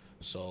Awards.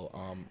 So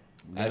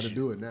You gotta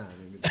do it now.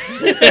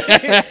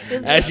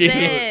 as you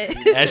Said.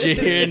 as you're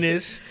hearing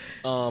this,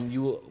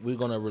 we're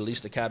gonna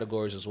release the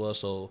categories as well,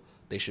 so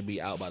they should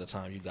be out by the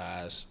time you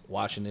guys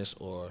watching this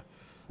or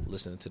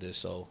listening to this.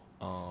 So,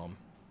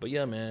 but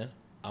yeah, man,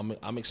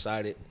 I'm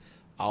excited.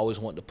 I always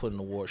wanted to put an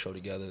award show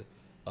together.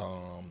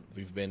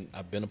 I've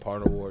been a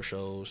part of award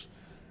shows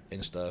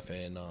and stuff,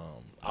 and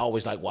I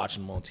always like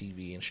watching them on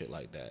TV and shit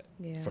like that.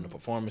 Yeah. From the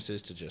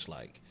performances to just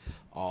like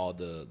all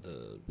the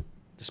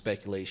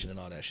speculation and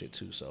all that shit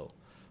too. So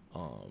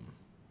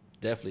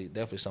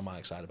definitely something I'm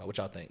excited about. What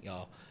y'all think?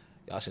 Y'all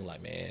seem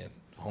like, man,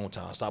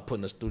 hometown, stop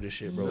putting us through this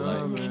shit, bro.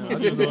 Nah, Like, man. I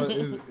just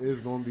know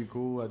it's gonna be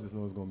cool. I just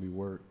know it's gonna be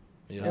work.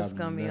 Yeah. It's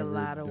gonna be a never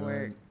lot of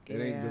work. It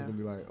ain't Yeah. just gonna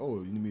be like,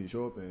 oh, you need me to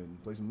show up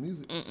and play some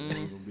music. It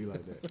ain't gonna be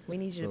like that. We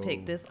need you to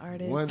pick this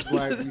artist. Once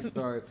like we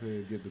start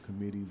to get the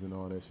committees and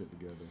all that shit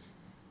together,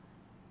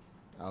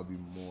 I'll be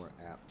more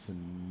apt to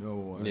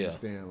know, Yeah.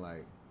 understand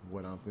like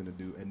what I'm finna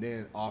do, and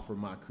then offer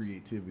my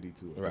creativity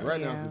to it. Right.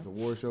 Right now Yeah. it's just a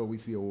award show. We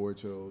see award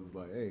shows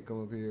like, hey,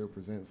 come up here,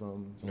 present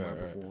something, somebody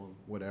Right, right. perform,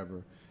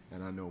 whatever.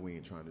 And I know we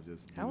ain't trying to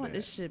just do I want that.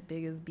 this shit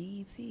big as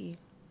BET.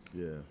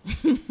 Yeah.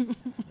 it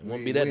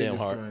won't be that damn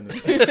hard.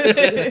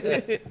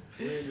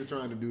 We ain't just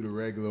trying to do the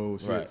regular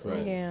old shit. Right, so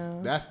right. Yeah.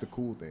 that's the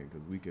cool thing,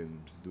 because we can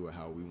do it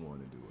how we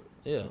want to do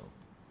it. Yeah. So,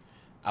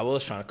 I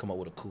was trying to come up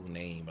with a cool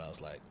name, but I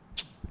was like,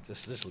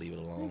 just leave it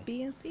alone.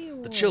 BNC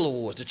Awards. The Chill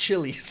Awards, the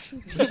Chilies.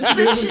 The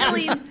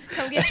Chili's.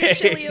 Come get your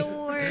Chili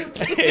Award.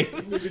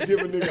 nigga give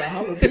a nigga a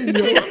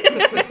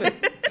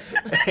jalapeno.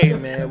 Hey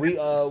man,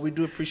 we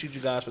do appreciate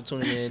you guys for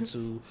tuning in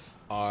to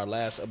our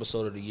last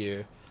episode of the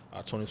year,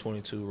 our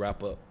 2022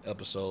 wrap up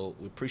episode.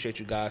 We appreciate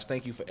you guys.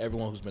 Thank you for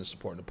everyone who's been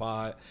supporting the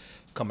pod,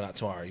 coming out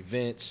to our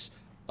events,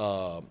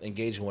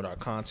 engaging with our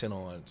content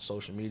on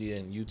social media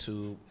and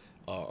YouTube,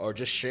 or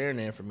just sharing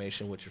the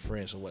information with your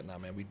friends and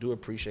whatnot, man. We do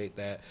appreciate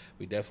that.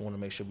 We definitely want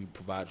to make sure we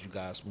provide you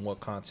guys more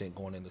content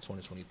going into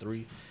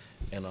 2023.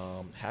 And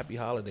happy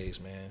holidays,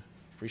 man.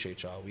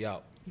 Appreciate y'all. We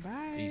out.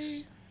 Bye.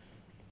 Peace.